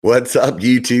What's up,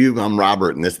 YouTube? I'm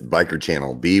Robert, and this is Biker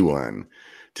Channel B1.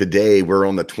 Today, we're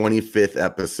on the 25th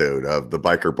episode of the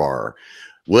Biker Bar.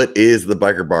 What is the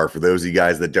Biker Bar? For those of you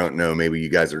guys that don't know, maybe you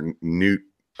guys are new.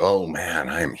 Oh man,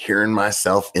 I am hearing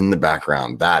myself in the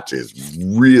background. That is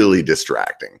really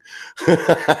distracting.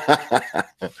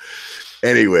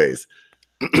 Anyways,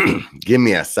 give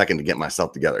me a second to get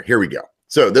myself together. Here we go.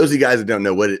 So those of you guys that don't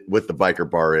know what the Biker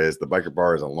Bar is, the Biker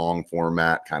Bar is a long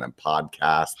format kind of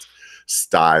podcast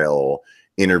style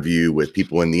interview with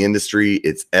people in the industry.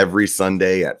 It's every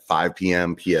Sunday at 5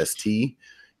 p.m. PST.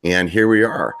 And here we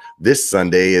are. This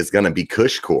Sunday is going to be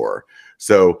Cushcore.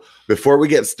 So before we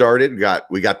get started,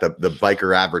 we got the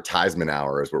biker advertisement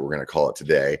hour is what we're going to call it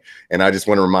today. And I just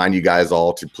want to remind you guys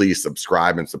all to please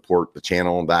subscribe and support the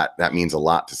channel. That means a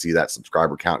lot to see that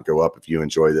subscriber count go up. If you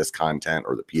enjoy this content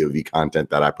or the POV content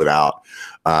that I put out,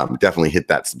 definitely hit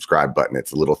that subscribe button.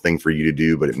 It's a little thing for you to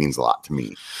do, but it means a lot to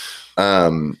me.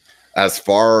 As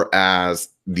far as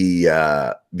the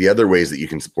other ways that you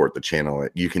can support the channel,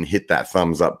 you can hit that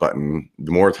thumbs up button.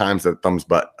 The more times that thumbs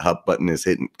up button is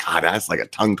hitting, God, that's like a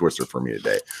tongue twister for me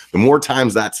today. The more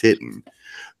times that's hitting,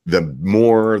 the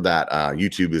more that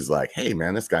YouTube is like, hey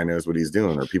man, this guy knows what he's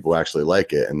doing, or people actually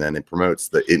like it, and then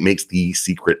it makes the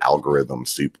secret algorithm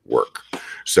soup work.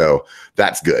 So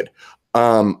that's good.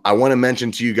 I want to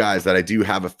mention to you guys that I do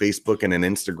have a Facebook and an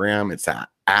Instagram. It's at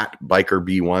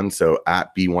BikerB1, so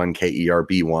at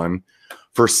B1KERB1.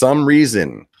 For some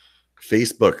reason,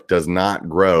 Facebook does not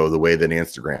grow the way that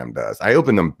Instagram does. I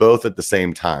opened them both at the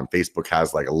same time. Facebook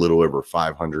has like a little over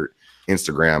 500.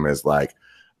 Instagram is like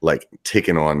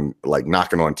ticking on, like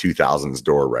knocking on 2000's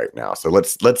door right now. So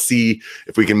let's see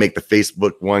if we can make the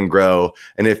Facebook one grow.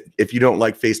 And if you don't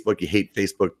like Facebook, you hate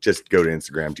Facebook, just go to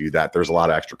Instagram, do that. There's a lot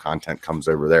of extra content comes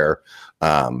over there.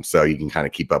 So you can kind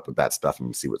of keep up with that stuff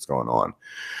and see what's going on.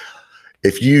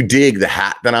 If you dig the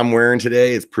hat that I'm wearing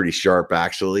today, it's pretty sharp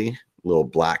actually. Little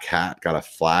black hat, got a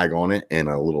flag on it and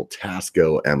a little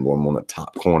Tasco emblem on the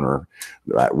top corner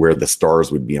where the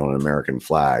stars would be on an American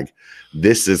flag.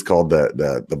 This is called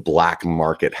the Black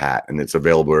Market hat, and it's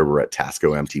available over at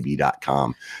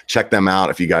TascoMTB.com. Check them out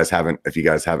if you guys haven't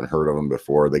heard of them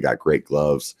before. They got great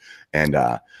gloves and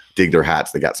dig their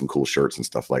hats. They got some cool shirts and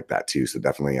stuff like that too. So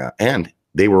definitely and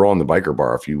they were on the Biker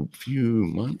Bar a few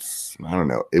months. I don't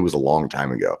know. It was a long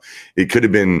time ago. It could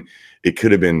have been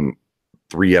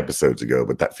 3 episodes ago,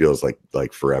 but that feels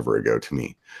like forever ago to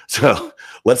me. So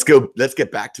let's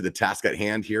get back to the task at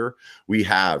hand here. We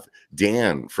have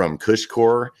Dan from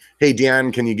Cushcore. Hey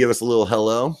Dan, can you give us a little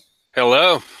hello?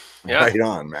 Hello. Yeah. Right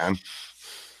on, man.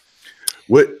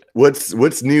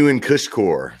 What's new in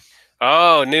Cushcore?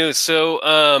 Oh, new.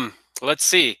 So let's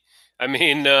see. I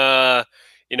mean,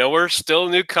 we're still a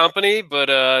new company,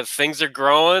 but things are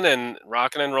growing and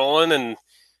rocking and rolling, and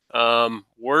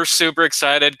we're super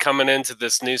excited coming into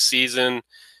this new season.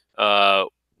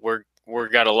 We're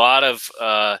got a lot of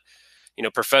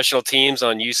professional teams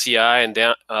on UCI and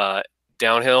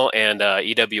downhill and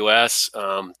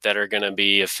EWS that are going to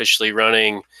be officially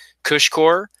running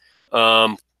Cushcore.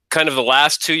 Kind of the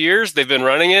last 2 years they've been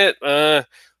running it a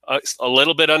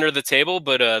little bit under the table,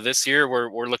 but this year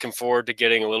we're looking forward to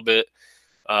getting a little bit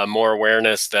more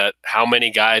awareness that how many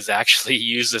guys actually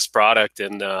use this product.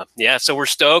 And so we're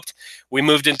stoked. We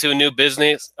moved into a new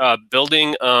business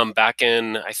building back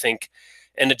in, I think,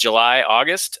 end of July,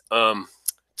 August,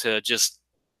 to just,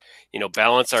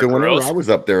 balance our growth. So whenever I was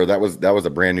up there, that was a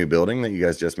brand new building that you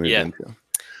guys just moved into.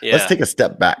 Yeah. Let's take a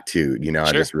step back too. Sure.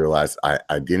 I just realized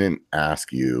I didn't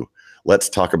ask you. Let's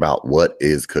talk about what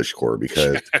is Cushcore,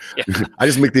 because I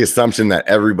just make the assumption that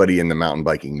everybody in the mountain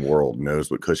biking world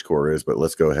knows what Cushcore is, but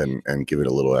let's go ahead and give it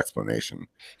a little explanation.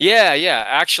 Yeah.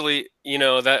 Actually,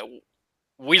 that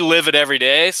we live it every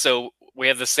day. So we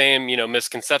have the same,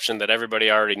 misconception that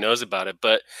everybody already knows about it.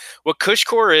 But what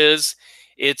Cushcore is,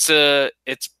 it's a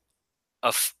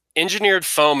engineered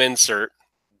foam insert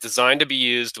designed to be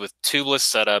used with tubeless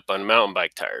setup on mountain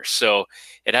bike tires. So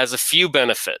it has a few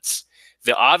benefits.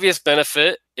 The obvious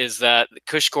benefit is that the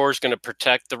Cushcore is going to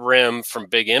protect the rim from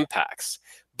big impacts,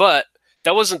 but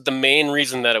that wasn't the main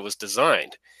reason that it was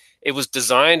designed. It was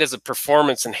designed as a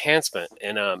performance enhancement,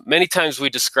 and many times we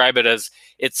describe it as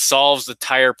it solves the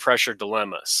tire pressure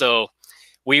dilemma. So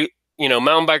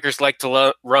mountain bikers like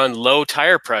to run low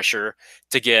tire pressure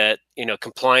to get,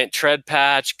 compliant tread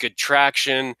patch, good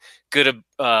traction, good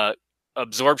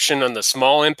absorption on the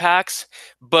small impacts,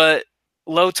 but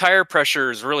low tire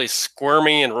pressure is really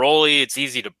squirmy and rolly. It's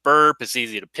easy to burp, it's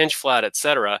easy to pinch flat,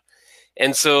 etc.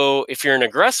 And so if you're an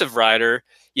aggressive rider,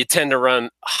 you tend to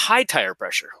run high tire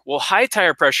pressure. Well, high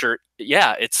tire pressure,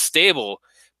 yeah, it's stable,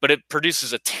 but it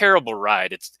produces a terrible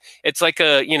ride. It's like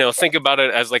a, think about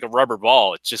it as like a rubber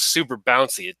ball. It's just super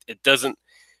bouncy. It doesn't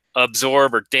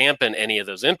absorb or dampen any of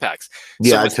those impacts.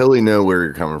 Yeah, I totally know where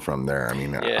you're coming from there. I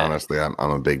mean, Yeah. honestly, I'm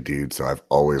a big dude, so I've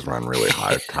always run really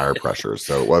high tire pressures.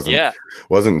 So it Yeah.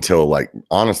 wasn't until like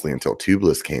honestly until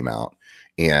tubeless came out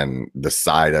and the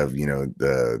side of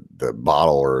the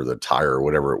bottle or the tire or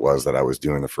whatever it was that I was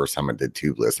doing the first time I did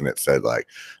tubeless, and it said like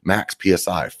max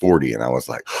PSI 40, and I was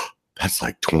like, that's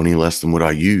like 20 less than what I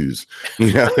use.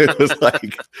 It was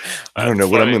like, I don't know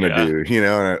what I'm going to do,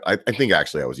 and I think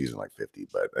actually I was using like 50,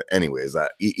 but anyways,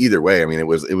 either way, I mean, it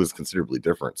was considerably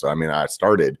different. So, I mean, I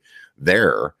started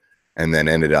there and then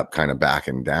ended up kind of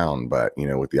backing down, but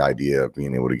with the idea of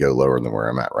being able to go lower than where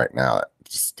I'm at right now, it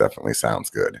just definitely sounds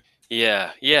good.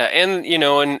 Yeah. And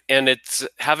and it's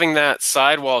having that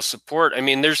sidewall support. I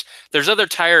mean, there's other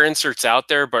tire inserts out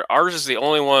there, but ours is the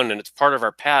only one, and it's part of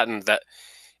our patent that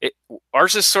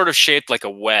ours is sort of shaped like a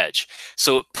wedge.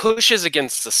 So it pushes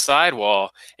against the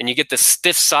sidewall, and you get the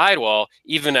stiff sidewall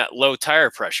even at low tire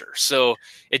pressure. So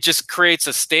it just creates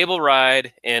a stable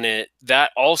ride, and it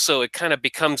kind of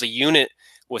becomes a unit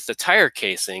with the tire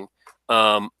casing,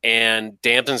 and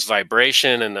dampens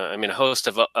vibration, and I mean a host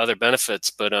of other benefits.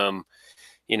 But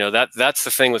that's the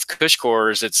thing with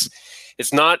CushCore is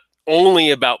it's not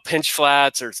only about pinch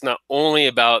flats, or it's not only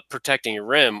about protecting your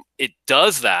rim. It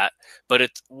does that, but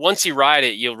once you ride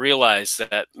it, you'll realize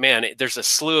that, man, there's a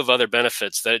slew of other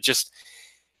benefits that it just,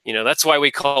 that's why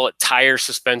we call it tire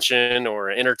suspension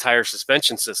or inner tire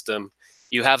suspension system.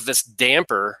 You have this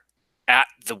damper at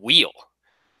the wheel.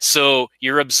 So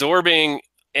you're absorbing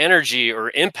energy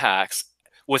or impacts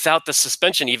without the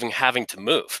suspension even having to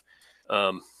move.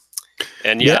 And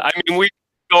yeah, I mean, we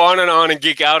go on and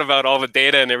geek out about all the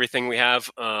data and everything we have.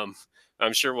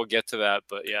 I'm sure we'll get to that,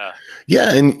 but yeah.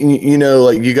 Yeah, and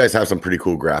like you guys have some pretty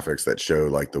cool graphics that show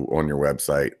like on your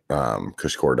website,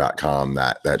 cushcore.com,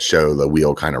 that show the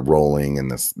wheel kind of rolling and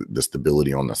the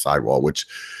stability on the sidewall, which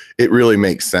it really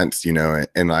makes sense,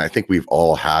 and I think we've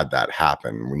all had that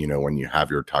happen when you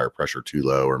have your tire pressure too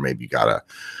low, or maybe you got a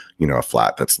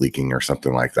flat that's leaking or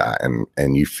something like that,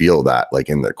 and you feel that like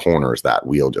in the corners, that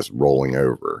wheel just rolling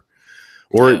over.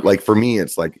 Or like for me,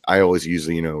 it's like I always use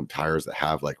tires that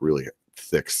have like really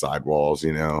thick sidewalls,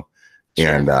 Sure.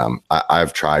 And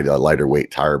I've tried a lighter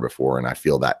weight tire before, and I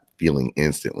feel that feeling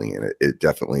instantly, and it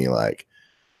definitely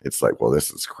it's like, well, this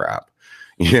is crap,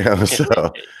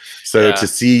 so to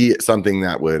see something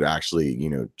that would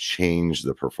actually change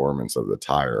the performance of the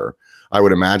tire, I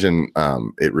would imagine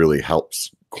it really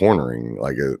helps cornering.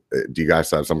 Like, do you guys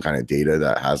have some kind of data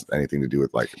that has anything to do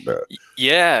with like the?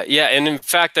 Yeah, and in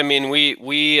fact, I mean,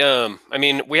 we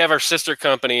have our sister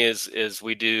company is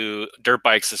we do dirt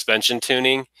bike suspension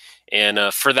tuning,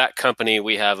 and for that company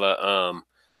we have a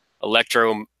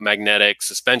electromagnetic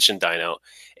suspension dyno,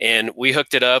 and we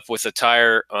hooked it up with a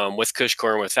tire with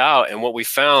CushCore and without, and what we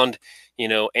found,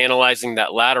 analyzing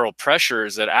that lateral pressure,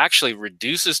 is that actually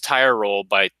reduces tire roll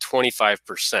by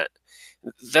 25%.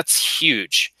 That's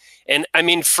huge. And I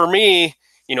mean, for me,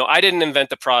 I didn't invent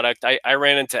the product. I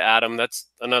ran into Adam. That's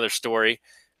another story.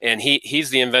 And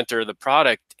he's the inventor of the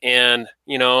product. And,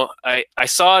 I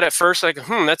saw it at first like,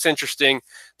 that's interesting.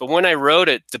 But when I wrote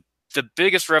it, the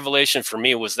biggest revelation for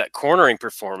me was that cornering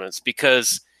performance,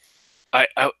 because I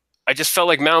just felt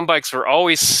like mountain bikes were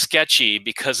always sketchy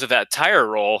because of that tire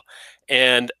roll.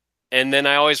 And then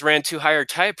I always ran too higher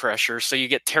tire pressure, so you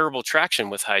get terrible traction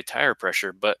with high tire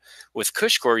pressure. But with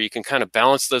CushCore, you can kind of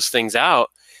balance those things out.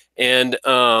 And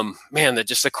man,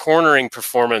 the cornering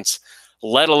performance,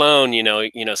 let alone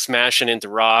smashing into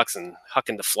rocks and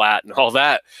hucking the flat and all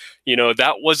that,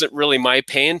 that wasn't really my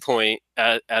pain point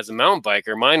as a mountain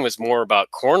biker. Mine was more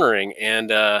about cornering, and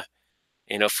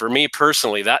for me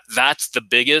personally, that's the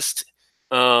biggest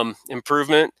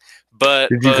improvement. But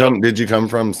did you come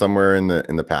from somewhere in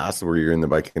the past? Were you in the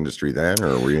bike industry then,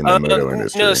 or were you in the moto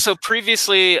industry? No, so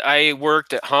previously I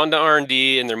worked at Honda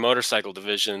R&D in their motorcycle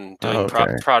division doing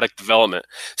product development.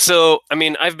 So I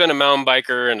mean, I've been a mountain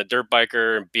biker and a dirt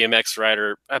biker and BMX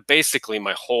rider basically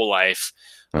my whole life.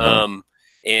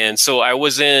 And so I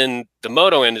was in the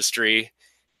moto industry,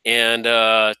 and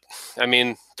I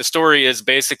mean, the story is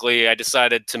basically I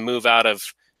decided to move out of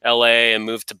LA and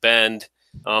move to Bend,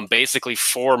 basically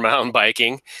for mountain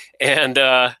biking, and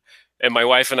my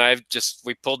wife and I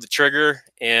we pulled the trigger,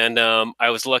 and I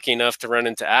was lucky enough to run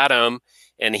into Adam,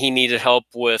 and he needed help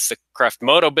with the Craft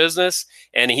Moto business,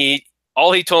 and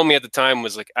all he told me at the time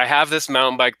was like, I have this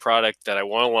mountain bike product that I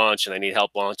want to launch, and I need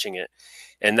help launching it,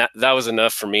 and that was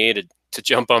enough for me to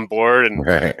jump on board, and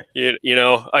I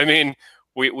mean,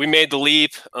 we made the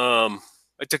leap.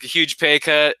 I took a huge pay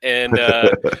cut, and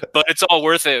but it's all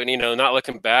worth it. And not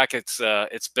looking back, it's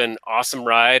been awesome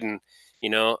ride. And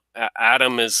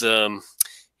Adam is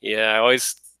yeah,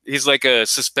 he's like a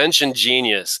suspension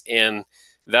genius, and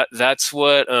that's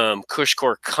what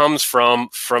Cushcore comes from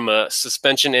a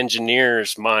suspension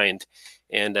engineer's mind.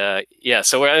 And yeah,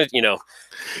 so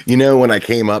when I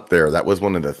came up there, that was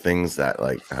one of the things that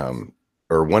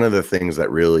or one of the things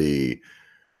that really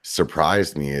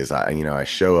surprised me is I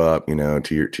show up,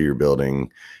 to your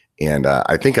building, and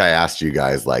I think I asked you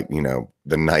guys the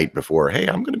night before, hey,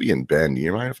 I'm going to be in Bend. Do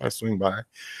you mind if I swing by?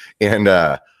 And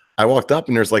I walked up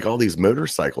and there's all these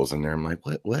motorcycles in there. I'm like,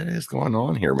 what is going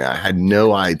on here, man? I had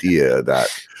no idea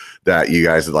that you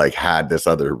guys had this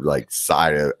other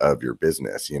side of your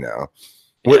business,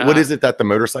 What is it that the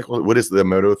motorcycle, what is the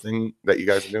moto thing that you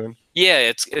guys are doing? Yeah,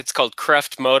 it's called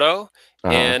Creft Moto,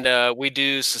 and we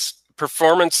do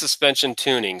performance suspension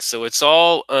tuning. So it's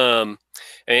all,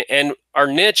 and our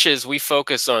niche is we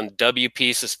focus on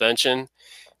WP suspension.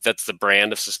 That's the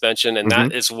brand of suspension, and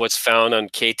that is what's found on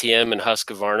KTM and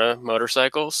Husqvarna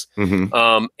motorcycles.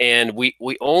 And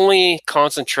we only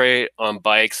concentrate on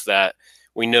bikes that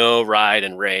we know ride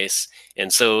and race,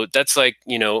 and so that's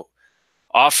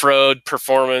off-road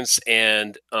performance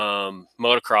and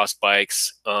motocross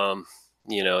bikes.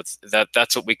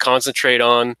 That's what we concentrate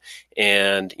on,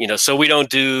 and so we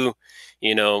don't do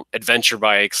adventure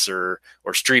bikes or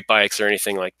street bikes or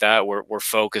anything like that. We're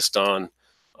focused on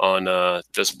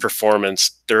those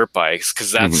performance dirt bikes,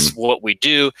 because that's what we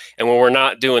do. And when we're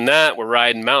not doing that, we're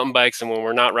riding mountain bikes, and when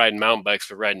we're not riding mountain bikes,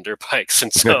 we're riding dirt bikes.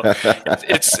 And so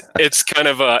it's kind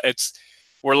of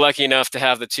we're lucky enough to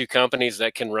have the two companies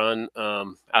that can run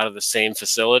out of the same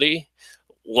facility.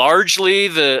 Largely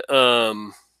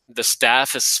the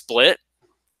staff is split,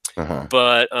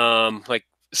 but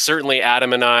certainly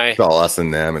Adam and I, it's all us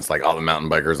and them. It's all the mountain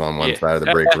bikers on one side of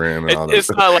the break room and all that. It's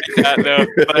not like that,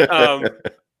 no.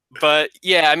 But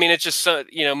yeah, I mean, it's just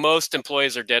most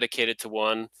employees are dedicated to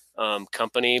one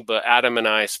company, but Adam and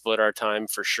I split our time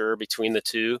for sure between the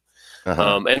two.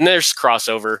 And there's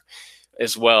crossover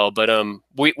as well, but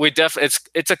we definitely,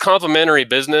 it's a complementary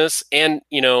business, and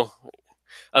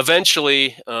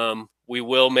eventually we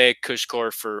will make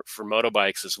Cushcore for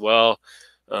motorbikes as well.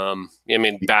 I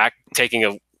mean, taking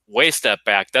a way step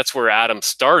back, that's where Adam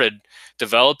started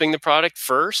developing the product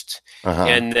first,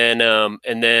 and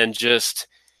then just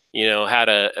had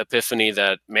a epiphany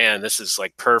that, man, this is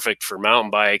perfect for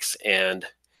mountain bikes, and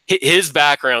his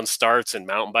background starts in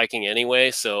mountain biking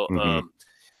anyway, so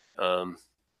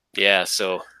yeah,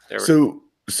 so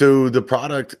the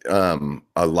product,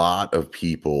 a lot of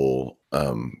people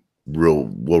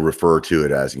will refer to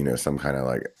it as some kind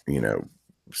of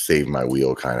save my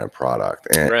wheel kind of product,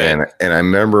 and I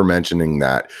remember mentioning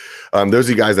that those of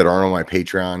you guys that aren't on my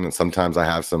Patreon, and sometimes I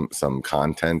have some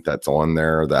content that's on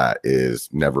there that is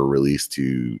never released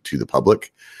to the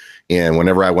public. And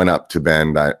whenever I went up to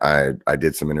Bend, I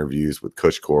did some interviews with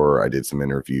Cushcore. I did some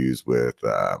interviews with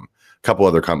a couple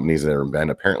other companies that are in Bend.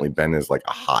 Apparently Bend is a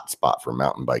hot spot for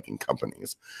mountain biking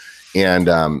companies, and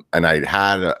I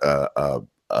had a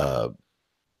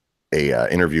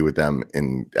interview with them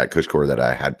at Cushcore that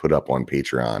I had put up on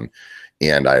Patreon,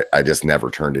 and I just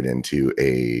never turned it into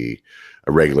a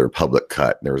regular public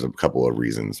cut. There was a couple of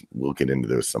reasons. We'll get into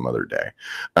those some other day.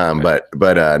 But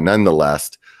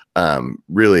nonetheless,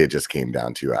 really it just came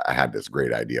down to, I had this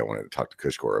great idea I wanted to talk to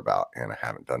Cushcore about, and I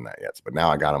haven't done that yet. But now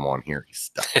I got him on here. He's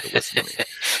stuck to listen to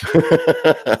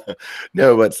me.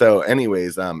 No, but so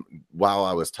anyways, while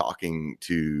I was talking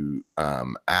to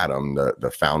Adam,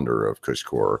 the founder of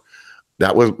Cushcore,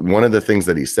 that was one of the things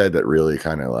that he said that really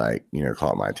kind of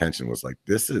caught my attention, was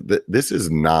this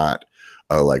is not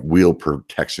a wheel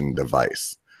protection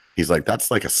device. He's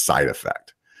that's a side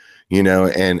effect,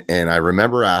 and I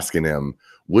remember asking him,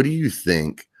 what do you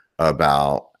think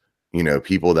about,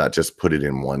 people that just put it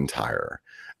in one tire?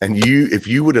 And if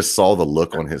you would have saw the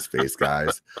look on his face,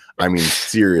 guys, I mean,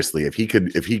 seriously, if he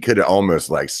could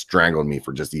almost strangled me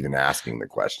for just even asking the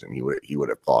question, he would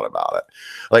have thought about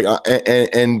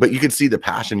it. But you could see the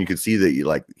passion. You could see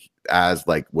that as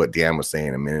what Dan was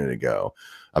saying a minute ago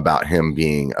about him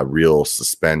being a real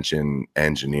suspension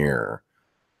engineer.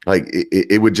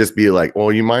 It would just be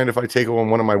well, you mind if I take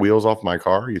one of my wheels off my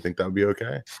car? You think that would be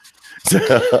okay?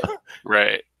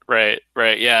 Right.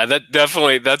 Yeah,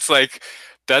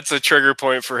 that's a trigger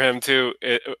point for him too,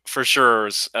 for sure.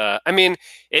 I mean,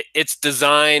 it's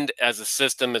designed as a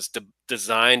system. It's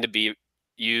designed to be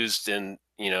used in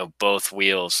both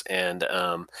wheels, and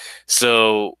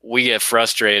so we get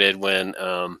frustrated when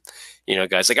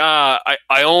guys I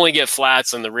only get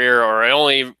flats in the rear, or I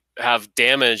only have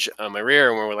damage on my rear,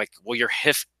 and we're like, well,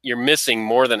 you're missing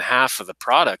more than half of the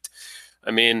product.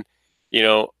 I mean, you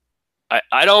know,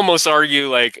 I'd almost argue,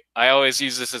 like, I always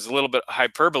use this as a little bit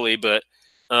hyperbole, but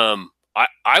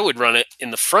I would run it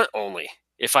in the front only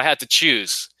if I had to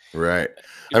choose. Right.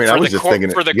 I mean, I was just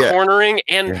thinking for the cornering,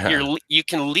 and you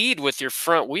can lead with your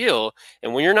front wheel,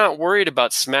 and when you're not worried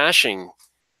about smashing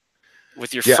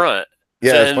with your front.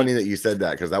 Yeah, it's funny that you said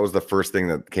that, because that was the first thing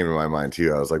that came to my mind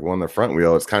too. I was like, well, on the front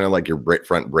wheel, it's kind of like your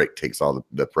front brake takes all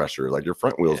the pressure. Like your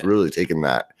front wheel's really taking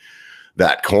that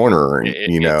corner, and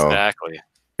exactly.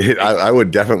 I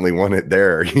would definitely want it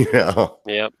there.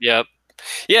 Yep.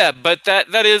 Yeah, but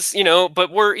that is,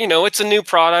 but we're, it's a new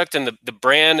product, and the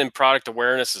brand and product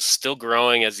awareness is still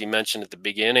growing, as you mentioned at the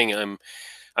beginning.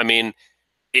 I mean,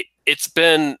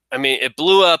 it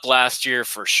blew up last year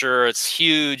for sure. It's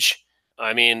huge.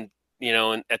 I mean,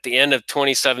 and at the end of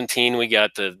 2017, we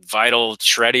got the Vital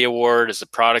Shreddy Award as the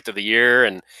product of the year,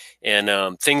 and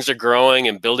things are growing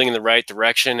and building in the right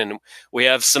direction. And we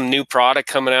have some new product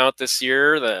coming out this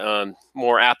year, that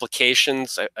more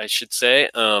applications, I should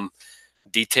say.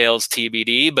 Details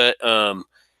TBD, but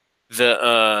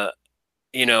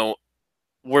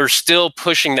we're still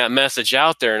pushing that message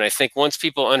out there. And I think once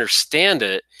people understand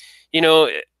it,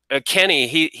 Kenny,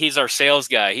 he's our sales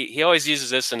guy. He always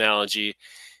uses this analogy.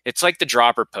 It's like the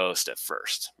dropper post at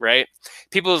first, right?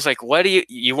 People is like, what do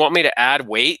you want me to add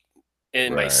weight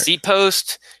in my seat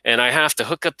post? And I have to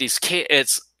hook up these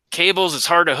cables. It's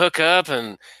hard to hook up,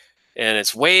 and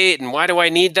it's weight, and why do I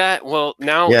need that? Well,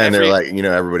 now and they're like,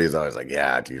 everybody's always like,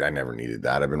 yeah, dude, I never needed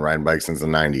that. I've been riding bikes since the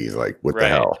 90s. Like, what the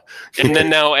hell? And then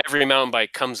now every mountain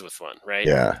bike comes with one, right?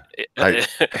 Yeah.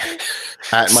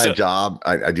 At my job,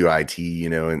 I do IT,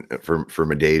 and for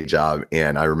my day job,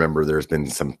 and I remember there's been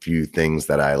some few things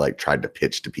that I like tried to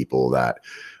pitch to people that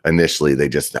initially they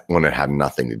just wanted to have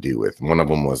nothing to do with. One of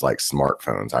them was like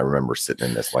smartphones. I remember sitting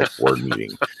in this like board meeting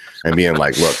and being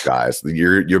like, look, guys,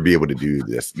 you'll be able to do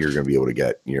this. You're going to be able to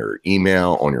get your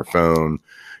email on your phone.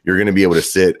 You're going to be able to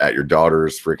sit at your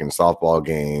daughter's freaking softball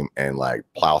game and like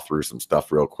plow through some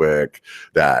stuff real quick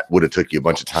that would have took you a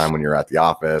bunch of time when you're at the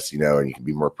office, and you can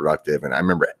be more productive. And I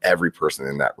remember every person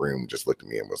in that room just looked at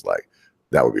me and was like,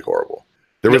 that would be horrible.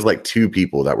 There was like 2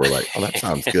 people that were like, oh, that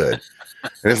sounds good.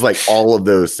 And it's like all of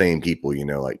those same people,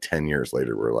 like 10 years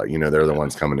later, were like, they're the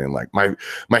ones coming in like,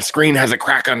 my screen has a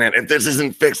crack on it. If this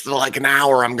isn't fixed in like an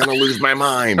hour, I'm going to lose my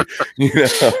mind. Yeah.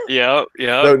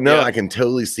 So I can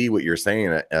totally see what you're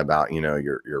saying about,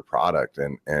 your product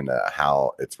and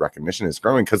how its recognition is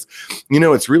growing. Cause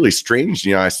it's really strange.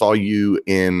 I saw you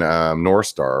in North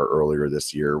Star earlier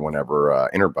this year, whenever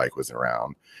Interbike was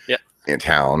around. In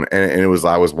town, and it was,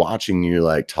 I was watching you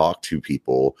like talk to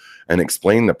people and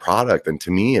explain the product, and to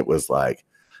me it was like,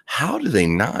 how do they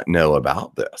not know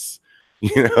about this?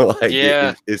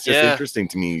 It's just interesting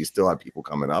to me. You still have people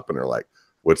coming up and they're like,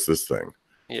 what's this thing?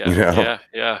 Yeah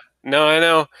no, I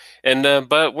know. And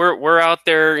but we're out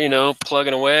there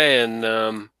plugging away,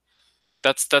 and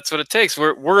that's what it takes.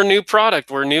 We're a new product,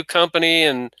 we're a new company,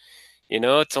 and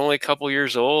it's only a couple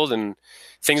years old, and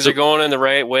things are going in the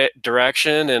right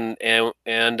direction. And I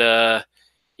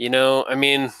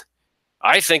mean,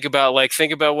 I think about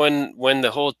when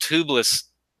the whole tubeless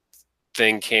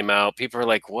thing came out, people are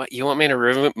like, what, you want me to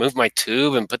remove my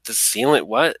tube and put the sealant,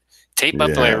 what, tape up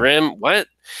my rim, what?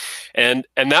 And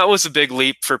that was a big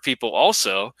leap for people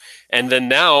also. And then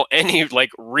now any like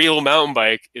real mountain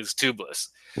bike is tubeless.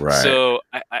 Right. So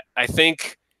I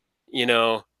think,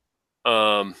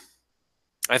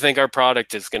 I think our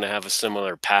product is going to have a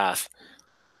similar path.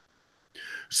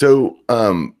 So,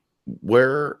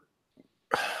 where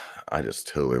I just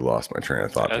totally lost my train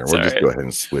of thought there. We'll just go ahead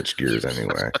and switch gears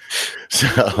anyway.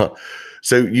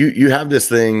 So you have this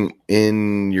thing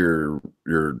in your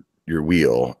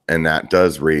wheel, and that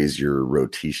does raise your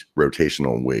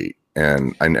rotational weight.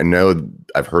 And I know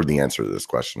I've heard the answer to this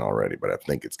question already, but I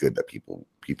think it's good that people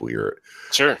hear it.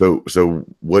 Sure. So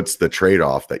what's the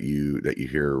trade-off that you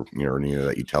hear,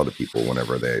 that you tell to people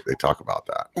whenever they talk about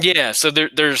that? Yeah. So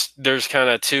there's kind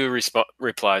of 2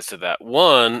 replies to that.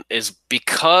 One is,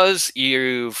 because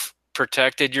you've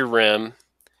protected your rim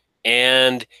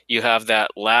and you have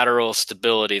that lateral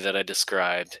stability that I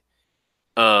described,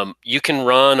 you can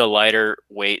run a lighter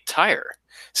weight tire.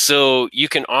 So you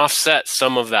can offset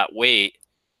some of that weight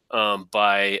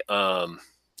by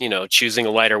choosing a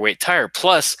lighter weight tire.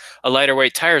 Plus, a lighter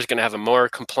weight tire is going to have a more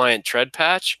compliant tread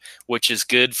patch, which is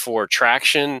good for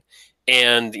traction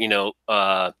and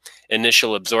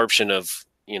initial absorption of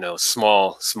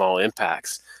small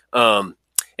impacts. And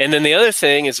then the other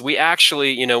thing is, we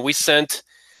actually we sent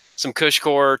some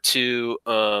Cushcore to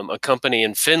a company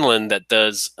in Finland that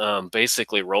does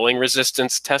basically rolling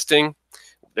resistance testing.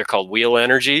 They're called Wheel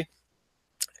Energy.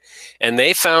 And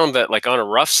they found that like on a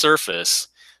rough surface,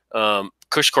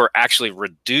 Cushcore actually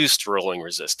reduced rolling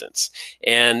resistance.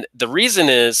 And the reason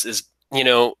is you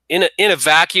know, in a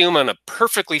vacuum on a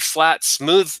perfectly flat,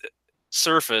 smooth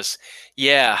surface,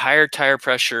 yeah, higher tire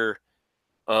pressure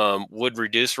would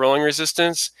reduce rolling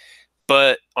resistance.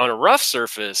 But on a rough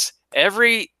surface,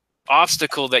 every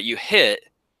obstacle that you hit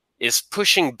is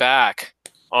pushing back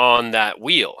on that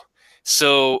wheel.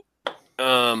 So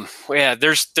yeah,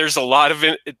 there's a lot of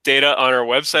data on our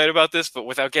website about this, but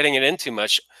without getting it into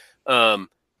much,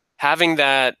 having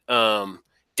that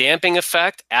damping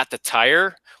effect at the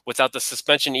tire without the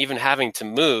suspension even having to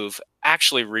move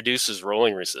actually reduces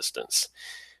rolling resistance.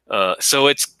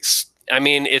 So I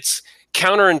mean, it's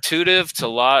counterintuitive to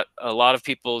a lot of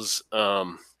people's,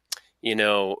 you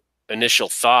know, initial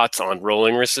thoughts on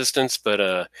rolling resistance,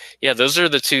 but yeah, those are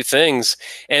the two things.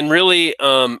 And really,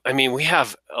 I mean, we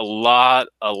have a lot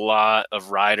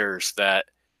of riders that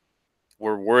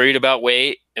were worried about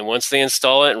weight, and once they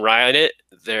install it and ride it,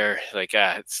 they're like,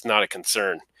 it's not a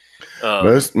concern.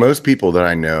 Most people that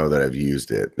I know that have used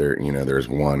it, there, you know, there's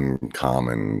one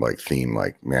common like theme,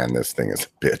 like, man, this thing is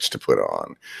a bitch to put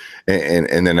on,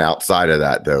 and then outside of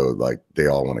that, though, like they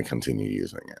all want to continue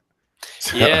using it.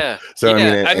 So, yeah. So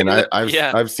yeah. I mean,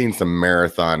 I've seen some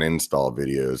marathon install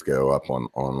videos go up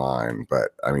online,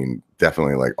 but I mean,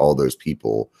 definitely like all those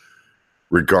people,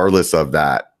 regardless of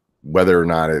that, whether or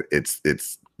not it's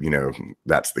you know,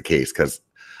 that's the case. Because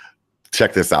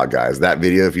check this out, guys. That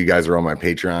video, if you guys are on my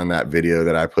Patreon, that video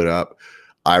that I put up,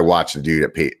 I watched a dude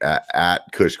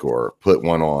at Cushcore put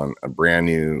one on a brand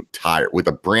new tire with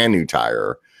a brand new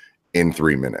tire in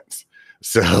 3 minutes.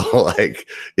 So like,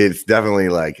 it's definitely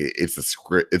like, it's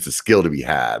a skill to be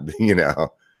had, you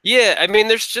know? Yeah. I mean,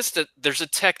 there's a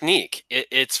technique.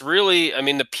 It's really, I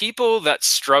mean, the people that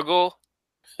struggle,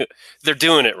 they're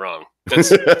doing it wrong.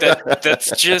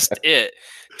 That's just it.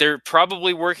 They're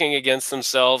probably working against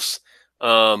themselves.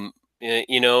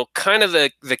 You know, kind of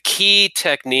the key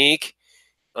technique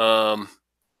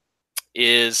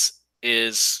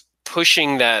is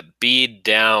pushing that bead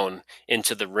down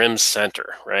into the rim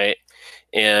center, right?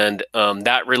 And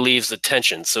that relieves the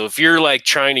tension. So if you're like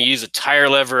trying to use a tire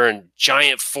lever and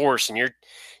giant force, and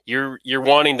you're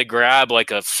wanting to grab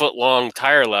like a foot long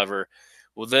tire lever,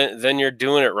 well then you're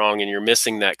doing it wrong, and you're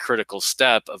missing that critical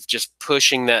step of just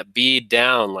pushing that bead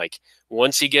down. Like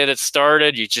once you get it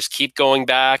started, you just keep going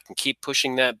back and keep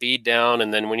pushing that bead down,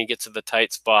 and then when you get to the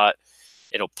tight spot,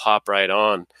 it'll pop right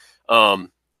on.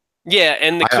 Yeah,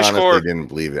 and the I Cushcore, honestly didn't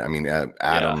believe it. I mean,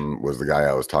 Adam was the guy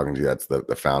I was talking to. That's the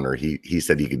founder. He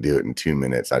said he could do it in 2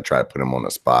 minutes. I tried to put him on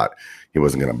the spot. He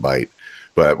wasn't going to bite,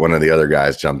 but one of the other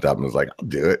guys jumped up and was like, "I'll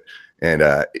do it." And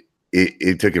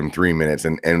it took him 3 minutes.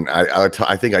 And I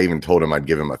think I even told him I'd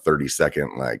give him a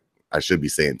 30-second, like I should be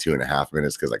saying 2.5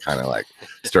 minutes, because I kind of like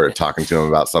started talking to him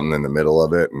about something in the middle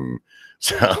of it. And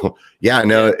so yeah,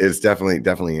 no, it's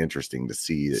definitely interesting to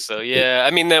see. So yeah,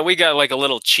 I mean that we got like a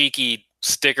little cheeky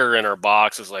sticker in our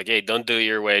box. It's like, hey, don't do it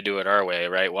your way, do it our way,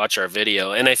 right? Watch our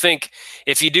video. And I think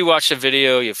if you do watch the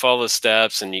video, you follow the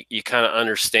steps, and you kind of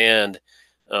understand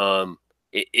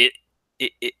it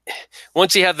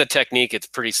once you have the technique, it's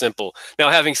pretty simple. Now,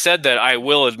 having said that, I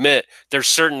will admit there's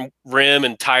certain rim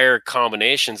and tire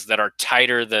combinations that are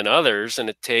tighter than others, and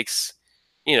it takes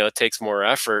more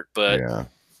effort, but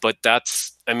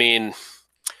that's, I mean,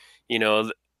 you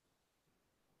know,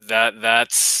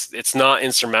 it's not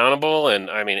insurmountable.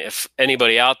 And I mean, if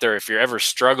anybody out there, if you're ever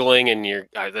struggling and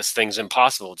this thing's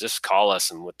impossible, just call us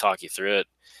and we'll talk you through it.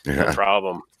 No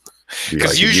problem.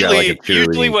 Because usually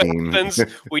what happens,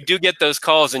 we do get those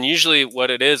calls, and usually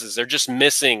what it is they're just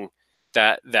missing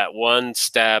that one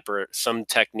step or some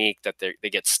technique that they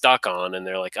get stuck on, and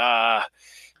they're like,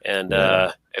 and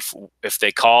if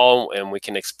they call and we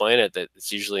can explain it, that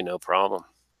it's usually no problem.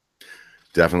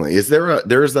 Definitely.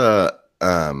 There's a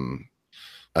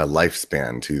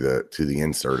lifespan to the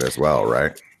insert as well,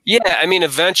 right? Yeah, I mean,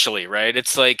 eventually, right?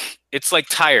 It's like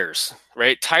tires,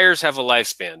 right? Tires have a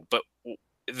lifespan, but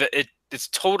it's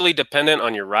totally dependent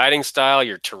on your riding style,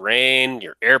 your terrain,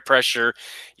 your air pressure,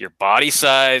 your body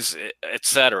size,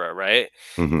 etc., right?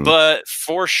 Mm-hmm. But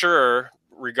for sure,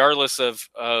 regardless of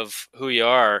who you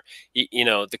are, you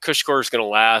know, the Cushcore is going to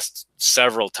last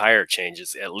several tire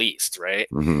changes at least, right?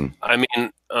 Mm-hmm. I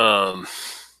mean,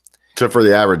 so for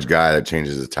the average guy that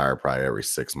changes his tire probably every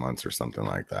 6 months or something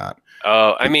like that.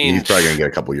 Oh, I mean, he's probably gonna get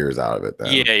a couple years out of it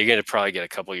then. Yeah, you're gonna probably get a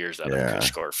couple years out of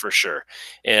Cushcore for sure.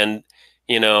 And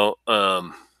you know,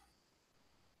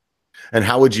 And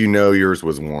how would you know yours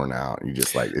was worn out? You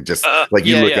just like, it just like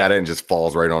you look at it and just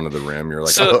falls right onto the rim. You're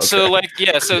like, so, oh, okay. so like,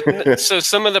 yeah. So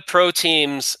some of the pro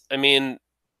teams, I mean,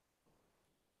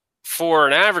 for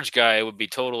an average guy, it would be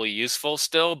totally useful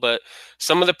still, but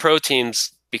some of the pro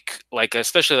teams, like,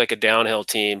 especially like a downhill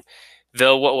team,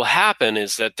 what will happen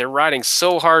is that they're riding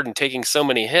so hard and taking so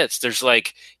many hits. There's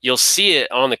like, you'll see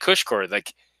it on the cush cord,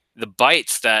 like the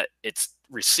bites that it's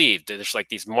received. There's like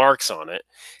these marks on it.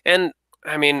 And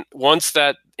I mean, once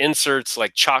that insert's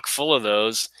like chock full of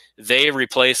those, they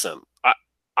replace them.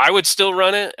 I would still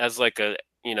run it as like a,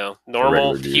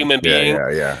 normal human being.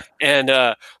 Yeah.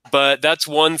 And, but that's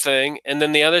one thing. And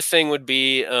then the other thing would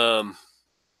be, after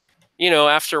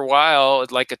a while,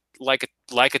 like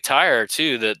a tire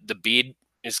too, the bead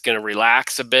is going to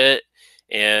relax a bit,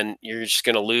 and you're just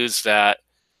going to lose that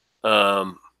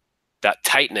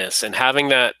tightness. And having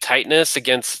that tightness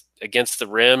against the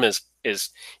rim is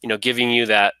giving you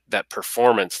that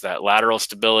performance, that lateral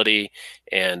stability,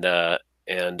 and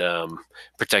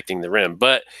protecting the rim.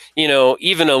 But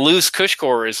even a loose cush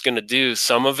core is going to do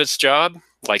some of its job,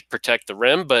 like protect the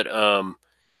rim. But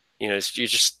you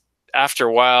just, after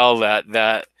a while,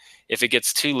 that if it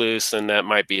gets too loose, then that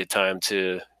might be a time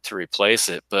to replace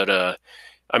it. But I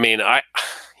mean,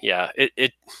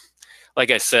 it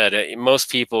like I said,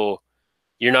 most people,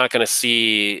 you're not going to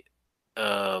see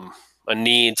a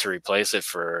need to replace it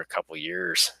for a couple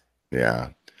years. Yeah.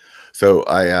 So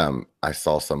I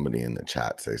saw somebody in the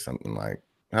chat say something like,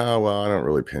 oh, well, I don't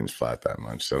really pinch flat that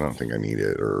much, so I don't think I need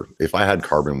it. Or if I had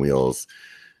carbon wheels,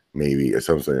 maybe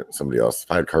somebody else,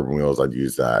 if I had carbon wheels, I'd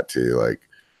use that to like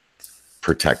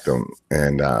protect them.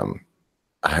 And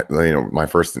my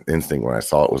first instinct when I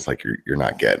saw it was like, you're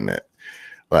not getting it.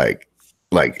 Like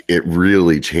it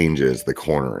really changes the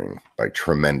cornering like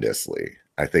tremendously.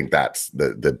 I think that's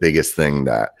the biggest thing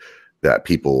that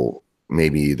people,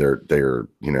 maybe they're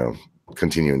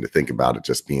continuing to think about it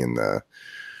just being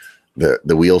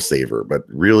the wheel saver, but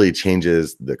really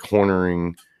changes the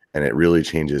cornering, and it really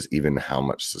changes even how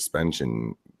much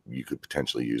suspension you could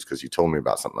potentially use. Because you told me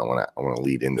about something, I want to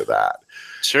lead into that.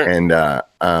 Sure. And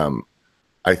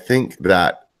I think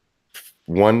that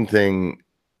one thing,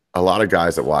 a lot of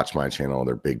guys that watch my channel,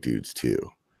 they're big dudes too.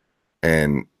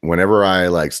 And whenever I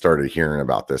like started hearing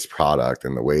about this product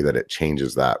and the way that it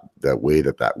changes that way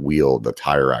that wheel, the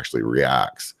tire actually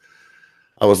reacts,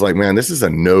 I was like, man, this is a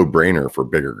no-brainer for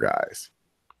bigger guys.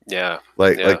 Yeah.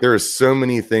 Like there's so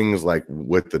many things like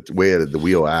with the way that the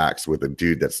wheel acts with a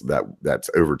dude that's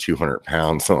over 200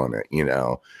 pounds on it,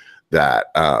 that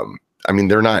I mean,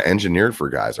 they're not engineered for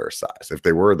guys our size. If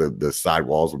they were, the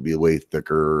sidewalls would be way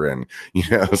thicker, and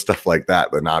stuff like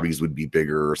that. The knobbies would be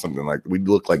bigger or something. Like, we'd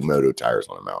look like moto tires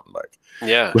on a mountain bike.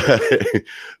 Yeah.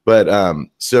 But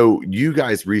so you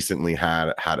guys recently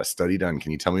had a study done.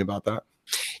 Can you tell me about that?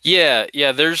 Yeah.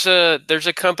 There's a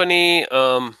company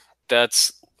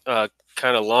that's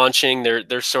kind of launching.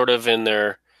 They're sort of in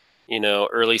their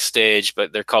early stage,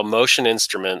 but they're called Motion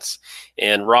Instruments.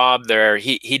 And Rob there,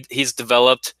 he's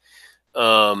developed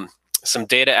some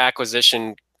data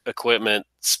acquisition equipment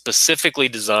specifically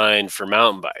designed for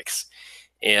mountain bikes,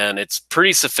 and it's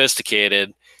pretty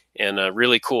sophisticated and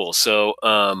really cool. So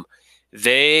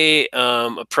they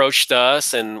approached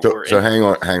us, and so hang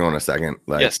on a second.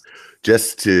 Like, yes.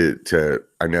 Just to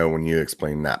I know when you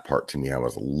explained that part to me, I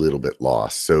was a little bit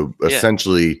lost. So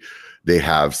essentially, they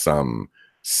have some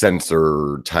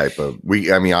sensor type of,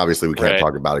 obviously we can't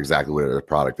talk about exactly what their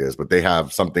product is, but they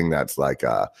have something that's like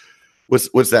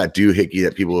what's that doohickey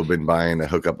that people have been buying to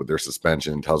hook up with their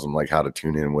suspension, tells them like how to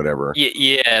tune in, whatever.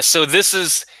 Yeah. So this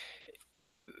is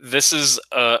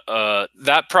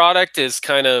that product is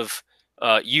kind of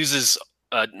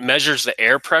measures the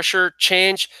air pressure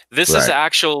change. This is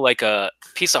actual like a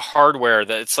piece of hardware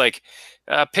that it's like,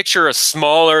 picture a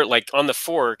smaller, like on the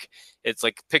fork, it's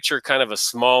like picture kind of a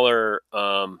smaller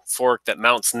fork that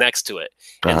mounts next to it.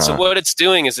 And so what it's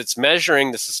doing is it's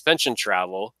measuring the suspension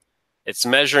travel, it's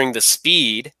measuring the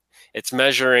speed, it's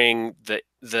measuring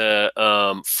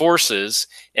the forces,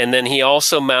 and then he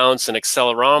also mounts an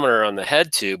accelerometer on the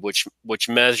head tube, which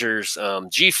measures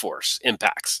G-force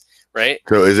impacts. Right.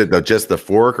 So is it just the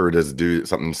fork, or does it do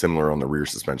something similar on the rear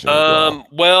suspension?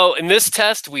 Well, in this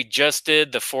test, we just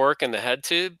did the fork and the head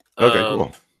tube. Okay,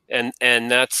 cool. And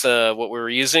that's what we were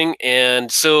using. And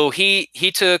so he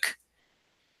took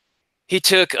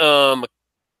a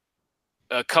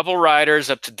couple riders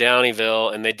up to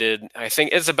Downeyville, and they did, I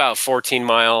think it's about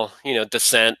 14-mile,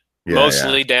 descent.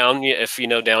 Mostly down. If you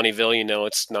know Downeyville,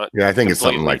 it's not. Yeah, I think it's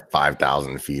something like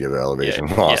 5,000 feet of elevation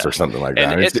loss or something like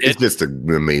that. It's just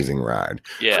an amazing ride.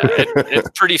 Yeah,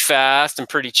 it's pretty fast and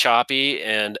pretty choppy,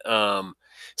 and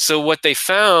So what they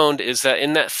found is that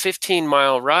in that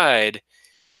 15-mile ride,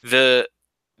 they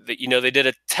did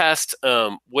a test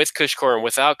with CushCore and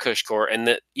without CushCore,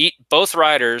 and both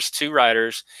riders, two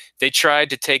riders, they tried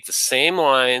to take the same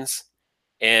lines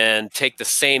and take the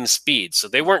same speed. So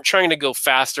they weren't trying to go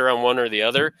faster on one or the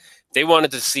other. They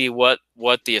wanted to see what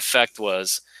the effect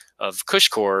was of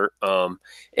CushCore.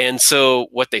 And so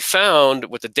what they found,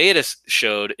 what the data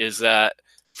showed, is that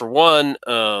for one,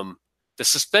 the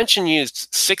suspension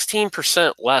used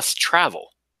 16% less travel.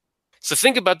 So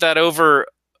think about that over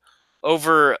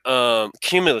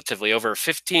cumulatively over a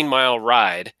 15-mile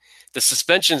ride. The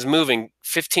suspension's moving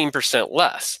 15%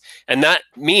 less, and that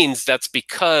means that's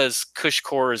because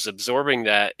CushCore is absorbing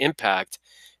that impact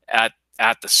at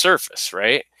the surface,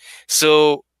 right?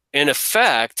 So in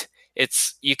effect,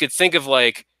 you could think of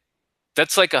like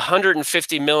that's like a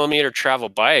 150 millimeter travel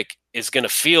bike is going to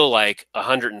feel like a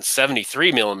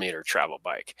 173 millimeter travel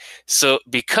bike. So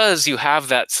because you have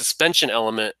that suspension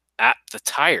element at the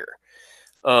tire.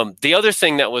 The other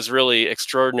thing that was really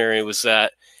extraordinary was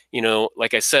that,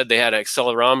 like I said, they had an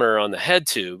accelerometer on the head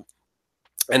tube,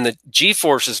 and the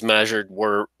G-forces measured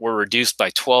were reduced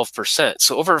by 12%.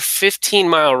 So over a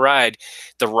 15-mile ride,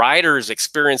 the rider is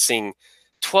experiencing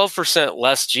 12%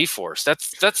 less G-force.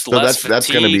 That's less fatigue. That's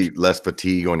going to be less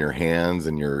fatigue on your hands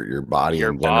and your body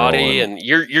your in general, body, and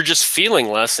you're just feeling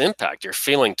less impact. You're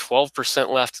feeling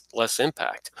 12% less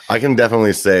impact. I can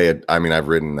definitely say, I mean, I've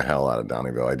ridden the hell out of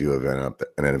Downeyville. I do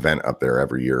an event up there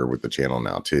every year with the channel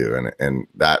now too, and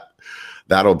that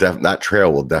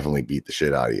trail will definitely beat the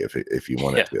shit out of you if you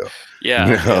want it to.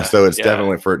 Yeah. So it's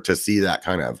definitely to see that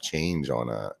kind of change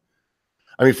on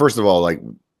I mean, first of all, like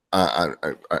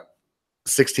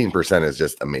 16% is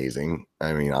just amazing.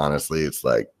 I mean, honestly, it's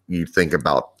like you think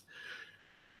about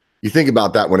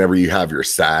that whenever you have your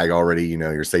sag already,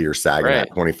 you're sagging right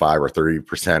at 25 or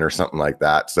 30% or something like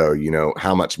that. So,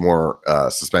 how much more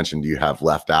suspension do you have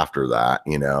left after that,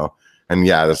 and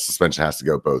yeah, the suspension has to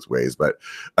go both ways. But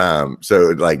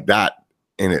so like that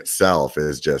in itself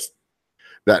is just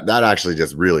that actually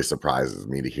just really surprises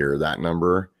me to hear that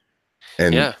number.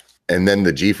 And then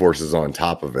the G-forces on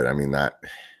top of it. I mean,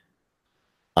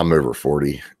 I'm over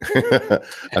 40.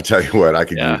 I tell you what, I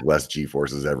could use less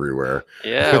G-forces everywhere.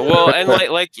 Yeah, well, and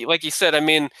like you said, I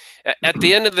mean, at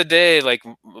the end of the day, like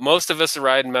most of us are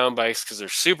riding mountain bikes because they're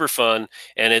super fun,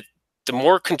 and the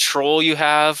more control you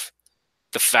have,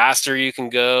 the faster you can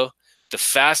go. The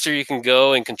faster you can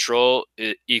go and control,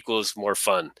 it equals more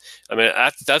fun. I mean,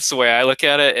 that's the way I look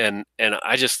at it, and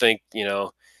I just think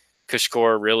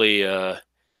CushCore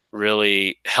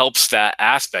really helps that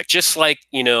aspect, just like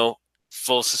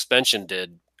full suspension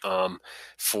did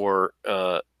for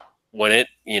when it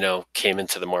came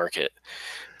into the market.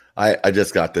 I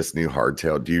just got this new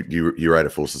hardtail. Do you ride a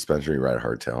full suspension or you ride a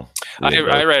hardtail?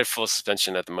 I ride full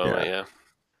suspension at the moment. Yeah.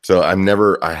 So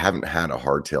I haven't had a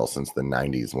hardtail since the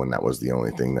 90s when that was the only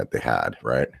thing that they had,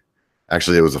 right?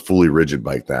 Actually, it was a fully rigid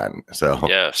bike then. So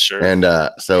yeah, sure. And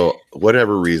so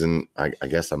whatever reason, I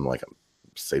guess I'm like a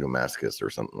sadomasochist or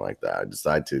something like that. I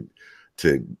decide to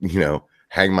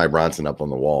hang my Bronson up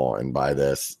on the wall and buy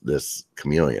this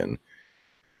Chameleon.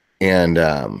 And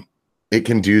it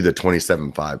can do the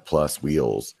 27.5 plus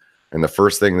wheels. And the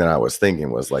first thing that I was thinking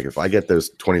was like, if I get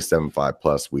those 27.5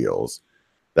 plus wheels,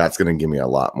 that's going to give me a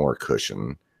lot more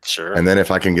cushion. Sure. And then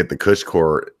if I can get the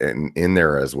CushCore in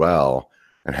there as well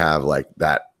and have like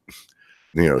that,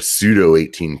 pseudo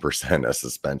 18% of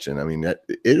suspension, I mean,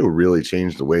 it'll really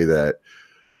change the way that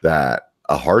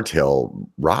a hardtail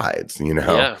rides,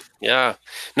 Yeah.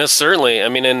 No, certainly. I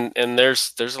mean, and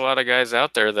there's a lot of guys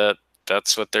out there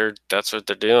that's what they're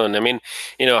doing. I mean,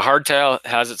 hardtail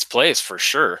has its place for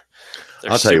sure.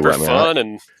 They're super fun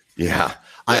and yeah.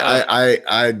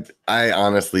 I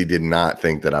honestly did not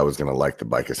think that I was going to like the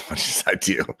bike as much as I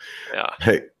do. Yeah.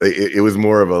 It was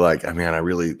more of a like, I mean,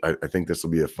 I think this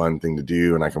will be a fun thing to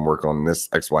do and I can work on this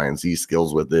X, Y, and Z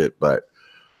skills with it. But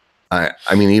I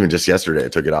mean, even just yesterday, I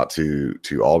took it out to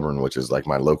Auburn, which is like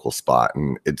my local spot.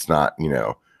 And it's not,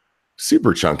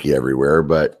 super chunky everywhere.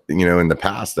 But, in the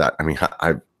past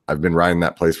I've been riding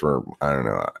that place for, I don't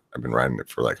know, I've been riding it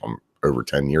for like over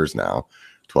 10 years now,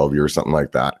 12 years, something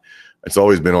like that. It's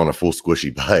always been on a full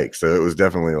squishy bike. So it was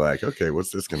definitely like, okay, what's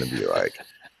this going to be like?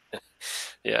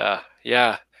 Yeah.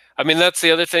 I mean, that's the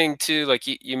other thing too. Like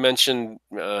you mentioned,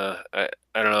 I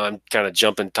don't know, I'm kind of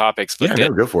jumping topics, but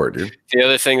go for it, dude. The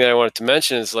other thing that I wanted to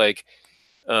mention is like,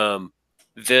 and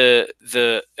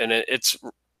it's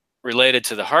related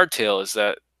to the hardtail is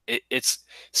that it's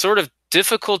sort of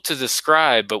difficult to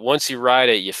describe, but once you ride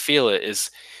it, you feel it, is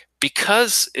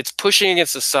because it's pushing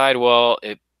against the sidewall.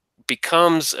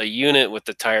 becomes a unit with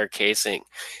the tire casing.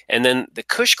 And then the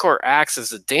Cushcore acts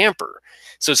as a damper.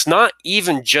 So it's not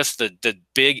even just the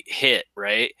big hit,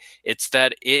 right? It's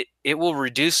that it will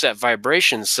reduce that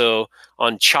vibration. So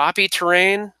on choppy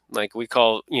terrain, like we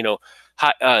call,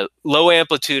 high, low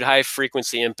amplitude, high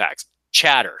frequency impacts,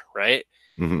 chatter, right?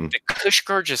 Mm-hmm. The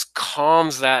Cushcore just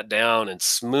calms that down and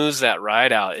smooths that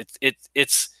ride out.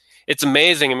 It's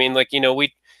amazing. I mean, like,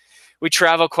 we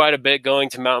travel quite a bit going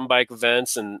to mountain bike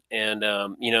events, and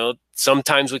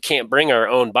sometimes we can't bring our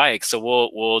own bike, so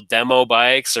we'll demo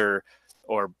bikes or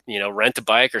rent a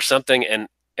bike or something, and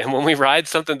when we ride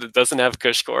something that doesn't have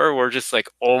Cushcore, we're just like,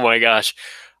 oh my gosh,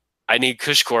 I need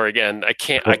Cushcore again. I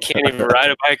can't even ride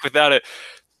a bike without it.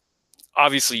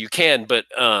 Obviously you can, but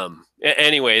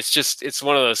anyway, it's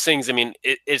one of those things. I mean,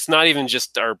 it's not even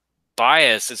just our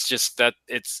bias. It's just that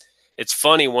it's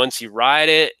funny once you ride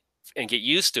it and get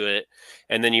used to it,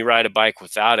 and then you ride a bike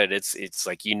without it. It's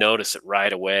like you notice it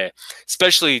right away,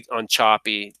 especially on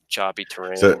choppy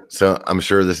terrain. So I'm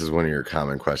sure this is one of your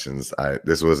common questions.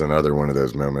 This was another one of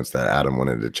those moments that Adam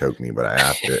wanted to choke me, but I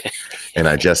asked it, and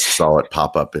I just saw it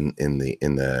pop up in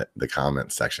the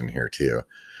comment section here too,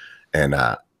 and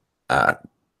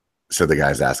so the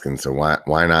guy's asking, so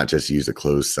why not just use a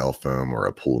closed cell foam or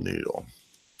a pool noodle?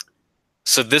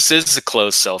 So this is a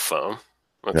closed cell foam,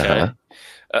 okay. Uh-huh.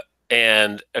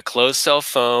 And a closed cell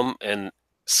foam, and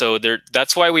so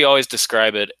that's why we always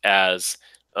describe it as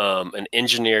an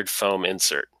engineered foam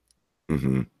insert.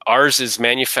 Mm-hmm. Ours is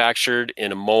manufactured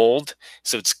in a mold,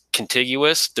 so it's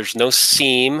contiguous. There's no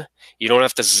seam. You don't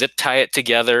have to zip tie it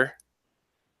together.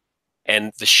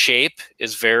 And the shape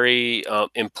is very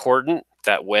important.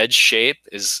 That wedge shape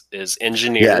is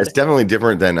engineered. Yeah, it's definitely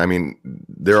different than, I mean,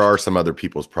 there are some other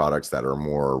people's products that are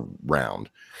more round.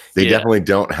 They definitely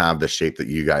don't have the shape that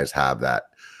you guys have, that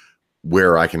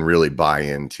where I can really buy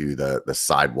into the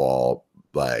sidewall,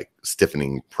 like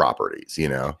stiffening properties,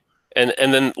 And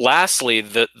then lastly,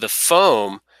 the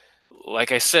foam,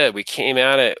 like I said, we came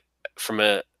at it from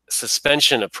a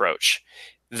suspension approach.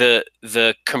 The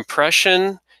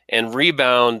compression and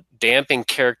rebound damping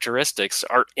characteristics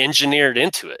are engineered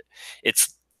into it.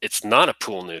 It's not a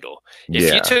pool noodle.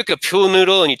 If you took a pool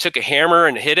noodle and you took a hammer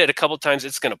and hit it a couple times,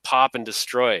 it's going to pop and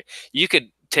destroy. You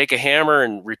could take a hammer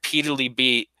and repeatedly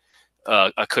beat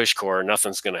a Cushcore, and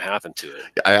nothing's going to happen to it.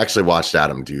 I actually watched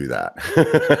Adam do that.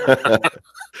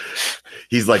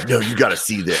 He's like, no, you got to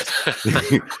see this.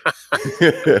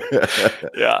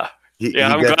 Yeah.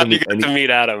 I'm glad you got to meet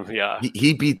Adam. Yeah.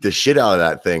 He beat the shit out of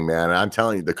that thing, man. And I'm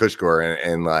telling you, the Cushcore,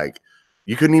 and like,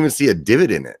 you couldn't even see a divot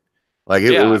in it. Like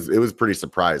it was pretty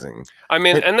surprising. I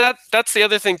mean, and that's the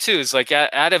other thing too, is like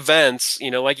at events,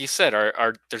 like you said,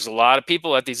 there's a lot of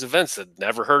people at these events that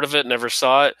never heard of it, never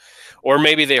saw it, or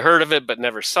maybe they heard of it but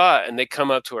never saw it, and they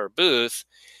come up to our booth,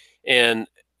 and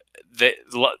a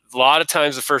lot of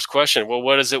times the first question, well,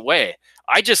 what does it weigh?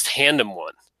 I just hand them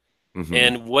one. Mm-hmm.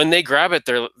 And when they grab it,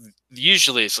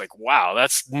 usually it's like, wow,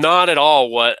 that's not at all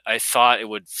what I thought it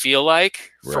would feel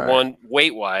like. For one,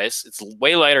 weight wise, it's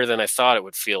way lighter than I thought it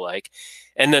would feel like.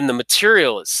 And then the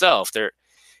material itself,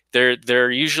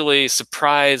 they're usually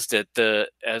surprised at the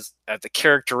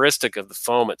characteristic of the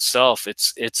foam itself.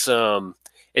 It's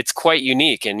quite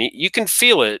unique, and you can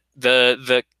feel it.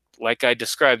 The like I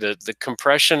described, the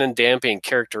compression and damping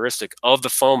characteristic of the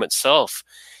foam itself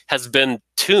has been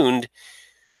tuned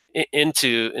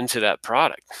into that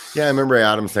product. Yeah, I remember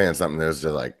Adam saying something that was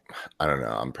just like, I don't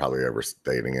know, I'm probably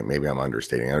overstating it, maybe I'm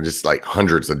understating it. Just like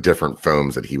hundreds of different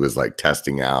foams that he was like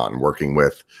testing out and working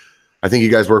with. I think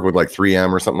you guys work with like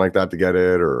 3M or something like that to get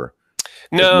it, or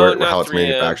no, how it's 3M.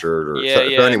 Manufactured, or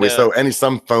so anyway,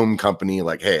 some foam company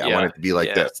like, hey, I want it to be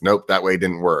like this. Nope, that way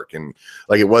didn't work. And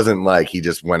like, it wasn't like he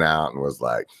just went out and was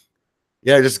like,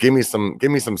 yeah, just give me some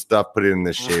stuff, put it in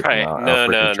this shape, and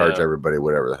I'll charge everybody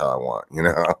whatever the hell I want,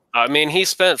 I mean, he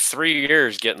spent 3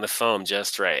 years getting the foam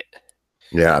just right.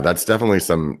 Yeah, that's definitely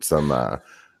some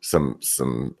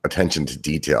attention to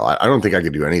detail. I don't think I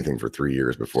could do anything for 3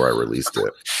 years before I released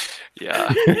it.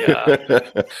 Yeah.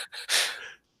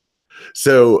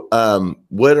 So,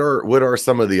 what are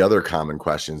some of the other common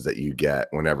questions that you get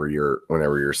whenever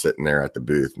you're sitting there at the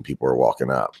booth and people are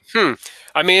walking up?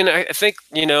 I mean, I think,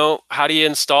 how do you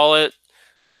install it?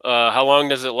 How long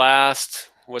does it last?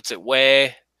 What's it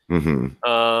weigh? Mm-hmm.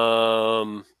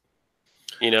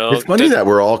 You know, It's funny that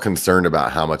we're all concerned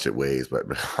about how much it weighs, but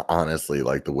honestly,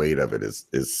 like the weight of it is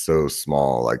so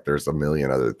small. Like there's a million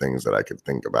other things that I could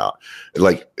think about.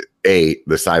 Like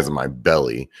the size of my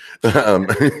belly. Um,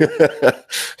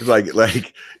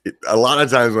 like a lot of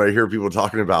times when I hear people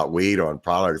talking about weight on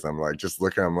products, I'm like, just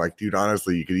looking, I'm like, dude,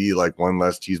 honestly, you could eat like one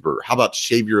less cheeseburger. How about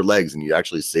shave your legs and you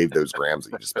actually save those grams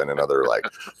that you just spend another like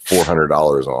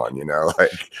 $400 on, you know?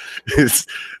 Like it's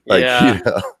like, yeah. you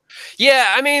know.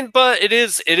 Yeah, I mean, but it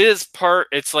is part,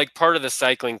 it's like part of the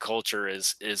cycling culture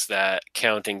is that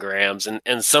counting grams,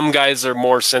 and some guys are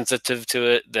more sensitive to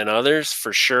it than others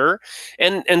for sure.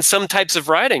 And some types of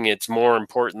riding it's more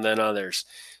important than others.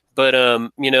 But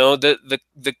you know, the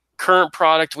current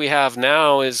product we have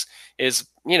now is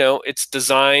you know, it's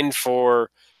designed for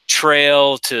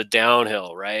trail to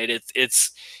downhill, right?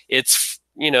 It's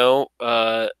you know,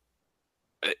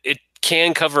 it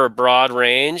can cover a broad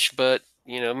range, but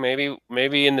you know,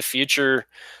 maybe in the future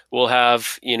we'll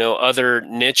have, you know, other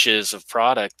niches of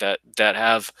product that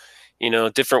have, you know,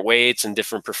 different weights and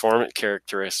different performance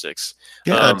characteristics.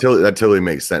 Yeah, that totally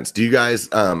makes sense. Do you guys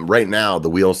right now the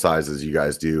wheel sizes you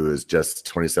guys do is just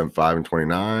 27.5 and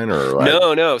 29 or like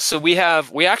No. So we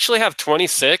actually have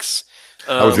 26.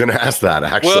 I was gonna ask that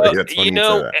actually. Well, That's you funny you say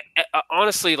know, that.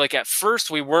 honestly, like at first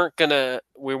we weren't gonna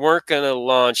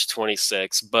launch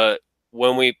 26, but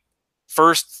when we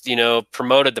first, you know,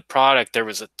 promoted the product, there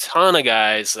was a ton of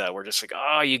guys that were just like,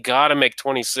 "Oh, you got to make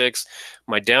 26.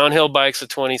 My downhill bike's a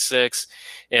 26,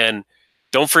 and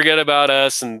don't forget about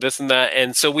us and this and that."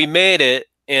 And so we made it,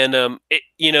 and it,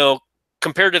 you know,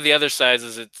 compared to the other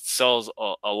sizes, it sells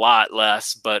a lot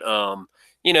less, but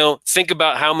you know, think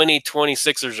about how many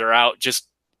 26ers are out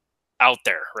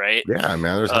there, right? Yeah,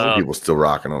 man, there's hella Um, people still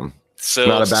rocking them. It's so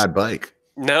not a bad bike.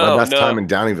 My no, best time no, in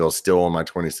Downeyville is still on my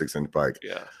 26-inch bike.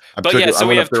 yeah, but yeah, I so we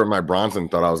went up have there with my Bronson,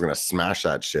 thought I was gonna smash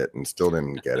that shit and still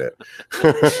didn't get it.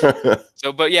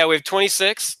 but yeah, we have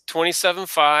 26,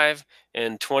 27.5,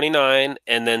 and 29,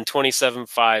 and then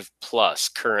 27.5 plus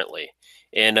currently.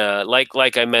 And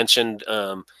like I mentioned,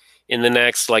 in the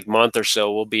next like month or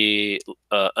so, we'll be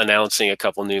announcing a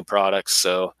couple new products.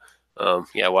 So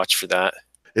yeah, watch for that.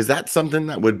 Is that something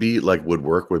that would be like would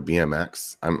work with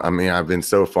BMX? I mean, I've been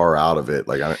so far out of it.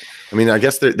 Like, I mean, I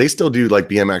guess they still do like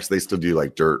BMX. They still do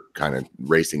like dirt kind of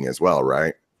racing as well,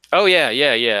 right? Oh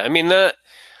yeah. I mean that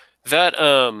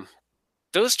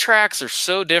those tracks are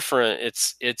so different.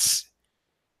 It's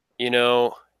you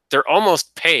know, they're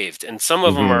almost paved, and some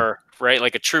of them Hmm. are right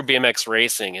like a true BMX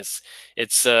racing.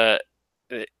 It's uh,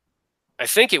 I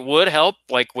think it would help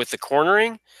like with the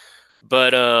cornering,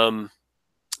 but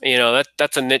you know,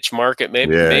 that's a niche market.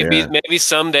 Maybe Yeah, maybe yeah, maybe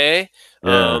someday.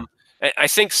 yeah. I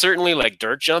think certainly like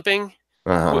dirt jumping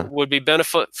Uh-huh. would be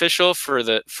beneficial for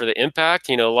the impact.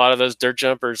 You know, a lot of those dirt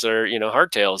jumpers are, you know,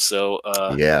 hardtails, so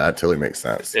Yeah, that totally makes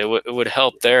sense. it would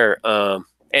help there.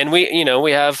 And we, you know,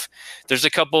 we have there's a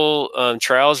couple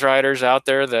trials riders out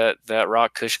there that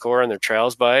rock Cushcore on their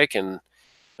trials bike, and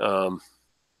um,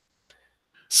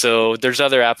 so there's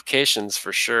other applications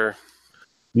for sure.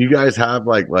 You guys have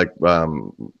like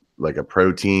a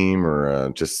pro team or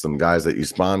just some guys that you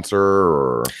sponsor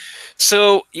or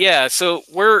So yeah, so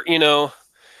we're, you know,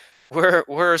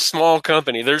 we're a small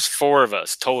company. There's four of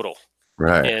us total,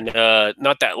 right? and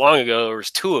not that long ago there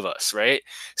was two of us, right?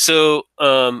 So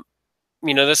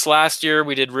you know, this last year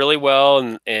we did really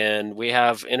well, and we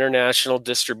have international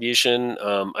distribution.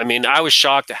 I mean, I was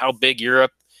shocked at how big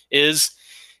Europe is.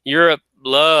 Europe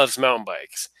loves mountain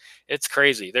bikes. It's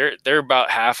crazy. They're about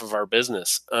half of our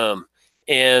business.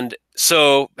 And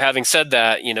so, having said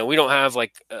that, you know, we don't have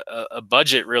like a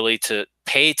budget really to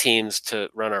pay teams to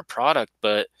run our product,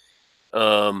 but I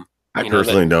you know that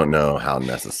personally don't know how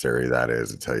necessary that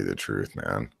is to tell you the truth,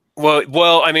 man.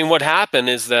 well, I mean, what happened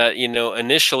is that, you know,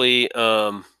 initially,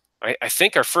 I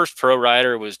think our first pro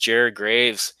rider was Jared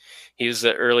Graves. He was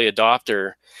the early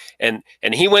adopter, and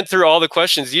he went through all the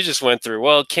questions you just went through.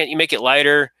 Well, can't you make it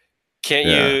lighter? Can't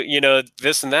Yeah. you, you know,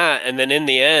 this and that? And then in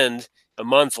the end, a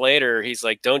month later, he's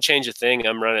like, "Don't change a thing.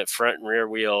 I'm running it front and rear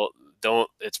wheel. Don't.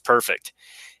 It's perfect."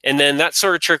 And then that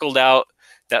sort of trickled out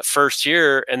that first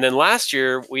year, and then last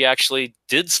year we actually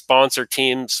did sponsor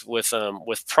teams with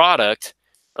product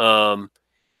um,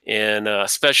 and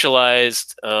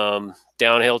specialized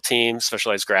downhill team,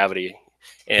 specialized gravity,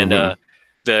 and Hmm.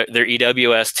 their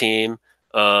EWS team,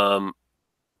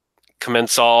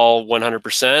 Commensal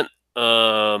 100%,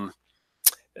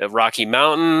 Rocky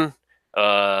Mountain,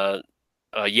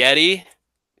 Yeti.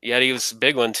 Yeti was a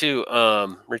big one too.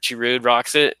 Richie Rude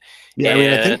rocks it, Yeah, I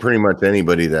mean, I think pretty much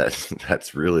anybody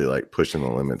that's really like pushing the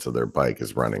limits of their bike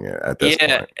is running it at this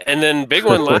Yeah, point. and then big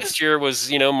one last year was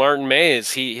Martin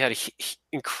Mays. He had an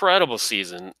incredible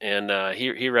season, and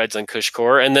he rides on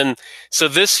Cushcore. And then so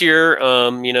this year, all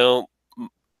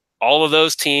of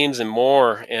those teams and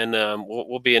more, and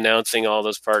we'll be announcing all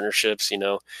those partnerships.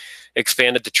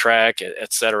 Expanded the track,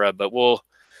 et cetera. But we'll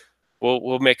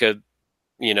make a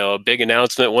big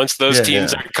announcement once those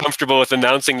teams are comfortable with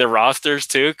announcing their rosters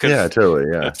too. Yeah,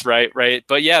 totally. Yeah, that's right.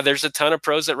 But yeah, there's a ton of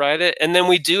pros that ride it, and then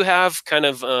we do have kind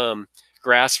of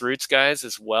grassroots guys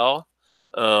as well.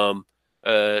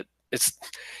 It's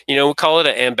we call it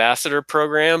an ambassador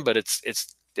program, but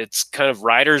it's kind of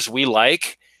riders we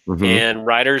like and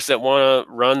riders that want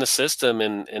to run the system,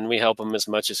 and we help them as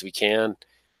much as we can.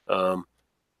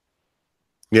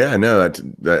 Yeah, no,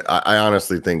 that I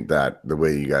honestly think that the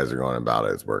way you guys are going about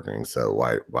it is working. So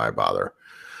why bother?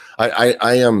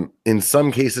 I am in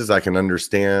some cases I can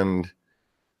understand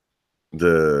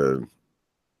the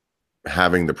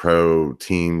having the pro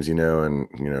teams, and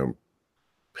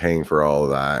paying for all of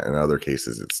that. In other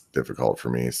cases, it's difficult for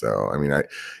me. So I mean,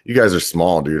 you guys are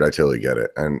small, dude. I totally get it,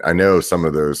 and I know some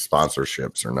of those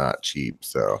sponsorships are not cheap.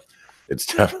 So it's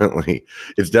definitely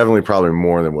probably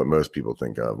more than what most people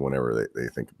think of whenever they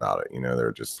think about it.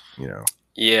 They're just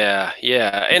Yeah.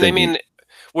 And I mean,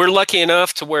 we're lucky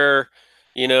enough to where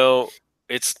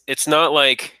it's not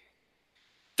like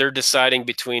they're deciding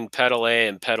between pedal A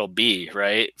and pedal B,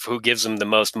 right? Who gives them the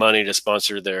most money to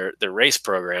sponsor their race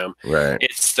program? Right.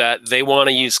 It's that they want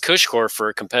to use Cushcore for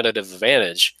a competitive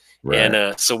advantage, right.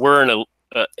 And so we're in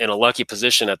a lucky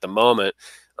position at the moment.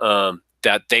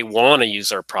 That they want to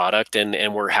use our product,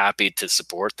 and we're happy to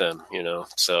support them,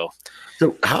 So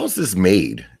how's this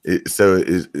made?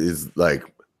 Is like,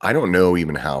 I don't know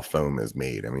even how foam is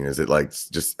made. I mean, is it like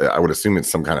just, I would assume it's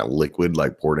some kind of liquid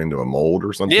like poured into a mold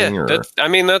or something? Yeah,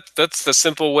 that's the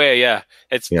simple way. Yeah.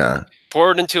 It's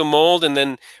poured into a mold, and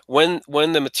then when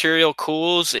the material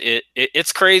cools,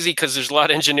 it's crazy because there's a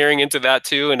lot of engineering into that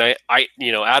too. And I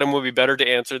Adam would be better to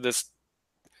answer this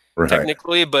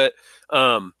technically, but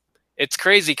it's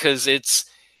crazy because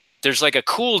there's like a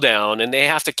cool down, and they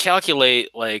have to calculate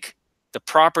like the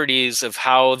properties of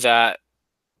how that.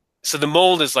 So the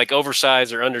mold is like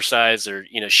oversized or undersized or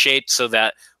shaped so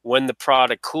that when the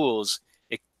product cools,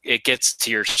 it gets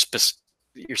to your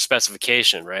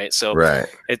specification, right? So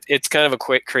it's kind of a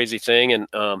quick crazy thing, and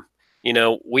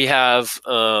we have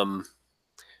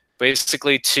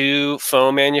basically 2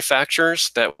 foam manufacturers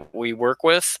that we work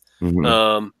with.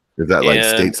 Is that like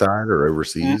stateside or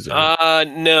overseas?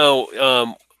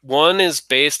 No. One is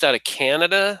based out of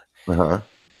Canada,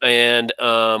 and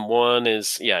one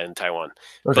is in Taiwan.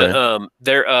 Okay. But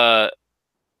they're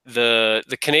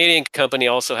the Canadian company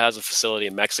also has a facility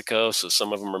in Mexico, so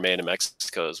some of them are made in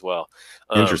Mexico as well.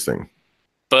 Interesting.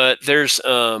 But there's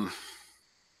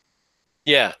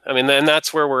yeah, I mean, and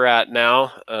that's where we're at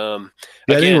now. I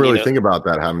didn't really think about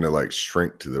that, having to like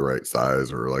shrink to the right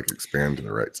size or like expand to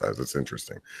the right size. That's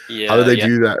interesting. Yeah. How do they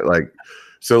do that? Like,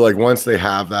 so like once they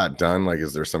have that done, like,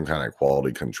 is there some kind of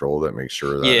quality control that makes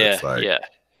sure that it's like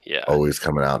always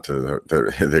coming out to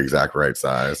the exact right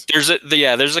size?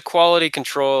 There's a quality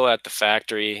control at the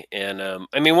factory, and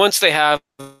I mean, once they have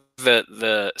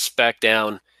the spec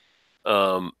down,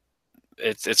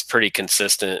 it's pretty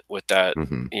consistent with that,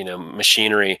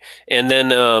 machinery. And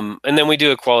then we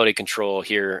do a quality control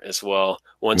here as well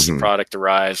once the product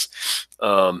arrives.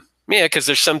 Because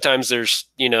there's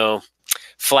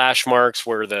flash marks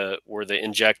where the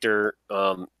injector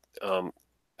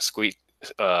squeak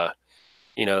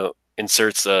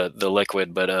inserts the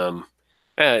liquid, but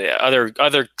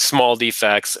other small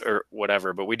defects or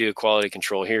whatever. But we do a quality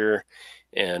control here,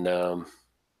 and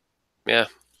right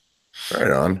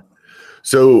on.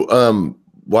 So,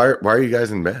 why are you guys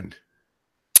in Bend?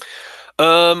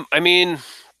 I mean,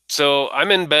 so I'm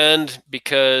in Bend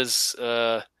because,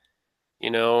 I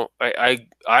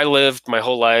lived my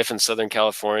whole life in Southern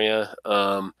California,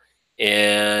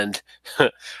 and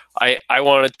I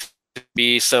wanted to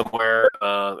be somewhere,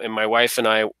 and my wife and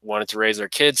I wanted to raise our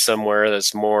kids somewhere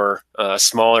that's more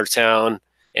smaller town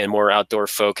and more outdoor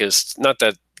focused. Not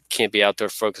that it can't be outdoor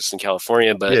focused in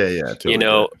California, but totally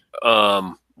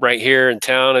right here in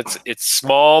town, it's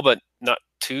small, but not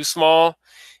too small.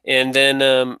 And then,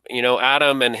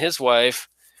 Adam and his wife,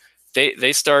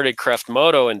 they started Kreft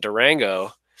Moto in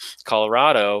Durango,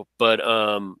 Colorado, but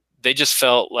they just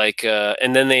felt like,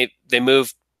 and then they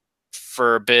moved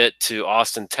for a bit to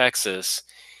Austin, Texas,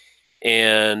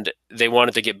 and they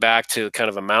wanted to get back to kind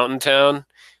of a mountain town.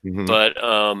 But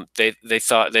they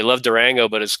thought they loved Durango,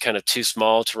 but it's kind of too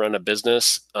small to run a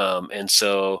business, and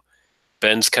so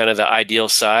Bend's kind of the ideal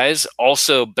size.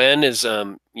 Also, Bend is,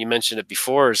 you mentioned it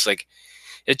before, it's like,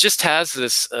 it just has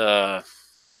this, the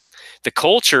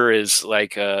culture is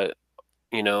like,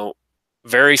 you know,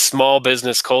 very small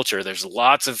business culture. There's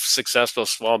lots of successful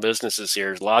small businesses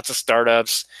here, lots of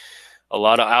startups, a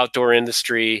lot of outdoor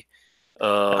industry.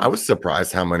 I was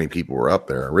surprised how many people were up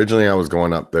there. Originally, I was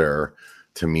going up there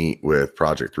to meet with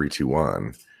Project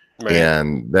 321. Right.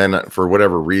 And then for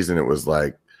whatever reason, it was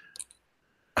like,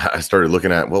 I started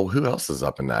looking at, well, who else is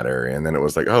up in that area? And then it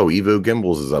was like, oh, Evo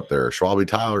Gimbals is up there. Schwalbe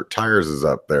Tires is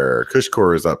up there.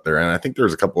 Cushcore is up there. And I think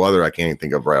there's a couple other I can't even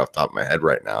think of right off the top of my head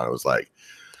right now. And it was like,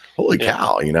 holy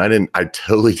cow, I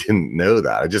totally didn't know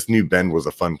that. I just knew Bend was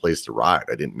a fun place to ride.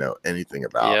 I didn't know anything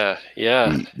about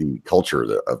the culture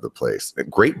of the place.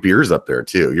 Great beers up there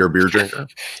too. You're a beer drinker?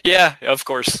 Yeah, of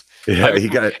course. Yeah,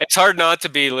 it's hard not to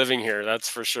be living here, that's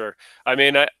for sure. I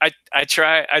mean, I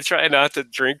try not to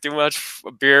drink too much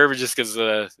beer just because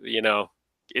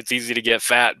it's easy to get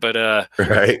fat, but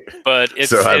right. But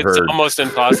it's almost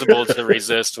impossible to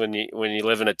resist when you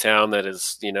live in a town that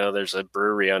is, there's a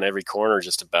brewery on every corner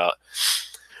just about.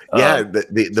 Yeah,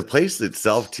 the place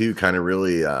itself too kind of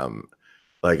really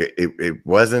like it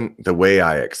wasn't the way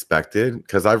I expected,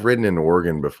 because I've ridden in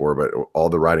Oregon before, but all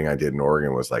the riding I did in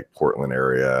Oregon was like Portland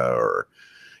area, or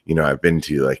I've been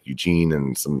to like Eugene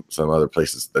and some other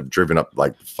places. I've driven up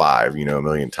like 5 a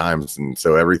million times, and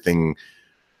so everything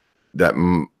that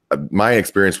my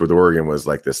experience with Oregon was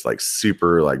like this like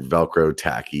super like Velcro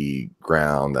tacky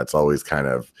ground that's always kind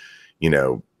of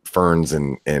ferns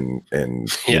and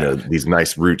these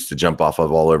nice roots to jump off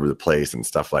of all over the place and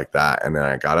stuff like that. And then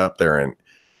I got up there and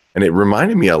it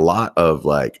reminded me a lot of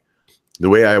like the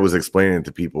way I was explaining it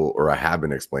to people, or I have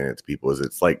been explaining it to people, is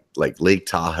it's like Lake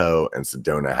Tahoe and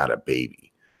Sedona had a baby.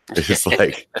 It's just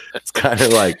like, it's kind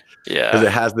of like, because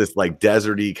it has this like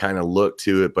deserty kind of look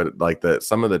to it, but like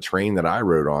some of the terrain that I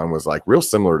rode on was like real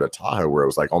similar to Tahoe, where it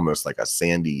was like almost like a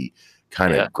sandy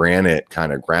kind of granite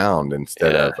kind of ground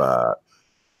instead of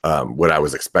what I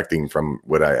was expecting from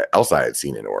what else I had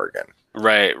seen in Oregon.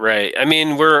 Right. I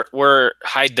mean, we're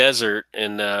high desert,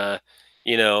 and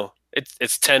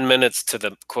it's 10 minutes to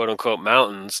the quote unquote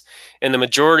mountains, and the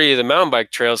majority of the mountain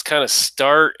bike trails kind of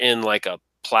start in like a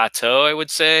plateau, I would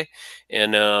say,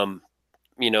 and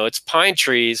it's pine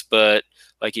trees, but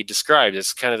like you described,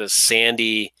 it's kind of a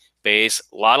sandy base,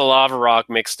 a lot of lava rock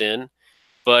mixed in.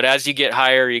 But as you get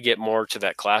higher, you get more to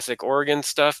that classic Oregon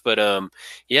stuff. But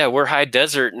we're high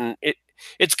desert, and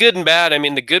it's good and bad. I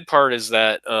mean, the good part is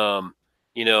that all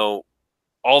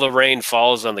the rain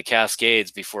falls on the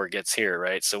Cascades before it gets here,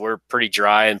 right? So we're pretty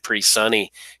dry and pretty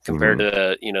sunny compared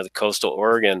to the coastal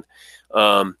Oregon.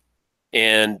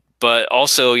 But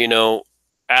also,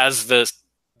 as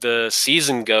the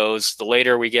season goes, the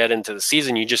later we get into the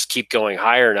season, you just keep going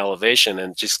higher in elevation,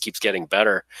 and it just keeps getting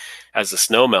better as the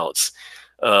snow melts.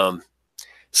 I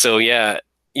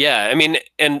mean,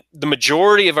 and the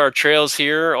majority of our trails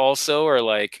here also are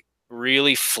like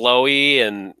really flowy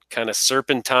and kind of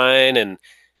serpentine and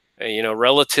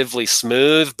relatively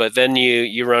smooth, but then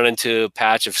you run into a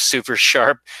patch of super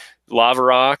sharp lava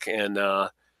rock, and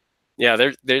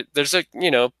there's a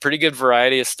pretty good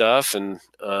variety of stuff. And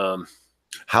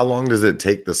how long does it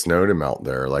take the snow to melt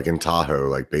there? Like in Tahoe,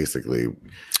 like basically,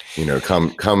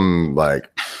 come like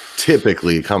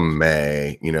typically come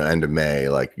May, end of May,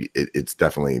 like it's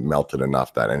definitely melted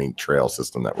enough that any trail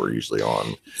system that we're usually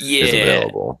on is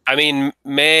available. I mean,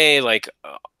 May, like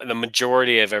the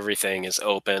majority of everything is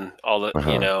open, all the,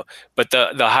 but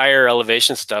the higher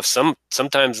elevation stuff,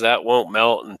 sometimes that won't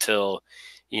melt until,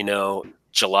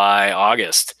 July,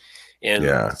 August.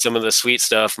 And some of the sweet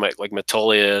stuff, like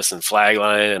Metolius and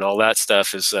Flagline and all that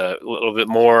stuff, is a little bit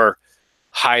more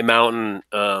high mountain.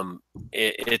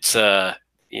 It's because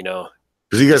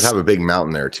you guys have a big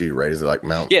mountain there too, right? Is it like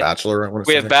Mount Bachelor?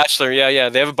 We have Bachelor. Yeah.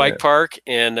 They have a bike park,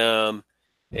 and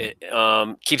it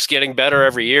keeps getting better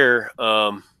every year.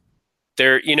 I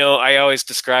always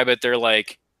describe it. They're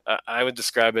like, I would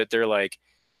describe it. They're like,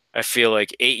 I feel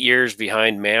like 8 years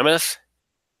behind Mammoth.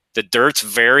 The dirt's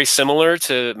very similar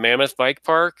to Mammoth Bike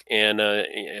Park, and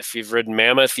if you've ridden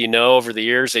Mammoth, over the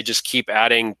years they just keep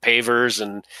adding pavers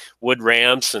and wood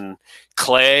ramps and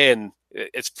clay, and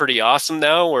it's pretty awesome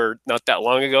now. Where not that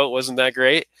long ago it wasn't that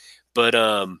great, but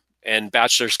and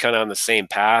Bachelor's kind of on the same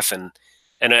path, and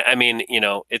I mean,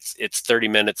 it's 30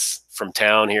 minutes from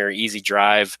town here, easy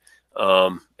drive,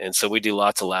 and so we do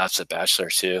lots of laps at Bachelor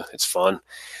too. It's fun.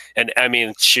 And I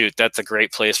mean, shoot, that's a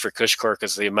great place for Cushcore,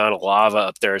 because the amount of lava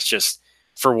up there is just,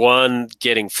 for one,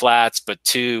 getting flats, but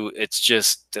two, it's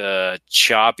just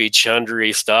choppy,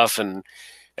 chundery stuff, and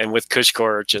with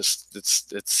Cushcore, just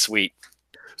it's sweet.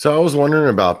 So I was wondering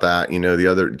about that.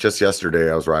 Just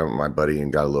yesterday I was riding with my buddy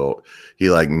and got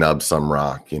he like nubbed some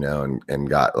rock, and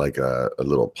got like a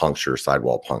little puncture,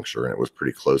 sidewall puncture, and it was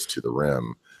pretty close to the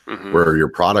rim where your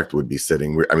product would be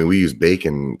sitting. We use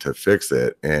bacon to fix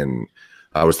it. And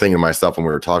I was thinking to myself when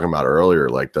we were talking about earlier,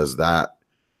 like, does that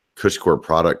Cushcore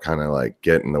product kind of like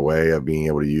get in the way of being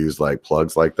able to use like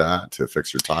plugs like that to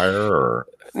fix your tire? Or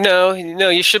No,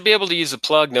 you should be able to use a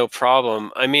plug, no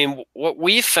problem. I mean, what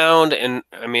we found, and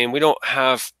I mean, we don't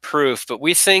have proof, but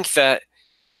we think that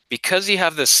because you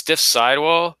have this stiff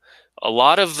sidewall, a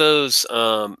lot of those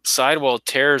sidewall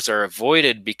tears are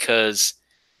avoided because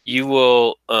you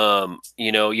will,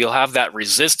 you'll have that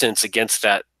resistance against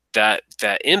that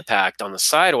impact on the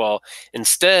sidewall.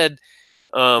 Instead,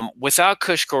 without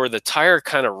Cushcore, the tire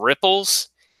kind of ripples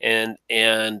and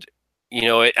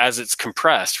as it's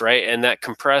compressed, right? And that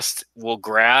compressed will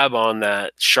grab on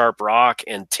that sharp rock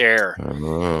and tear.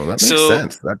 Oh, that makes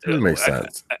sense. That does make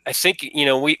sense. I think,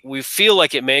 we feel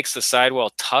like it makes the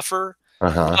sidewall tougher,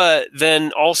 Uh-huh. but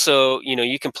then also,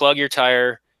 you can plug your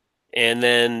tire, and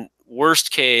then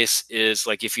worst case is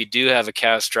like if you do have a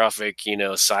catastrophic,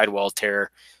 sidewall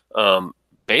tear,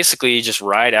 basically you just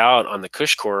ride out on the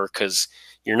Cushcore because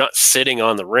you're not sitting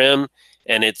on the rim,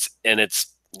 and it's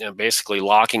basically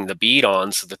locking the bead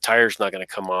on, so the tire's not going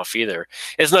to come off either.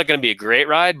 It's not going to be a great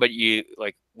ride, but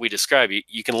like we described,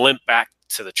 you can limp back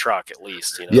to the truck at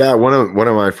least. Yeah, one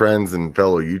of my friends and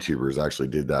fellow YouTubers actually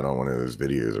did that on one of those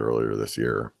videos earlier this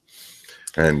year,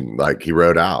 and like he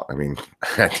rode out. I mean,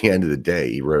 at the end of the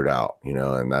day, he rode out.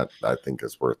 And that I think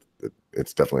is worth it.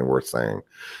 It's definitely worth saying.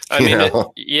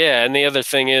 Yeah. And the other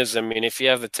thing is, I mean, if you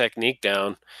have the technique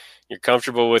down, you're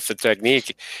comfortable with the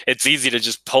technique, it's easy to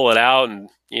just pull it out and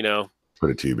put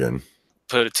a tube in.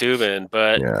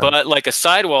 But like a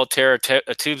sidewall tear,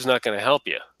 a tube's not going to help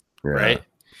you, right?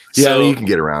 Yeah, so, you can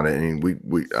get around it. I mean, we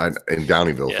in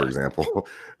Downeyville, for example,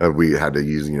 we had to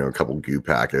use a couple goo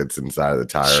packets inside of the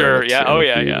tire. Sure. Yeah. Oh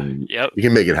yeah. Yeah. Yep. You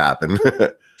can make it happen.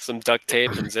 Some duct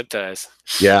tape and zip ties.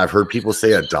 Yeah, I've heard people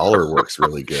say $1 works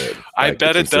really good. I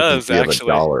bet it does.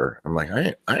 Actually, $1. I'm like,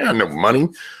 I have no money.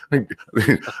 I'd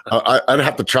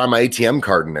have to try my ATM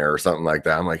card in there or something like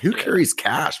that. I'm like, who carries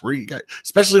cash? Where you guys,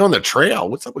 especially on the trail?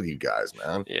 What's up with you guys,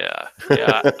 man? Yeah.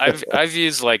 I've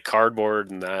used like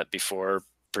cardboard and that before,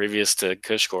 previous to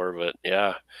Cushcore, but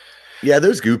yeah. Yeah,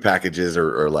 those goo packages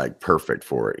are like perfect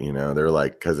for it. They're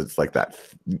like, because it's like that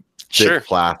thick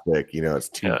plastic, it's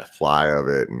too fly of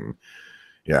it. And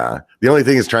the only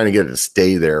thing is trying to get it to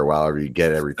stay there while you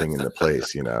get everything into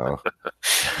place.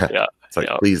 Yeah, it's like,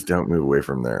 please don't move away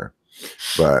from there.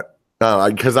 But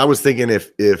because I was thinking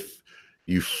if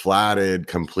you flatted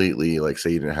completely, like say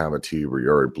you didn't have a tube or you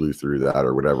already blew through that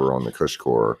or whatever on the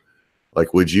Cushcore,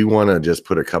 like, would you want to just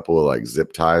put a couple of like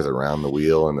zip ties around the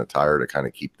wheel and the tire to kind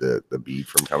of keep the bead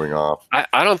from coming off?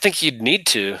 I don't think you'd need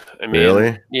to. I mean,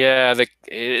 really? Yeah,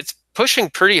 it's pushing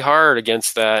pretty hard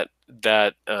against that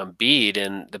bead,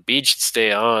 and the bead should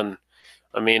stay on.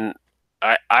 I mean,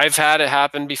 I've had it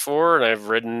happen before, and I've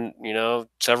ridden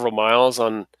several miles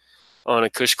on a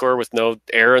Cushcore with no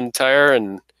air in the tire,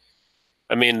 and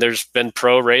I mean, there's been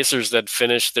pro racers that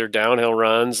finished their downhill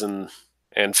runs and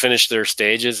finish their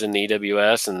stages in the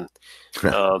EWS, and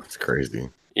it's crazy,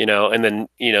 and then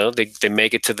they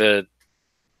make it to the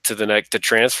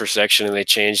transfer section and they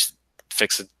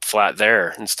fix it flat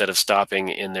there instead of stopping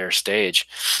in their stage.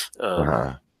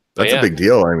 That's a big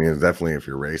deal. I mean, it's definitely if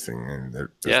you're racing, and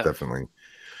definitely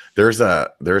there's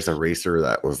a racer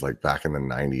that was like back in the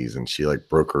 90s, and she like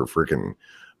broke her freaking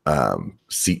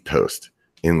seat post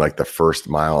in like the first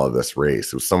mile of this race.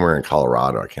 It was somewhere in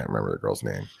Colorado. I can't remember the girl's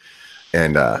name.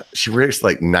 And she raced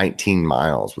like 19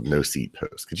 miles with no seat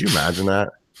post. Could you imagine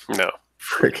that? No.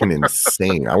 Freaking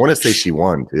insane. I want to say she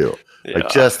won too. Yeah. Like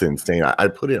just insane. I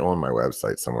put it on my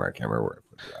website somewhere. I can't remember where I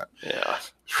put it at. Yeah.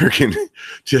 Freaking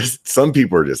just some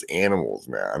people are just animals,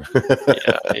 man.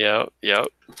 Yeah.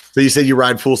 So you said you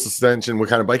ride full suspension. What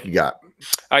kind of bike you got?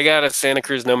 I got a Santa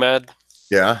Cruz Nomad.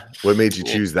 Yeah. What made you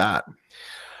choose that?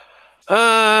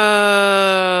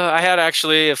 I had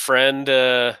actually a friend,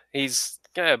 he's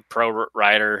a pro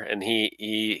rider, and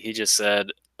he just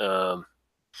said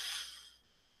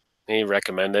he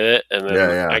recommended it, and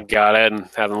then I got it and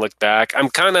haven't looked back. I'm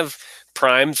kind of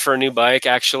primed for a new bike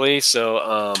actually,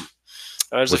 so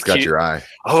what's got your eye?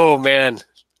 Oh man,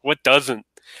 what doesn't?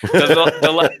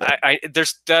 That's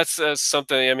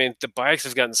something. I mean, the bikes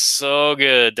have gotten so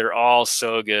good. They're all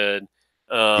so good.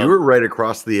 You were right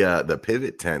across the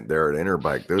pivot tent there at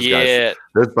Interbike. Those guys, Yeah.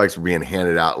 those bikes were being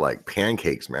handed out like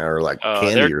pancakes, man, or like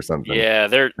candy or something. Yeah,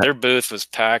 their booth was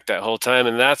packed that whole time,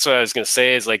 and that's what I was gonna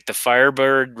say is like the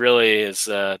Firebird really is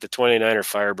the 29er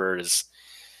Firebird is.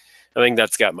 I think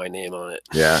that's got my name on it.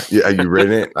 Yeah, yeah. You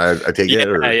ridden it? I take Yeah, it.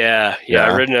 Or? yeah.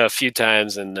 I've ridden it a few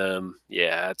times, and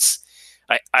yeah, it's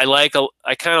I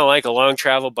kind of like a long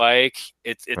travel bike.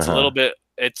 It's a little bit.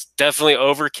 It's definitely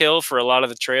overkill for a lot of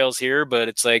the trails here, but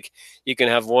it's like you can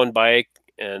have one bike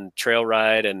and trail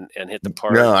ride and hit the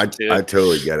park. No, I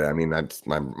totally get it. I mean, that's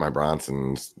my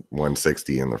Bronson's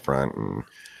 160 in the front and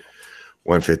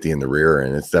 150 in the rear,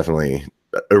 and it's definitely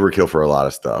overkill for a lot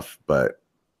of stuff. But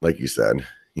like you said,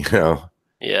 you know,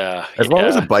 yeah, as long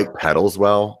as a bike pedals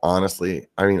well, honestly,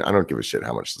 I mean, I don't give a shit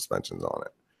how much suspension's on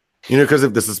it. You know, because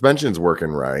if the suspension's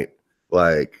working right,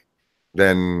 like,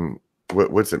 then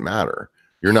what's it matter?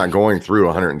 You're not going through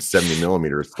 170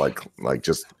 millimeters like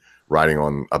just riding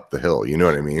on up the hill. You know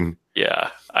what I mean?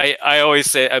 Yeah. I always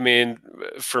say, I mean,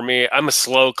 for me, I'm a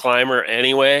slow climber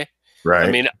anyway. Right.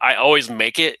 I mean, I always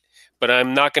make it, but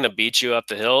I'm not going to beat you up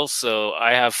the hill. So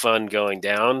I have fun going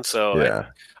down. So yeah,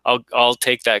 I'll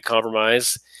take that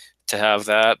compromise to have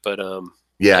that. But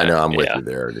yeah, no, I'm with you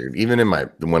there, dude. Even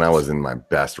when I was in my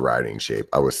best riding shape,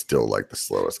 I was still like the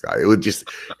slowest guy. It would just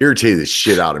irritate the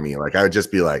shit out of me. Like I would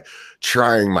just be like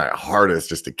trying my hardest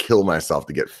just to kill myself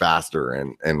to get faster,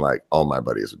 and like all my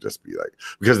buddies would just be like,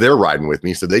 because they're riding with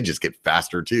me, so they just get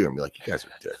faster too, and be like, you guys are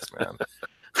dicks, man.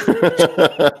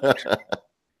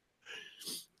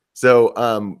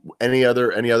 So, any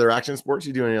other action sports?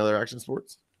 You do any other action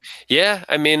sports? Yeah,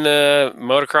 I mean,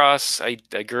 motocross.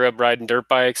 I grew up riding dirt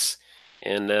bikes.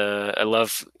 And I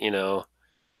love,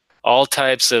 all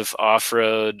types of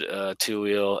off-road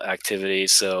two-wheel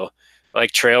activities. So I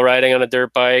like trail riding on a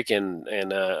dirt bike, and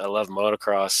I love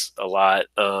motocross a lot.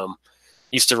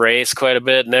 Used to race quite a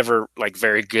bit, never like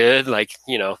very good, like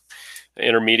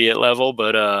intermediate level,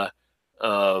 but I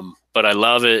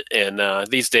love it. And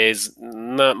these days,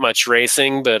 not much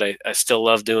racing, but I still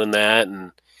love doing that,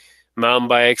 and mountain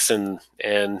bikes and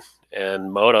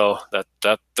moto.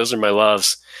 That those are my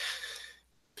loves.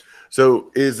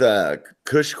 So is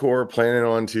Cushcore planning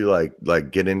on to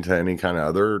like get into any kind of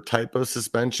other type of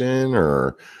suspension,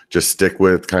 or just stick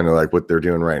with kind of like what they're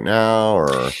doing right now?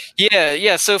 Or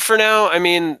yeah. So for now, I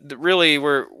mean, really,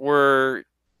 we're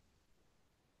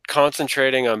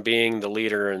concentrating on being the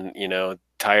leader in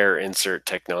tire insert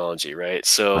technology, right?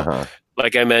 So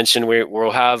like I mentioned,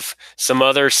 we'll have some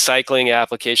other cycling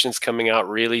applications coming out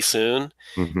really soon,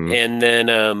 and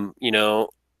then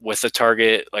with the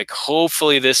target, like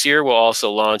hopefully this year we'll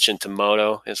also launch into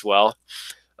moto as well,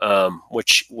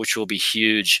 which will be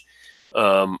huge.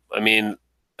 I mean,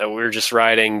 we were just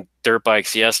riding dirt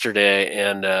bikes yesterday,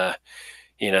 and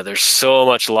there's so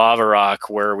much lava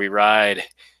rock where we ride.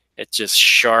 It's just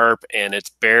sharp and it's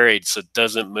buried, so it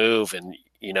doesn't move. And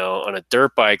on a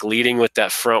dirt bike, leading with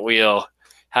that front wheel,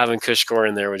 having Cushcore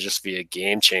in there would just be a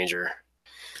game changer.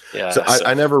 Yeah. So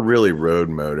I never really rode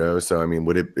moto. So I mean,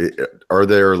 are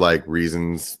there like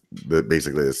reasons that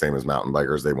basically the same as mountain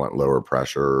bikers, they want lower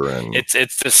pressure? And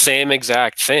it's the same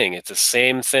exact thing. It's the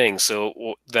same thing.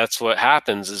 So that's what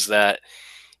happens is that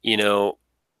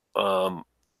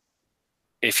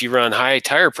if you run high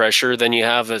tire pressure, then you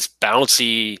have this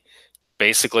bouncy,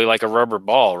 basically like a rubber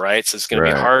ball, right? So it's going to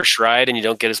be a harsh ride, and you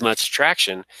don't get as much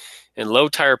traction. And low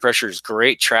tire pressure is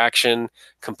great traction,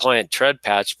 compliant tread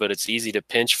patch, but it's easy to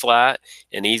pinch flat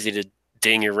and easy to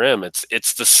ding your rim.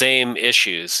 It's the same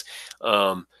issues.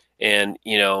 And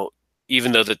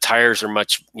even though the tires are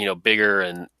much bigger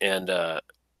and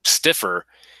stiffer,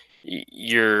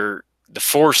 the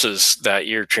forces that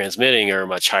you're transmitting are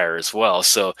much higher as well.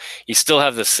 So you still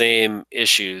have the same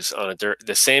issues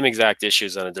the same exact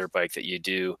issues on a dirt bike that you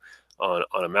do on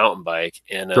a mountain bike.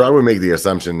 And so I would make the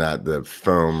assumption that the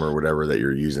foam or whatever that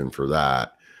you're using for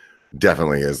that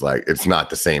definitely is like, it's not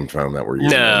the same foam that we're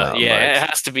using. No, yeah, it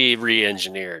has to be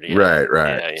re-engineered. Yeah.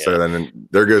 Right. Yeah. So then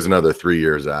there goes another 3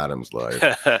 years of Adam's life.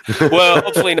 Well,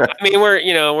 hopefully not. I mean,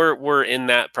 we're in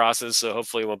that process, so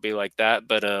hopefully it won't be like that.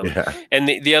 But and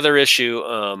the other issue,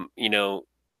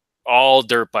 all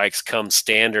dirt bikes come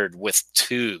standard with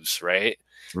tubes, right?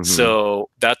 So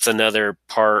that's another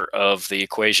part of the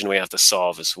equation we have to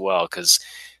solve as well, because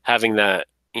having that,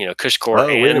 Cushcore. Oh,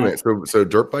 wait a minute. So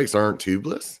dirt bikes aren't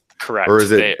tubeless? Correct. Or is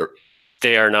it?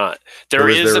 They are not.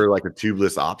 Is there like a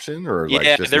tubeless option, or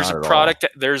like just there's not a at product. all?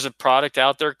 There's a product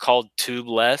out there called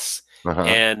Tubeless,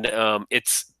 and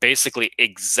it's basically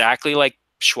exactly like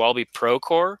Schwalbe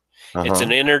Procore. It's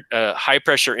an high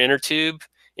pressure inner tube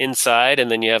inside, and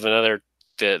then you have another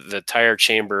the tire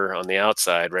chamber on the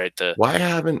outside, right? Why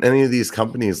haven't any of these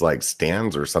companies like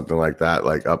stands or something like that,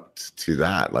 like up to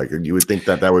that? Like you would think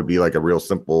that that would be like a real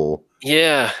simple.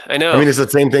 Yeah, I know. I mean, it's the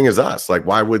same thing as us. Like,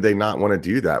 why would they not want to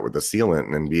do that with the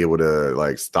sealant and be able to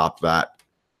like stop that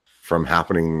from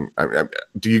happening?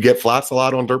 Do you get flats a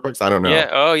lot on dirt bikes? I don't know. Yeah.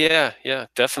 Oh, yeah. Yeah.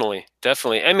 Definitely.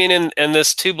 Definitely. I mean, and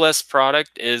this tubeless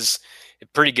product is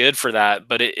pretty good for that,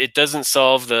 but it doesn't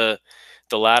solve the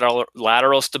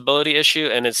lateral stability issue,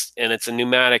 and it's a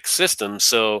pneumatic system,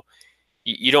 so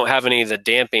you don't have any of the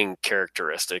damping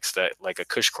characteristics that like a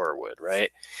Cushcore would, right?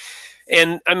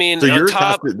 And I mean, So on yours has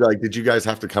top, to, like, did you guys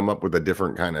have to come up with a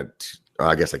different kind of?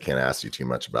 I guess I can't ask you too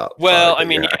much about. well, product, I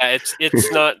mean, yeah. yeah,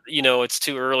 it's not, it's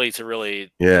too early to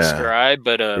really Yeah. describe,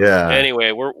 but Yeah.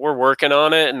 anyway, we're working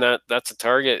on it, and that's a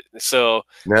target. So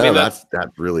No, I mean, that's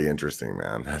really interesting,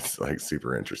 man. That's like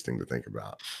super interesting to think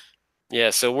about. yeah,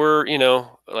 so we're, we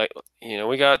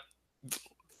got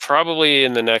probably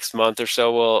in the next month or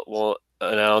so we'll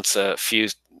announce a few,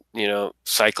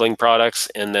 cycling products,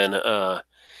 and then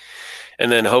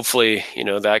hopefully,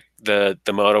 that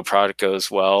the moto product goes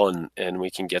well, and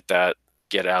we can get out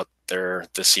there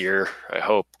this year, I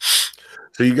hope.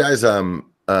 So you guys, man,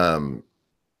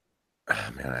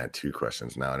 I had two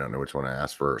questions now. I don't know which one I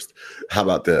asked first. How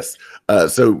about this?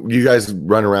 So you guys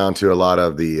run around to a lot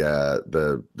of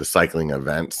the cycling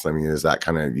events. I mean, is that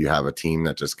kind of, you have a team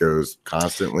that just goes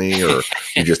constantly, or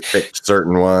you just pick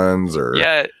certain ones, or?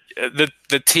 Yeah,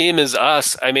 the team is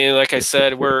us. I mean, like I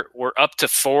said, we're up to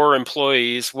 4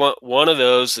 employees. One of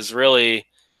those is really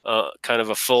kind of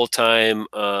a full-time.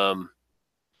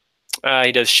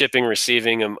 He does shipping,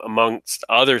 receiving, amongst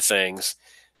other things,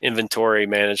 inventory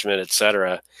management,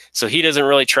 etc. So he doesn't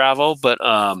really travel, but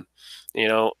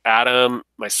Adam,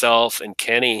 myself, and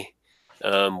Kenny,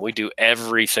 we do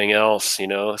everything else.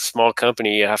 Small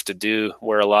company, you have to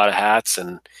wear a lot of hats.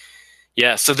 And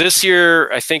yeah, so this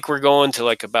year I think we're going to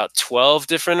like about 12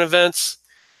 different events.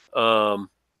 Kenny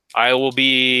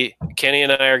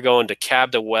and I are going to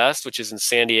Cabda West, which is in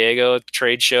San Diego,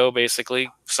 trade show, basically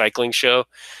cycling show,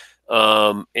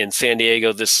 in San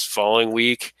Diego this following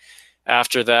week.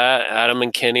 After that, Adam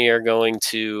and Kenny are going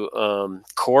to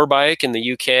Core Bike in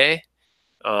the UK,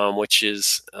 which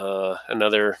is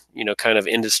another kind of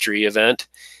industry event.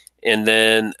 And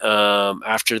then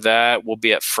after that, we'll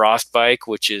be at Frost Bike,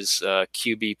 which is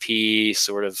QBP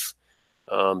sort of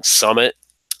summit.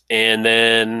 And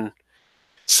then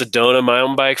Sedona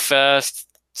Mountain Bike Fest,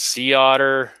 Sea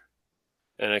Otter,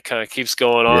 and it kind of keeps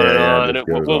going on and on. And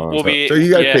we'll be. So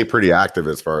you guys stay pretty active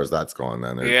as far as that's going,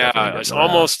 then. Yeah, it's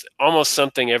almost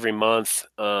something every month.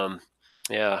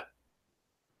 Yeah.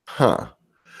 Huh.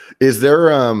 Is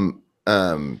there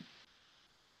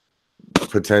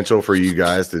potential for you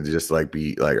guys to just like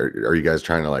be like, are you guys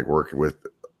trying to like work with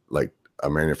like a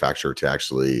manufacturer to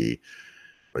actually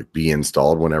like be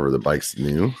installed whenever the bike's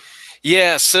new?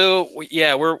 Yeah, so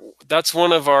that's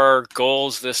one of our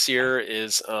goals this year,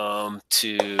 is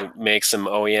to make some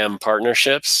OEM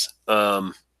partnerships.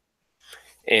 So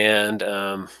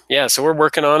we're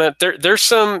working on it. There's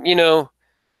some,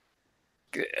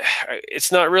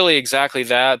 it's not really exactly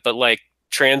that, but like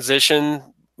transition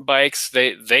bikes,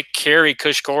 they carry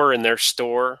Cushcore in their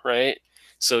store, right?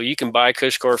 So you can buy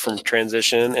Cushcore from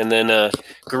Transition, and then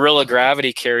Gorilla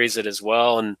Gravity carries it as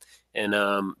well, and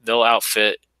they'll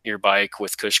outfit your bike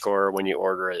with Cushcore when you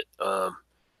order it.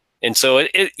 And so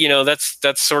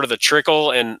that's sort of the trickle,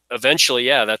 and eventually,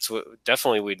 yeah, that's what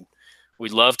definitely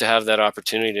we'd love to have that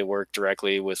opportunity to work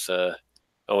directly with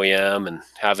OEM and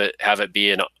have it be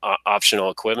an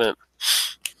optional equipment.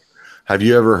 Have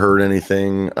you ever heard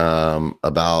anything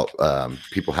about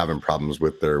people having problems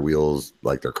with their wheels,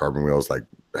 like their carbon wheels, like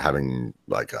having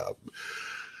like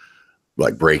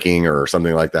breaking or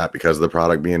something like that because of the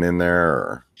product being in there,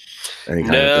 or any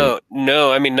kind of thing?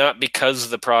 No. I mean, not because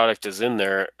the product is in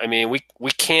there. I mean,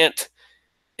 we can't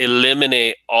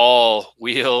eliminate all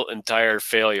wheel and tire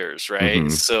failures, right? Mm-hmm.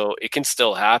 So it can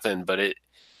still happen, but it,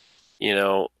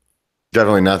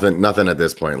 definitely nothing at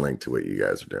this point linked to what you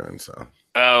guys are doing. So.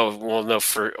 Oh, well, no,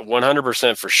 for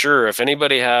 100% for sure. If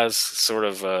anybody has sort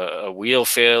of a wheel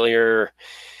failure,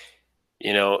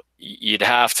 you'd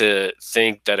have to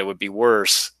think that it would be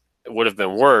worse. It would have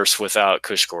been worse without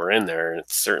Cushcore in there.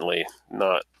 It's certainly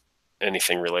not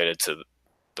anything related to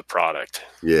the product.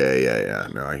 Yeah.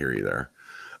 No, I hear you there.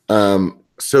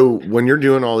 So when you're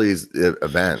doing all these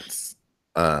events,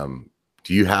 do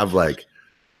you have like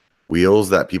wheels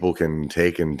that people can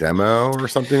take and demo or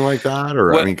something like that?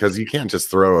 Or, I mean, because you can't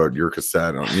just throw your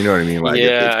cassette on, you know what I mean? Like,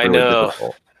 yeah, it's really I know.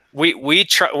 difficult. We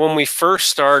when we first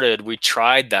started, we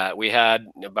tried that. We had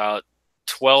about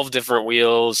 12 different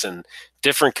wheels and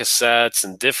different cassettes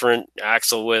and different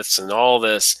axle widths and all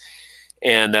this.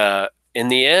 And in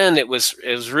the end, it was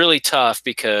really tough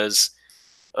because,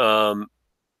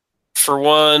 for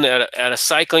one, at a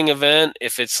cycling event,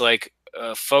 if it's like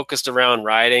focused around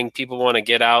riding, people want to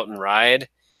get out and ride.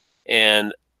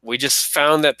 And we just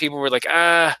found that people were like,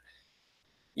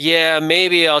 yeah,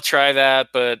 maybe I'll try that.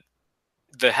 But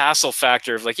the hassle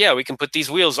factor of like, yeah, we can put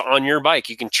these wheels on your bike.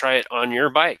 You can try it on your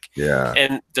bike. Yeah.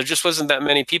 And there just wasn't that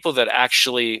many people that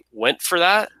actually went for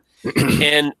that.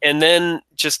 And then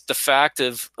just the fact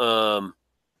of,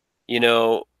 you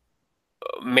know,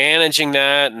 managing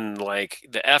that and like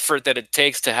the effort that it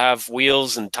takes to have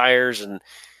wheels and tires and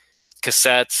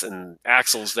cassettes and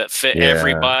axles that fit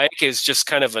every bike is just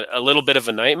kind of a little bit of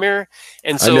a nightmare.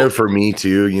 And so I know for me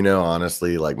too, you know,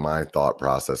 honestly, like my thought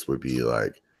process would be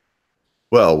like,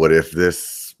 well, what if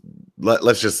this,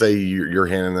 let's just say you're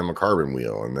handing them a carbon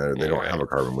wheel and they don't have a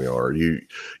carbon wheel, or you're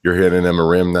handing them a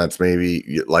rim that's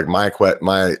maybe like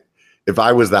if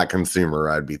I was that consumer,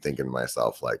 I'd be thinking to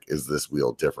myself, like, is this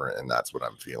wheel different? And that's what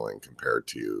I'm feeling compared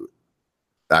to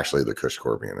actually the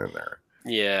Cushcore being in there.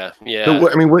 Yeah. Yeah.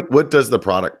 So, I mean, what does the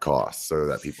product cost so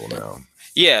that people know?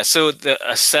 Yeah. So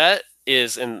a set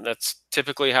is, and that's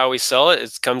typically how we sell it.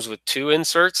 It comes with 2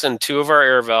 inserts and 2 of our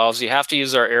air valves. You have to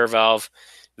use our air valve.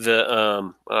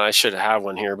 I should have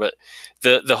one here, but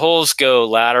the holes go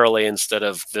laterally instead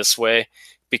of this way,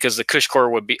 because the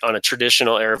Cushcore would be on a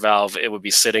traditional air valve. It would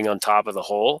be sitting on top of the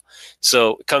hole.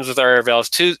 So it comes with our air valves,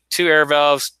 two air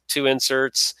valves, 2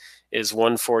 inserts is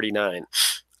 $149.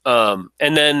 And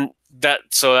then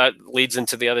that leads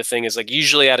into the other thing is like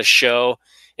usually at a show,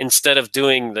 instead of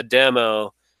doing the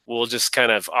demo, we'll just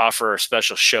kind of offer a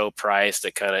special show price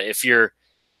that kind of, if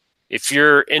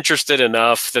you're interested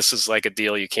enough, this is like a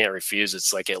deal you can't refuse.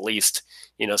 It's like at least,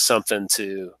 something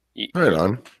to right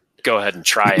on. Go ahead and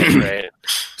try it, right?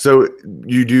 So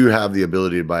you do have the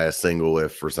ability to buy a single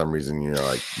if for some reason,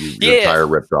 like your tire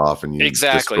ripped off and you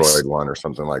destroyed one or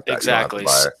something like that. Exactly.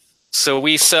 So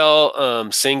we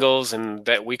sell singles, and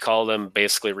that we call them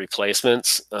basically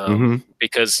replacements,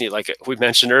 because like we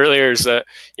mentioned earlier, is that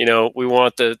we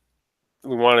want it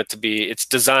to be, it's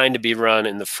designed to be run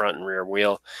in the front and rear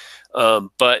wheel.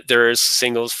 But there is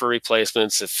singles for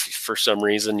replacements if for some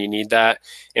reason you need that.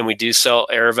 And we do sell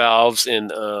air valves in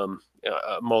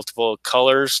multiple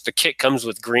colors. The kit comes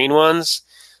with green ones,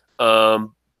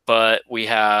 but we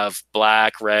have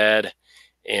black, red,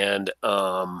 and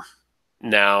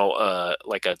now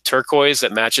like a turquoise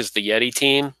that matches the Yeti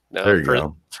team. There you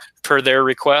go. Per their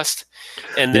request.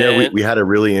 And then we had a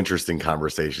really interesting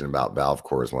conversation about valve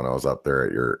cores when I was up there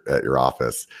at your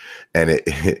office, and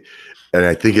and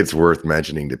I think it's worth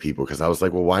mentioning to people, because I was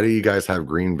like, well, why do you guys have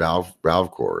green valve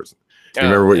cores? Do you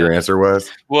remember what your answer was?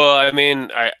 Well, I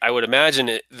mean, I would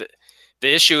imagine the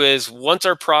issue is once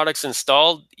our product's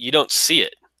installed, you don't see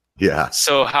it. Yeah.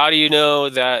 So how do you know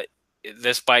that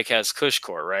this bike has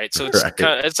Cushcore, right? So it's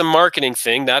it's a marketing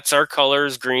thing. That's our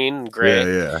colors, green and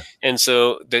gray. Yeah. And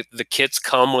so the kits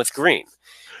come with green.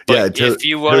 But if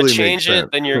you want to change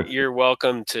it, then you're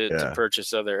welcome to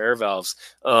purchase other air valves.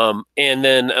 And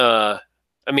then I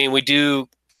mean, we do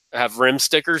have rim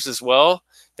stickers as well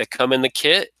that come in the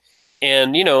kit.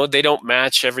 And they don't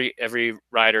match every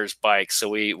rider's bike, so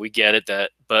we get it,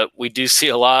 but we do see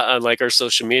a lot on like our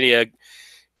social media.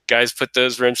 Guys put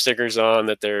those rim stickers on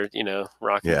that they're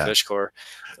rocking Cushcore.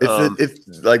 It's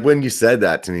like when you said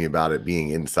that to me about it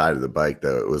being inside of the bike,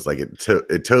 though, it was like it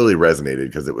totally resonated,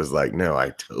 because it was like, no,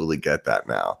 I totally get that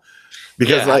now,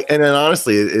 because and then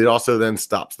honestly, it also then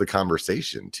stops the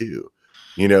conversation too,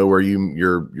 where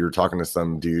you're talking to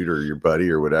some dude or your buddy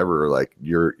or whatever, like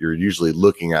you're usually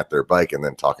looking at their bike and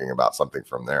then talking about something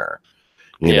from there.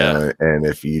 You know, and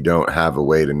if you don't have a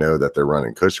way to know that they're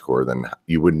running Cushcore, then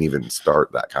you wouldn't even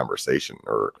start that conversation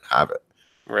or have it.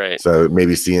 Right. So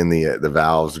maybe seeing the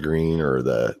valves green or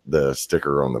the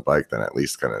sticker on the bike, then at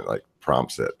least kind of like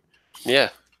prompts it. Yeah.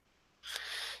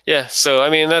 Yeah. So,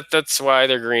 I mean, that's why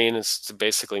they're green. It's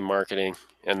basically marketing,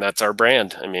 and that's our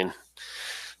brand. I mean,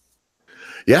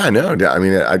 yeah, no, I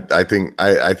mean, I think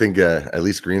at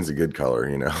least green's a good color,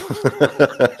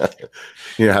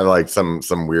 have like some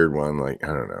weird one, like, I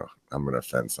don't know, I'm going to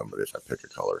offend somebody if I pick a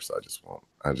color. So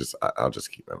I'll